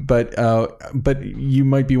 But you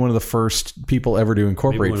might be one of the first people ever to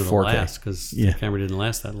incorporate 4K, because the camera didn't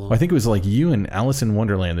last that long. Well, I think it was like you and Alice in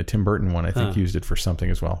Wonderland, the Tim Burton one, I think used it for something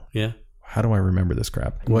as well. Yeah. How do I remember this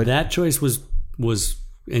crap? That choice was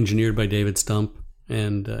engineered by David Stump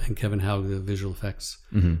and Kevin Haug, the visual effects,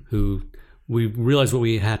 who we realized what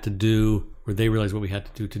we had to do, or they realized what we had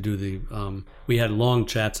to do the. We had long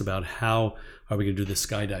chats about how are we going to do this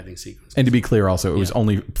skydiving sequence. And to be clear, also, it was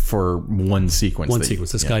only for one sequence.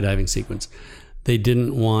 The skydiving sequence. They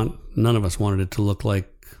didn't want. None of us wanted it to look like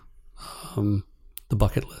the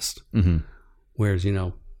Bucket List, whereas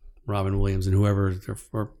Robin Williams and whoever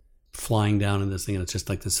are flying down in this thing, and it's just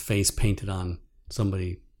like this face painted on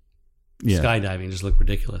somebody. Skydiving just looked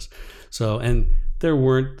ridiculous. So, and there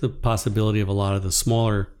weren't the possibility of a lot of the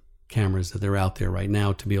smaller cameras that are out there right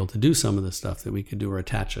now to be able to do some of the stuff that we could do, or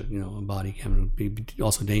attach a body camera would be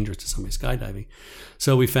also dangerous to somebody skydiving.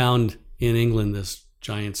 So we found in England this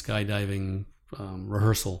giant skydiving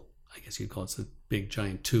rehearsal, I guess you'd call it. It's a big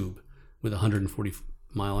giant tube with 140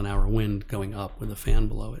 mile an hour wind going up with a fan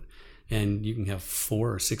below it, and you can have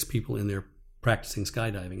 4 or 6 people in there practicing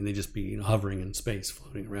skydiving, and they just be hovering in space,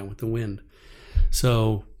 floating around with the wind.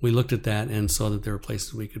 So we looked at that and saw that there were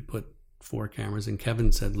places we could put 4 cameras, and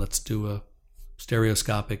Kevin said, let's do a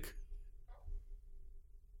stereoscopic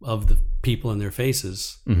of the people and their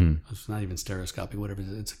faces. It's not even stereoscopic, whatever it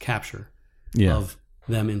is. It's a capture of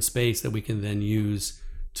them in space that we can then use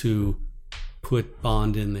to put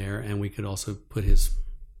Bond in there, and we could also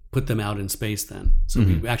put them out in space then. So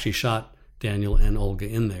we actually shot Daniel and Olga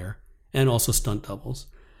in there, and also stunt doubles,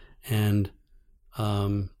 and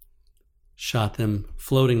shot them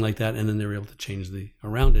floating like that, and then they were able to change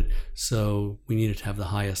around it. So we needed to have the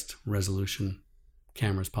highest resolution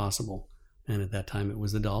cameras possible, and at that time it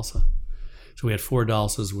was the Dalsa. So we had 4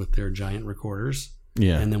 Dalsas with their giant recorders,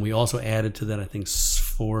 and then we also added to that, I think,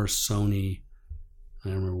 4 Sony. I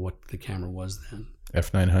don't remember what the camera was then.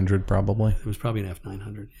 F900 probably. It was probably an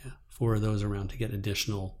F900. 4 of those around to get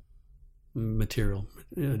additional material,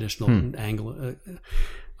 additional angle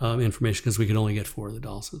information, because we could only get 4 of the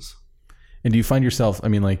Dalsas. And do you find yourself, I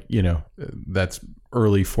mean, like, that's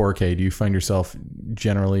early 4K. Do you find yourself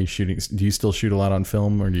generally shooting, do you still shoot a lot on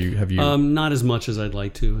film, or have you? Not as much as I'd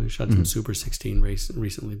like to. I shot some Super 16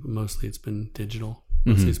 recently, but mostly it's been digital.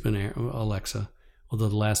 Mostly it's been Alexa. Although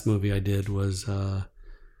the last movie I did was on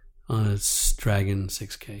a Dragon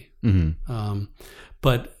 6K.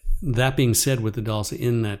 But that being said, with the Dalsa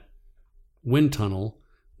in that wind tunnel,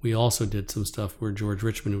 we also did some stuff where George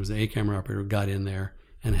Richmond, who was the A camera operator, got in there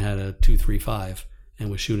and had a 235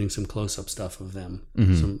 and was shooting some close-up stuff of them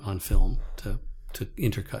on film to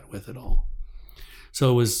intercut with it all.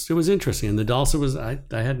 So it was interesting. And the Dalsa was, I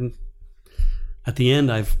hadn't, at the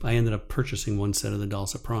end I ended up purchasing one set of the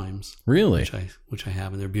Dalsa Primes. Really? Which I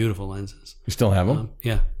have, and they're beautiful lenses. You still have them?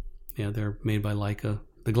 Yeah, they're made by Leica.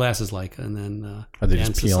 The glass is Leica, and then are they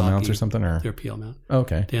just PL mounts or something? Or they're PL mount. Oh,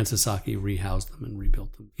 okay. Dan Sasaki rehoused them and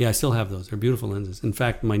rebuilt them. Yeah, I still have those. They're beautiful lenses. In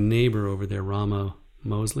fact, my neighbor over there, Rama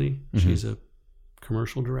Mosley, she's a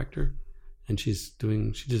commercial director. And she's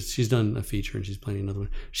done a feature and she's planning another one.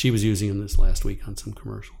 She was using them this last week on some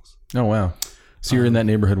commercials. Oh, wow. So you're in that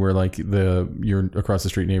neighborhood where like your across the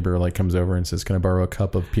street neighbor like comes over and says, "Can I borrow a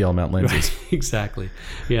cup of PL mount lenses?" Right, exactly.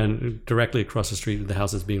 Yeah, and directly across the street, the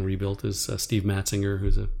house that's being rebuilt is Steve Matzinger,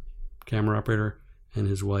 who's a camera operator, and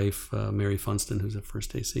his wife Mary Funston, who's at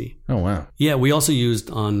First AC. Oh wow. Yeah, we also used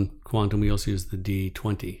on Quantum. We also used the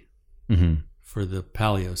D20 for the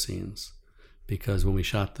paleo scenes, because when we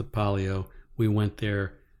shot the paleo, we went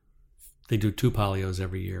there. They do 2 paleos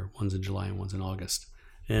every year. One's in July and one's in August.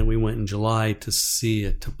 And we went in July to see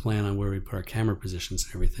it, to plan on where we put our camera positions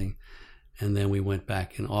and everything. And then we went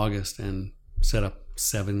back in August and set up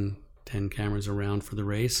 7-10 cameras around for the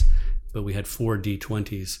race. But we had 4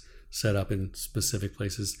 D20s set up in specific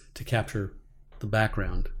places to capture the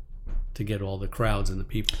background, to get all the crowds and the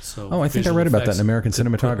people. So I think I read about that in American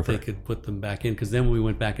Cinematographer. They could put them back in, because then when we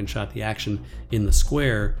went back and shot the action in the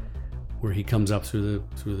square, where he comes up through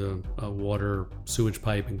the water sewage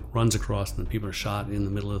pipe and runs across, and then people are shot in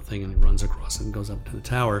the middle of the thing, and he runs across and goes up to the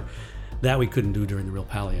tower. That we couldn't do during the real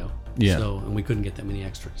paleo. Yeah. And we couldn't get that many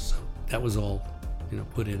extras. So that was all,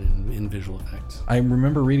 put in visual effects. I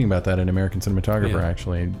remember reading about that in American Cinematographer,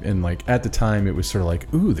 actually. And like at the time, it was sort of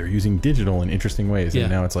like, ooh, they're using digital in interesting ways.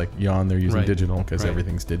 And now it's like, yawn, they're using digital because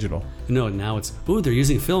everything's digital. No, now it's, ooh, they're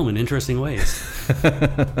using film in interesting ways.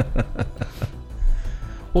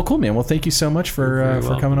 Well, cool, man. Well, thank you so much for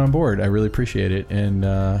coming on board. I really appreciate it. And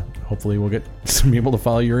hopefully we'll get some people to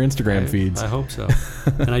follow your Instagram feeds. I hope so.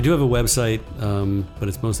 And I do have a website, but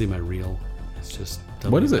it's mostly my reel. It's just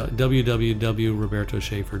what is it?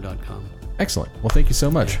 www.robertoschaefer.com. Excellent. Well, thank you so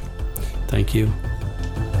much. Thank you.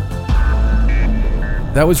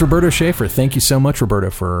 That was Roberto Schaefer. Thank you so much, Roberto,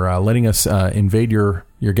 for letting us invade your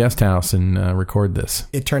guest house and record this.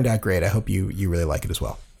 It turned out great. I hope you really like it as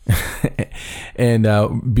well. And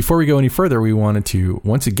before we go any further, we wanted to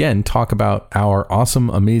once again talk about our awesome,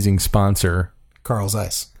 amazing sponsor, Carl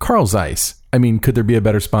Zeiss. Carl Zeiss. I mean, could there be a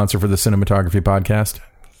better sponsor for the Cinematography Podcast?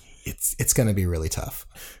 It's going to be really tough.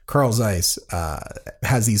 Carl Zeiss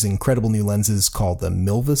has these incredible new lenses called the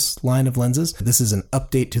Milvus line of lenses. This is an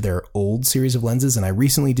update to their old series of lenses, and I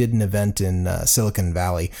recently did an event in Silicon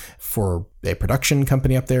Valley for a production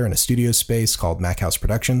company up there in a studio space called Mac House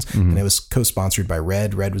Productions, and it was co-sponsored by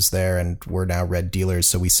Red. Red was there, and we're now Red dealers,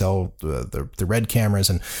 so we sell the Red cameras,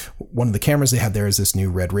 and one of the cameras they have there is this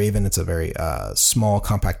new Red Raven. It's a very small,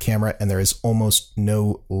 compact camera, and there is almost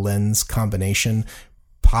no lens combination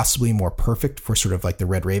possibly more perfect for sort of like the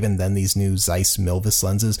Red Raven than these new Zeiss Milvus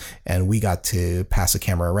lenses. And we got to pass a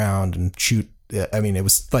camera around and shoot. I mean, it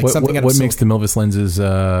was like something. What makes the Milvus lenses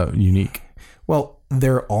unique? Well,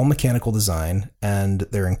 they're all mechanical design, and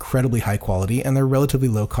they're incredibly high quality, and they're relatively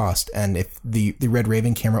low cost. And if the Red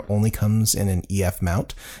Raven camera only comes in an EF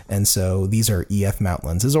mount, and so these are EF mount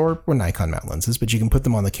lenses or Nikon mount lenses, but you can put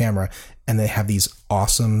them on the camera, and they have these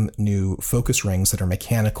awesome new focus rings that are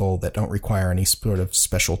mechanical, that don't require any sort of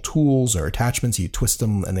special tools or attachments. You twist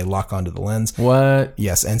them and they lock onto the lens. What?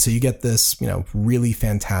 Yes. And so you get this, really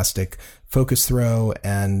fantastic focus throw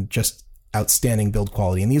and just outstanding build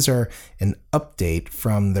quality. And these are an update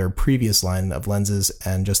from their previous line of lenses,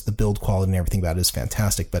 and just the build quality and everything about it is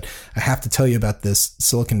fantastic. But I have to tell you about this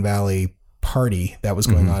Silicon Valley party that was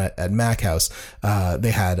going on at Mac House.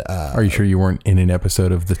 They had Are you sure you weren't in an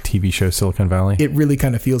episode of the TV show Silicon Valley? It really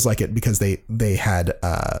kind of feels like it, because they had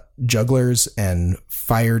jugglers and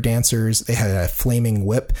fire dancers. They had a flaming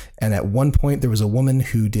whip, and at one point there was a woman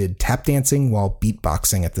who did tap dancing while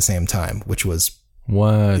beatboxing at the same time, which was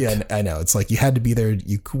what? Yeah, I know. It's like you had to be there.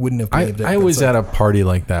 You wouldn't have believed it. I was at a party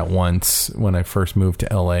like that once when I first moved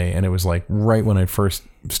to LA, and it was like right when I first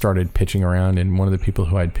started pitching around, and one of the people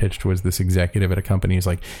who I'd pitched was this executive at a company. He's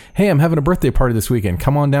like, "Hey, I'm having a birthday party this weekend.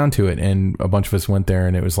 Come on down to it." And a bunch of us went there,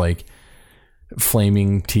 and it was like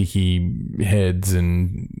flaming tiki heads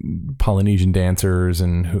and Polynesian dancers,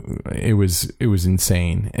 and it was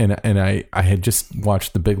insane. And I had just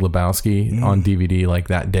watched The Big Lebowski on DVD like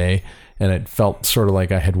that day, and it felt sort of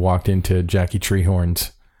like I had walked into Jackie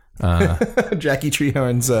Treehorn's Jackie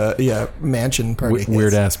Treehorn's mansion party,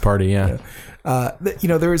 weird ass party. Yeah.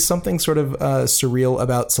 There is something sort of surreal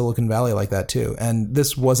about Silicon Valley like that too. And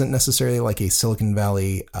this wasn't necessarily like a Silicon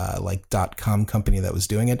Valley .com company that was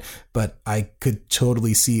doing it, but I could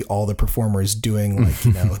totally see all the performers doing like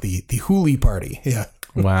the Hooli party. Yeah.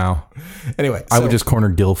 Wow. Anyway, I would just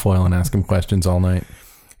corner Guilfoyle and ask him questions all night.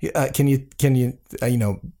 Can you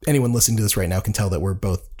anyone listening to this right now can tell that we're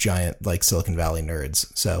both giant like Silicon Valley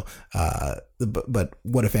nerds. So, but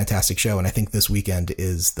what a fantastic show. And I think this weekend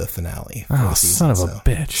is the finale. Oh, son of a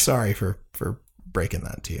bitch. Sorry for breaking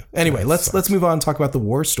that to you. Anyway, let's move on and talk about the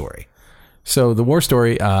war story. So the war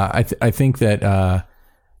story, I think that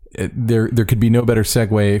there could be no better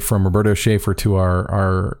segue from Roberto Schaefer to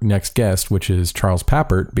our next guest, which is Charles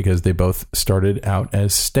Papert, because they both started out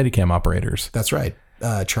as Steadicam operators. That's right.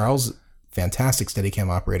 Charles, fantastic Steadicam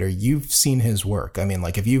operator. You've seen his work. I mean,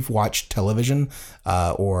 like if you've watched television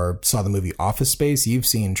or saw the movie Office Space, you've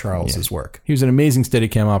seen Charles's work. He was an amazing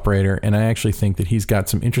Steadicam operator, and I actually think that he's got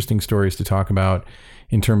some interesting stories to talk about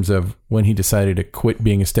in terms of when he decided to quit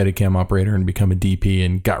being a Steadicam operator and become a DP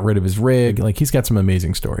and got rid of his rig. Like, he's got some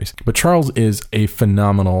amazing stories. But Charles is a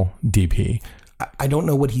phenomenal DP. I don't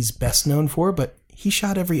know what he's best known for, but he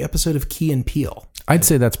shot every episode of Key and Peele. I'd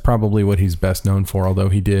say that's probably what he's best known for, although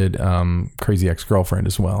he did Crazy Ex-Girlfriend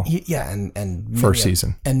as well. And first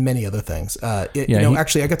season. And many other things.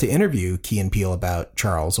 Actually, I got to interview Key and Peele about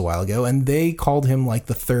Charles a while ago, and they called him like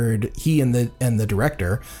the third, he and the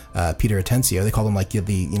director, Peter Atencio, they called him like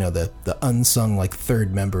the unsung like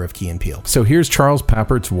third member of Key and Peele. So here's Charles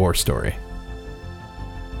Papert's war story.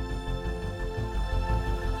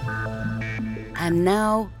 And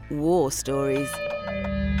now, war stories.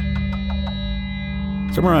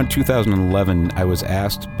 Somewhere around 2011, I was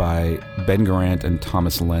asked by Ben Garant and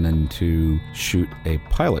Thomas Lennon to shoot a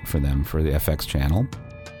pilot for them for the FX channel.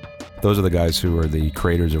 Those are the guys who are the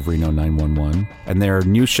creators of Reno 911. And their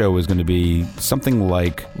new show was going to be something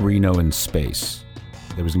like Reno in space.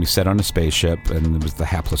 It was going to be set on a spaceship, and it was the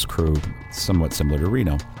hapless crew, somewhat similar to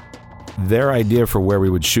Reno. Their idea for where we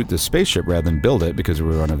would shoot this spaceship rather than build it, because we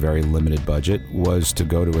were on a very limited budget, was to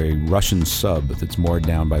go to a Russian sub that's moored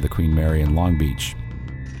down by the Queen Mary in Long Beach.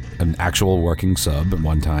 An actual working sub at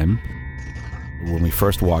one time. When we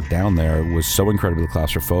first walked down there, it was so incredibly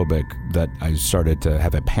claustrophobic that I started to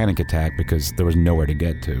have a panic attack because there was nowhere to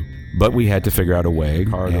get to. But we had to figure out a way,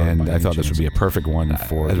 and I thought this would be a perfect one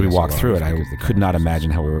for. As we walked through it, I could not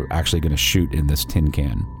imagine how we were actually going to shoot in this tin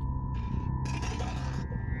can.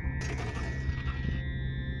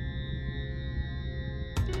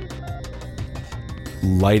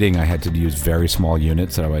 Lighting, I had to use very small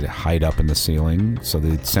units that I would hide up in the ceiling, so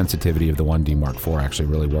the sensitivity of the 1D Mark IV actually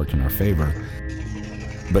really worked in our favor.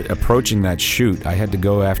 But approaching that shoot, I had to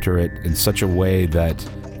go after it in such a way that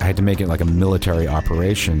I had to make it like a military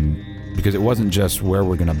operation, because it wasn't just where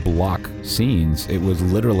we're going to block scenes, it was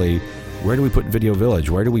literally, where do we put Video Village?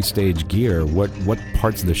 Where do we stage gear? What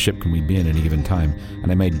parts of the ship can we be in at any given time?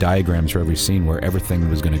 And I made diagrams for every scene where everything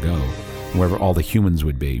was going to go, wherever all the humans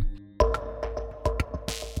would be.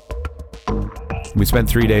 We spent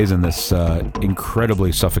 3 days in this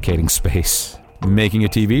incredibly suffocating space, making a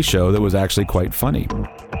TV show that was actually quite funny.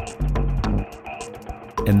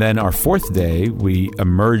 And then our fourth day, we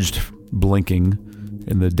emerged blinking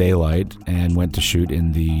in the daylight and went to shoot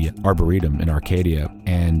in the Arboretum in Arcadia.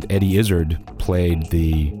 And Eddie Izzard played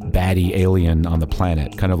the baddie alien on the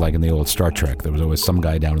planet, kind of like in the old Star Trek. There was always some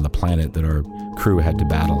guy down on the planet that our crew had to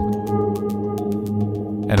battle.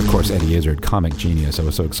 And of course, Eddie Izzard, comic genius. I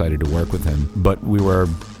was so excited to work with him. But we were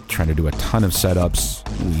trying to do a ton of setups.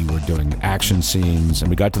 We were doing action scenes. And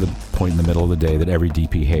we got to the point in the middle of the day that every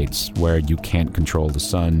DP hates, where you can't control the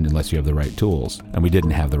sun unless you have the right tools. And we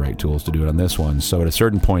didn't have the right tools to do it on this one. So at a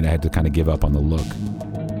certain point, I had to kind of give up on the look.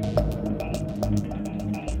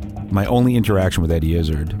 My only interaction with Eddie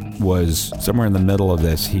Izzard was somewhere in the middle of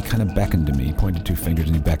this. He kind of beckoned to me. He pointed two fingers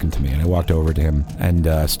and he beckoned to me. And I walked over to him and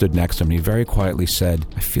stood next to him. And he very quietly said,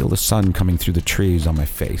 "I feel the sun coming through the trees on my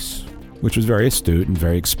face," which was very astute and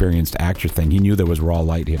very experienced actor thing. He knew there was raw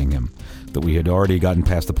light hitting him, that we had already gotten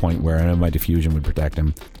past the point where I know my diffusion would protect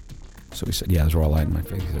him. So he said, "Yeah, there's raw light in my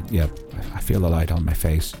face." He said, "Yeah, I feel the light on my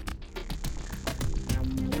face."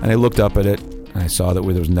 And I looked up at it and I saw that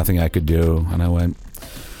there was nothing I could do. And I went,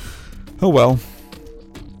 "Oh, well."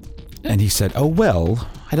 And he said, "Oh, well."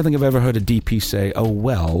 I don't think I've ever heard a DP say, "Oh,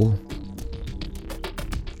 well."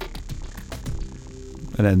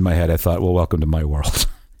 And then in my head, I thought, well, welcome to my world.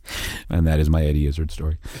 And that is my Eddie Izzard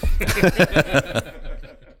story.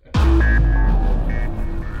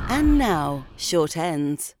 And now, short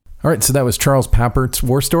ends. All right, so that was Charles Papert's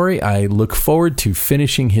war story. I look forward to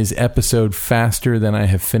finishing his episode faster than I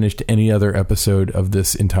have finished any other episode of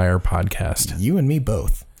this entire podcast. You and me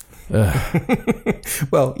both.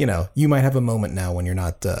 Well, you might have a moment now when you're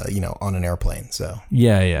not, on an airplane. So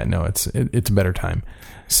yeah, no, it's a better time.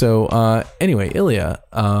 So anyway, Ilya,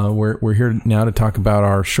 we're here now to talk about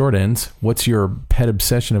our short ends. What's your pet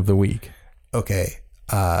obsession of the week? Okay,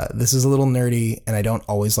 this is a little nerdy, and I don't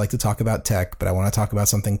always like to talk about tech, but I want to talk about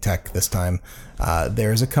something tech this time.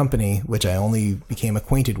 There's a company which I only became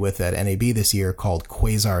acquainted with at NAB this year called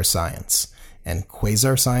Quasar Science, and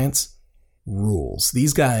Quasar Science rules.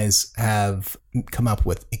 These guys have come up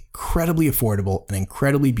with incredibly affordable and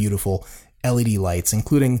incredibly beautiful LED lights,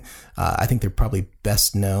 including, I think they're probably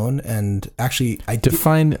best known. And actually,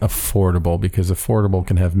 define affordable, because affordable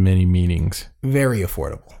can have many meanings. Very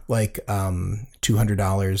affordable, like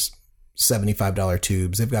 $200, $75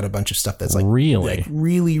 tubes. They've got a bunch of stuff that's really,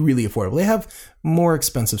 really affordable. They have more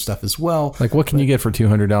expensive stuff as well. Like what can you get for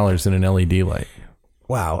 $200 in an LED light?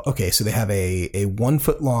 Wow. Okay, so they have a 1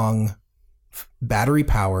 foot long, battery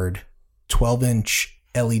powered, 12-inch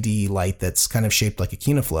LED light that's kind of shaped like a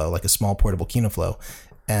Kinoflow, like a small portable Kinoflow,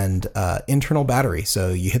 and internal battery. So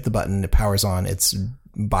you hit the button, it powers on. It's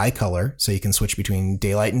bicolor, so you can switch between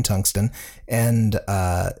daylight and tungsten, and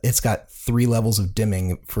it's got 3 levels of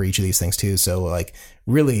dimming for each of these things too. So like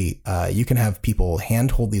really, you can have people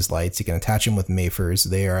hand hold these lights. You can attach them with Mayfers.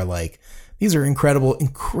 These are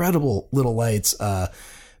incredible little lights.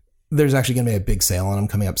 There's actually going to be a big sale on them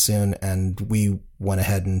coming up soon, and we went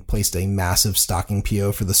ahead and placed a massive stocking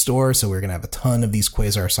PO for the store, so we're going to have a ton of these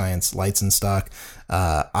Quasar Science lights in stock.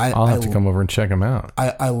 I'll have to come over and check them out.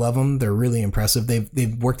 I love them. They're really impressive.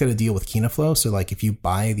 They've worked out a deal with Kinoflow, so like if you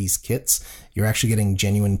buy these kits, you're actually getting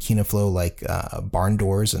genuine Kinoflow like barn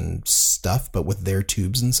doors and stuff, but with their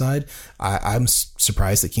tubes inside. I'm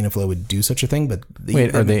surprised that Kinoflow would do such a thing. But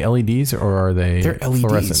wait, are they LEDs or are they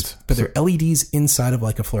LEDs? But they're LEDs inside of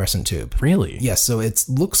like a fluorescent tube. Really? Yes. So it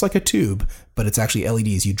looks like a tube, but it's actually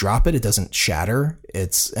LEDs. You drop it, it doesn't shatter.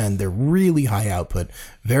 And they're really high output,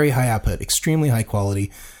 very high output, extremely high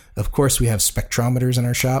quality. Of course, we have spectrometers in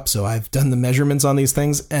our shop, so I've done the measurements on these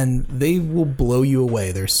things, and they will blow you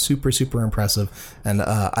away. They're super, super impressive, and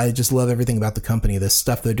I just love everything about the company. The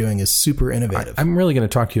stuff they're doing is super innovative. I'm really going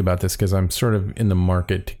to talk to you about this because I'm sort of in the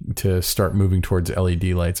market to start moving towards LED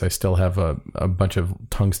lights. I still have a bunch of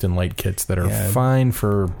tungsten light kits that are fine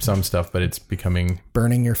for some stuff, but it's becoming...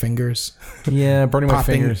 Burning your fingers. Yeah, burning my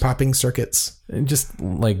fingers. Popping circuits. And just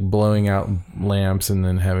like blowing out lamps and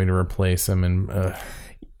then having to replace them and...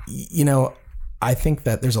 You know, I think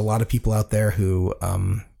that there's a lot of people out there who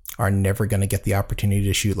are never going to get the opportunity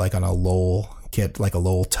to shoot like on a Lowell kit, like a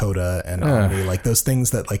Lowell Toda and Omni, like those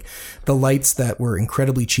things that like the lights that were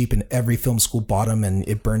incredibly cheap and every film school bought them and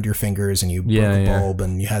it burned your fingers and you broke a bulb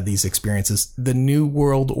and you had these experiences. The new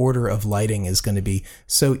world order of lighting is going to be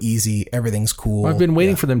so easy. Everything's cool. I've been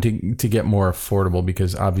waiting for them to get more affordable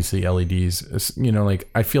because obviously LEDs, you know, like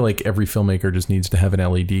I feel like every filmmaker just needs to have an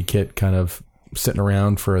LED kit kind of sitting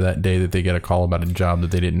around for that day that they get a call about a job that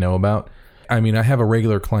they didn't know about. I mean, I have a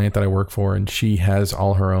regular client that I work for and she has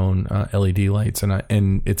all her own LED lights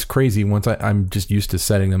and it's crazy. Once I'm just used to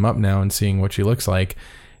setting them up now and seeing what she looks like.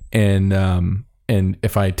 And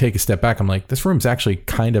if I take a step back, I'm like, this room's actually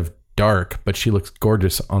kind of dark, but she looks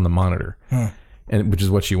gorgeous on the monitor. And which is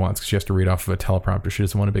what she wants because she has to read off of a teleprompter. She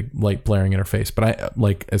doesn't want a big light blaring in her face. But I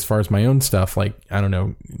like, as far as my own stuff, like, I don't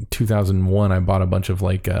know, 2001, I bought a bunch of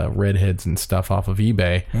like redheads and stuff off of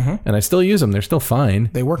eBay and I still use them. They're still fine.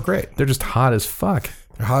 They work great. They're just hot as fuck.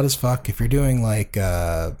 They're hot as fuck. If you're doing like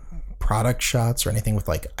product shots or anything with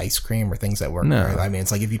like ice cream or things that work. No. I mean,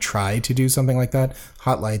 it's like if you try to do something like that,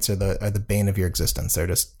 hot lights are the bane of your existence. They're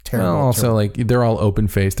just terrible. Well, also, like, they're all open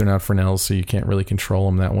faced. They're not Fresnels, so you can't really control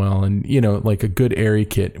them that well. And, you know, like a good ARRI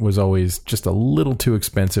kit was always just a little too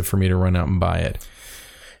expensive for me to run out and buy it.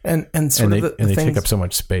 And they take up so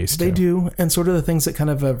much space. They do. And sort of the things that kind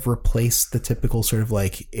of have replaced the typical sort of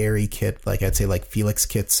like ARRI kit, like I'd say like Felix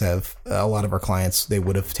kits have a lot of our clients, they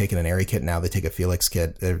would have taken an ARRI kit. Now they take a Felix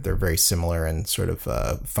kit. They're very similar in sort of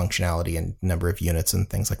functionality and number of units and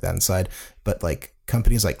things like that inside. But like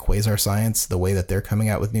companies like Quasar Science, the way that they're coming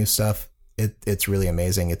out with new stuff, it's really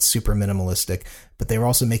amazing. It's super minimalistic, but they were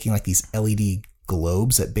also making like these LED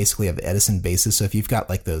globes that basically have Edison bases. So if you've got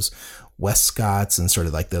like those Westcotts and sort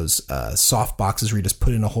of like those soft boxes where you just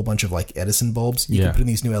put in a whole bunch of like Edison bulbs, you can put in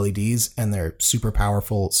these new LEDs and they're super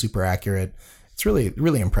powerful, super accurate. It's really,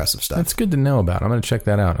 really impressive stuff. That's good to know about. I'm going to check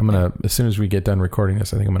that out. I'm going to, as soon as we get done recording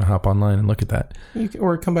this, I think I'm going to hop online and look at that.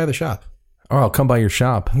 Or come by the shop. Or I'll come by your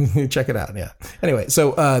shop. Check it out. Yeah. Anyway,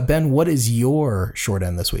 so Ben, what is your short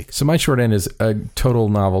end this week? So my short end is a total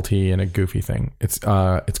novelty and a goofy thing. It's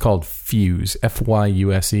called Fuse,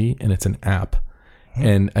 Fyuse, and it's an app.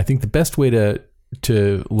 And I think the best way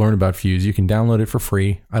to learn about Fuse, you can download it for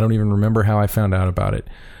free. I don't even remember how I found out about it.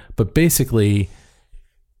 But basically,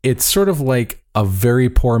 it's sort of like a very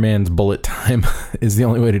poor man's bullet time is the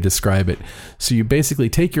only way to describe it. So you basically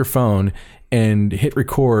take your phone and hit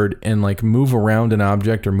record and like move around an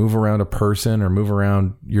object or move around a person or move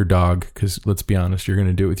around your dog. Because let's be honest, you're going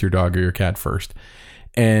to do it with your dog or your cat first.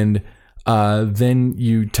 And then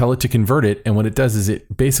you tell it to convert it, and what it does is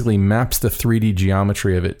it basically maps the 3D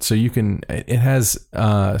geometry of it. So it has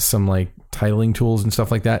some like titling tools and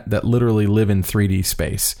stuff like that literally live in 3D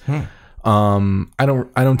space. I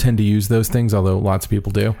don't tend to use those things, although lots of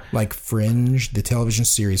people do. Like Fringe, the television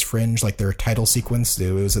series Fringe, like their title sequence,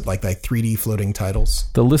 was it like 3D floating titles?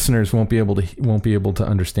 The listeners won't be able to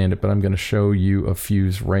understand it, but I'm going to show you a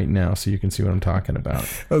fuse right now so you can see what I'm talking about.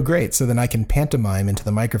 Oh, great! So then I can pantomime into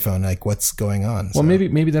the microphone like what's going on. Well,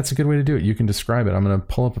 maybe that's a good way to do it. You can describe it. I'm going to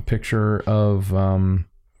pull up a picture of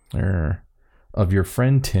your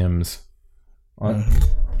friend Tim's.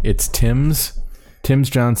 It's Tim's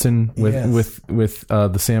Johnson with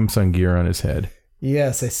the Samsung gear on his head.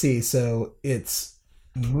 Yes, I see. So it's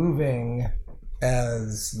moving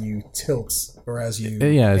as you tilt or as you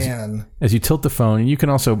pan. As you tilt the phone, and you can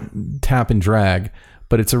also tap and drag.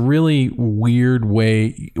 But it's a really weird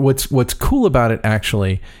way. What's cool about it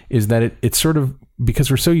actually is that it's sort of,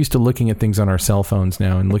 because we're so used to looking at things on our cell phones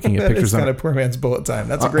now and looking at pictures. It's kind of poor man's bullet time.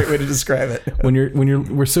 That's a great way to describe it.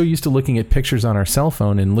 We're so used to looking at pictures on our cell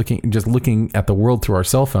phone and looking at the world through our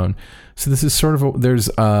cell phone. So this is sort of there's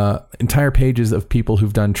entire pages of people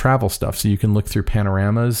who've done travel stuff. So you can look through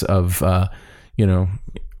panoramas of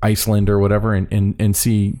Iceland or whatever and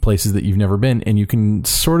see places that you've never been, and you can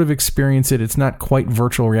sort of experience it. It's not quite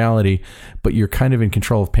virtual reality, but you're kind of in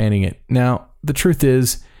control of panning it. Now, the truth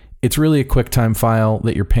is, it's really a QuickTime file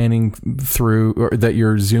that you're panning through, or that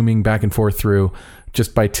you're zooming back and forth through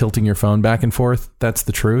just by tilting your phone back and forth. That's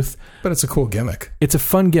the truth. But it's a cool gimmick. It's a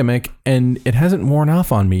fun gimmick, and it hasn't worn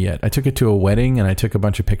off on me yet. I took it to a wedding, and I took a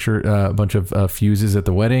bunch of fuses at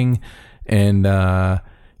the wedding, and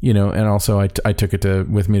and also I took it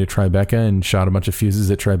with me to Tribeca and shot a bunch of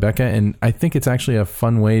fuses at Tribeca, and I think it's actually a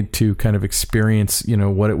fun way to kind of experience,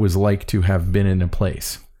 what it was like to have been in a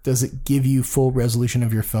place. Does it give you full resolution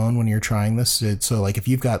of your phone when you're trying this? So like if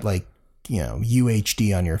you've got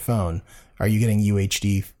UHD on your phone, are you getting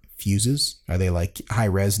UHD fuses? Are they like high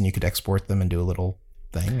res and you could export them and do a little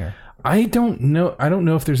thing? Or? I don't know. I don't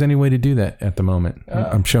know if there's any way to do that at the moment.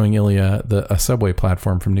 I'm showing Ilya a subway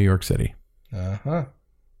platform from New York City. Uh-huh.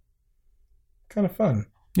 Kind of fun.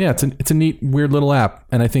 Yeah, it's a neat, weird little app,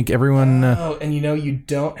 and I think everyone. And you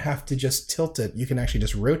don't have to just tilt it; you can actually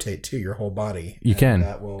just rotate too your whole body. You can.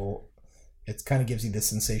 It kind of gives you the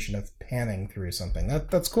sensation of panning through something.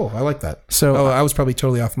 That's cool. I like that. So, I was probably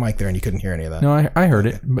totally off mic there, and you couldn't hear any of that. No, I heard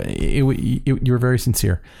it, but you were very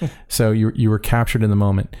sincere. So you were captured in the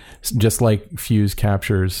moment, just like Fuse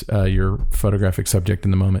captures your photographic subject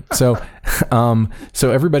in the moment. So,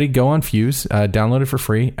 so everybody go on Fuse, download it for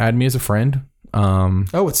free, add me as a friend.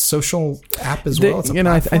 It's social app as well. It's a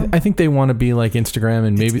platform? I think they want to be like Instagram,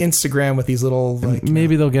 and maybe it's Instagram with these little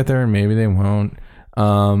maybe they'll get there and maybe they won't.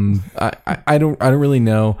 I don't really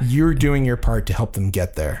know. You're doing your part to help them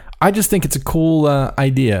get there. I just think it's a cool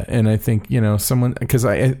idea, and I think someone, because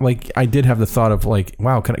I did have the thought of like,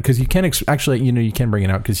 wow, because you can actually you can bring it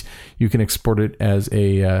out because you can export it as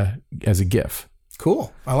a GIF.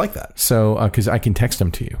 Cool. I like that. So, because I can text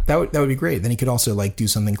them to you. That would be great. Then you could also like do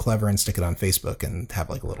something clever and stick it on Facebook and have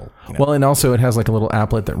like a little. Well, and also it has like a little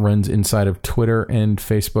applet that runs inside of Twitter and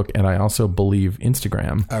Facebook, and I also believe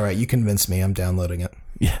Instagram. All right, you convinced me. I'm downloading it.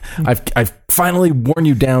 Yeah, I've finally worn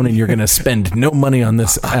you down, and you're going to spend no money on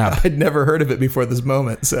this app. I'd never heard of it before this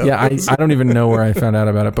moment. So yeah, I don't even know where I found out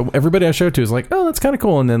about it, but everybody I showed to is like, oh, that's kind of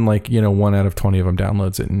cool, and then 1 out of 20 of them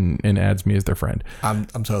downloads it and adds me as their friend. I'm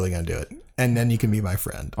totally going to do it. And then you can be my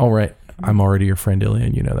friend. All right. I'm already your friend, Ilya,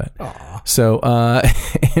 and you know that. Aww. So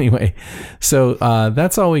anyway,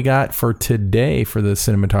 that's all we got for today for the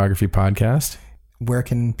Cinematography Podcast. Where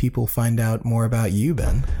can people find out more about you,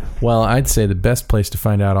 Ben? Well, I'd say the best place to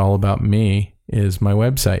find out all about me is my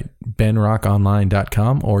website,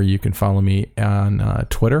 benrockonline.com, or you can follow me on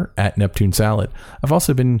Twitter at Neptune Salad. I've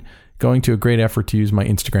also been going to a great effort to use my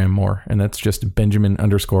Instagram more, and that's just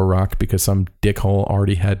Benjamin_Rock because some dickhole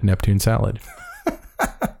already had Neptune Salad.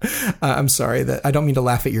 I'm sorry that I don't mean to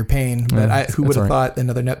laugh at your pain, but who would have thought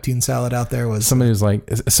another Neptune Salad out there was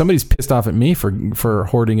somebody's pissed off at me for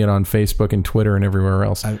hoarding it on Facebook and Twitter and everywhere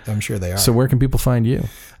else. I'm sure they are. So where can people find you?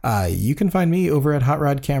 You can find me over at Hot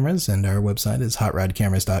Rod Cameras, and our website is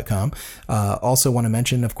hotrodcameras.com. Also want to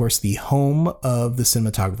mention, of course, the home of the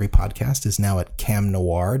Cinematography Podcast is now at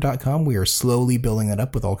camnoir.com. We are slowly building that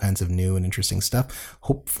up with all kinds of new and interesting stuff.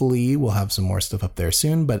 Hopefully we'll have some more stuff up there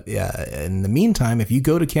soon, but in the meantime, if If you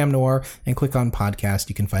go to Cam Noir and click on podcast,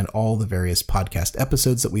 you can find all the various podcast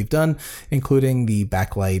episodes that we've done, including the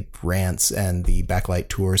backlight rants and the backlight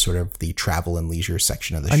tour, sort of the travel and leisure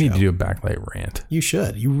section of the show. I need to do a backlight rant. You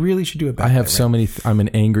should. You really should do a backlight rant. I have so many. I'm an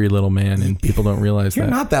angry little man, and people don't realize You're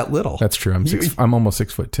not that little. That's true. I'm almost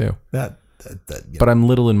 6'2". But I'm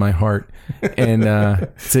little in my heart, and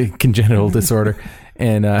it's a congenital disorder,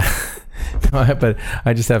 and but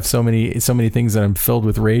I just have so many things that I'm filled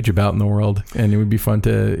with rage about in the world, and it would be fun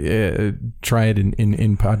to try it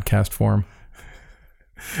in podcast form.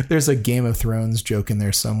 There's a Game of Thrones joke in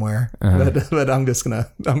there somewhere, but I'll just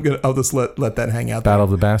let that hang out. Battle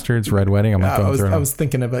of the Bastards, Red Wedding. I was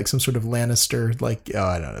thinking of like some sort of Lannister,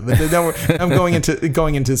 I don't know. But I'm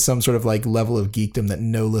going into some sort of like level of geekdom that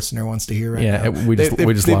no listener wants to hear right now. We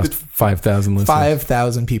just lost 5,000 listeners.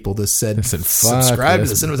 5,000 people just said subscribe to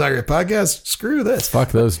the Cinematography Podcast. Screw this. Fuck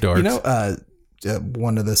those dorks.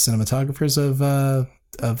 One of the cinematographers of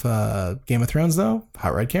Game of Thrones, though,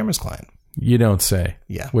 Hot Rod Cameras client. You don't say.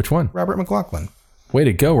 Yeah. Which one? Robert McLaughlin. Way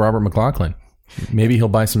to go, Robert McLaughlin. Maybe he'll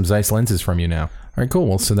buy some Zeiss lenses from you now. All right, cool.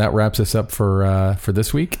 Well, so that wraps us up for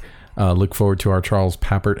this week. Look forward to our Charles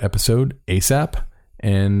Pappert episode ASAP.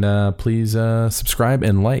 And please subscribe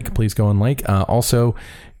and like. Please go and like. Also,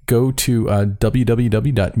 go to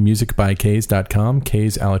www.musicbykays.com.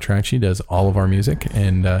 Kays Alatracci does all of our music,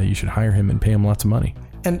 and you should hire him and pay him lots of money.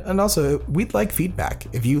 And also, we'd like feedback.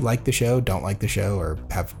 If you like the show, don't like the show, or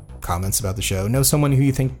have comments about the show, know someone who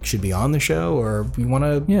you think should be on the show, or you want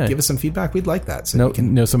to give us some feedback, we'd like that. So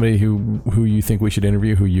know somebody who you think we should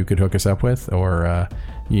interview, who you could hook us up with, or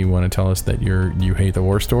you want to tell us that you hate the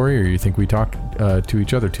war story, or you think we talk to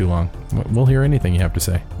each other too long. We'll hear anything you have to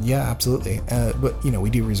say. Yeah, absolutely. But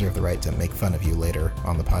we do reserve the right to make fun of you later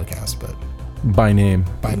on the podcast, but by name.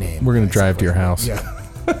 We're going to drive to your house. Yeah.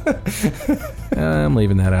 I'm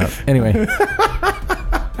leaving that out. Anyway.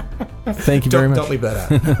 Thank you very much. Don't leave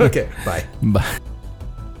that out. Okay, bye. Bye.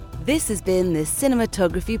 This has been the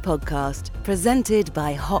Cinematography Podcast, presented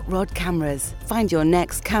by Hot Rod Cameras. Find your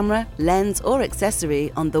next camera, lens, or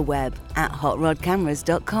accessory on the web at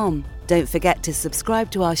hotrodcameras.com. Don't forget to subscribe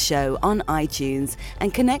to our show on iTunes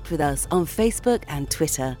and connect with us on Facebook and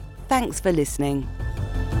Twitter. Thanks for listening.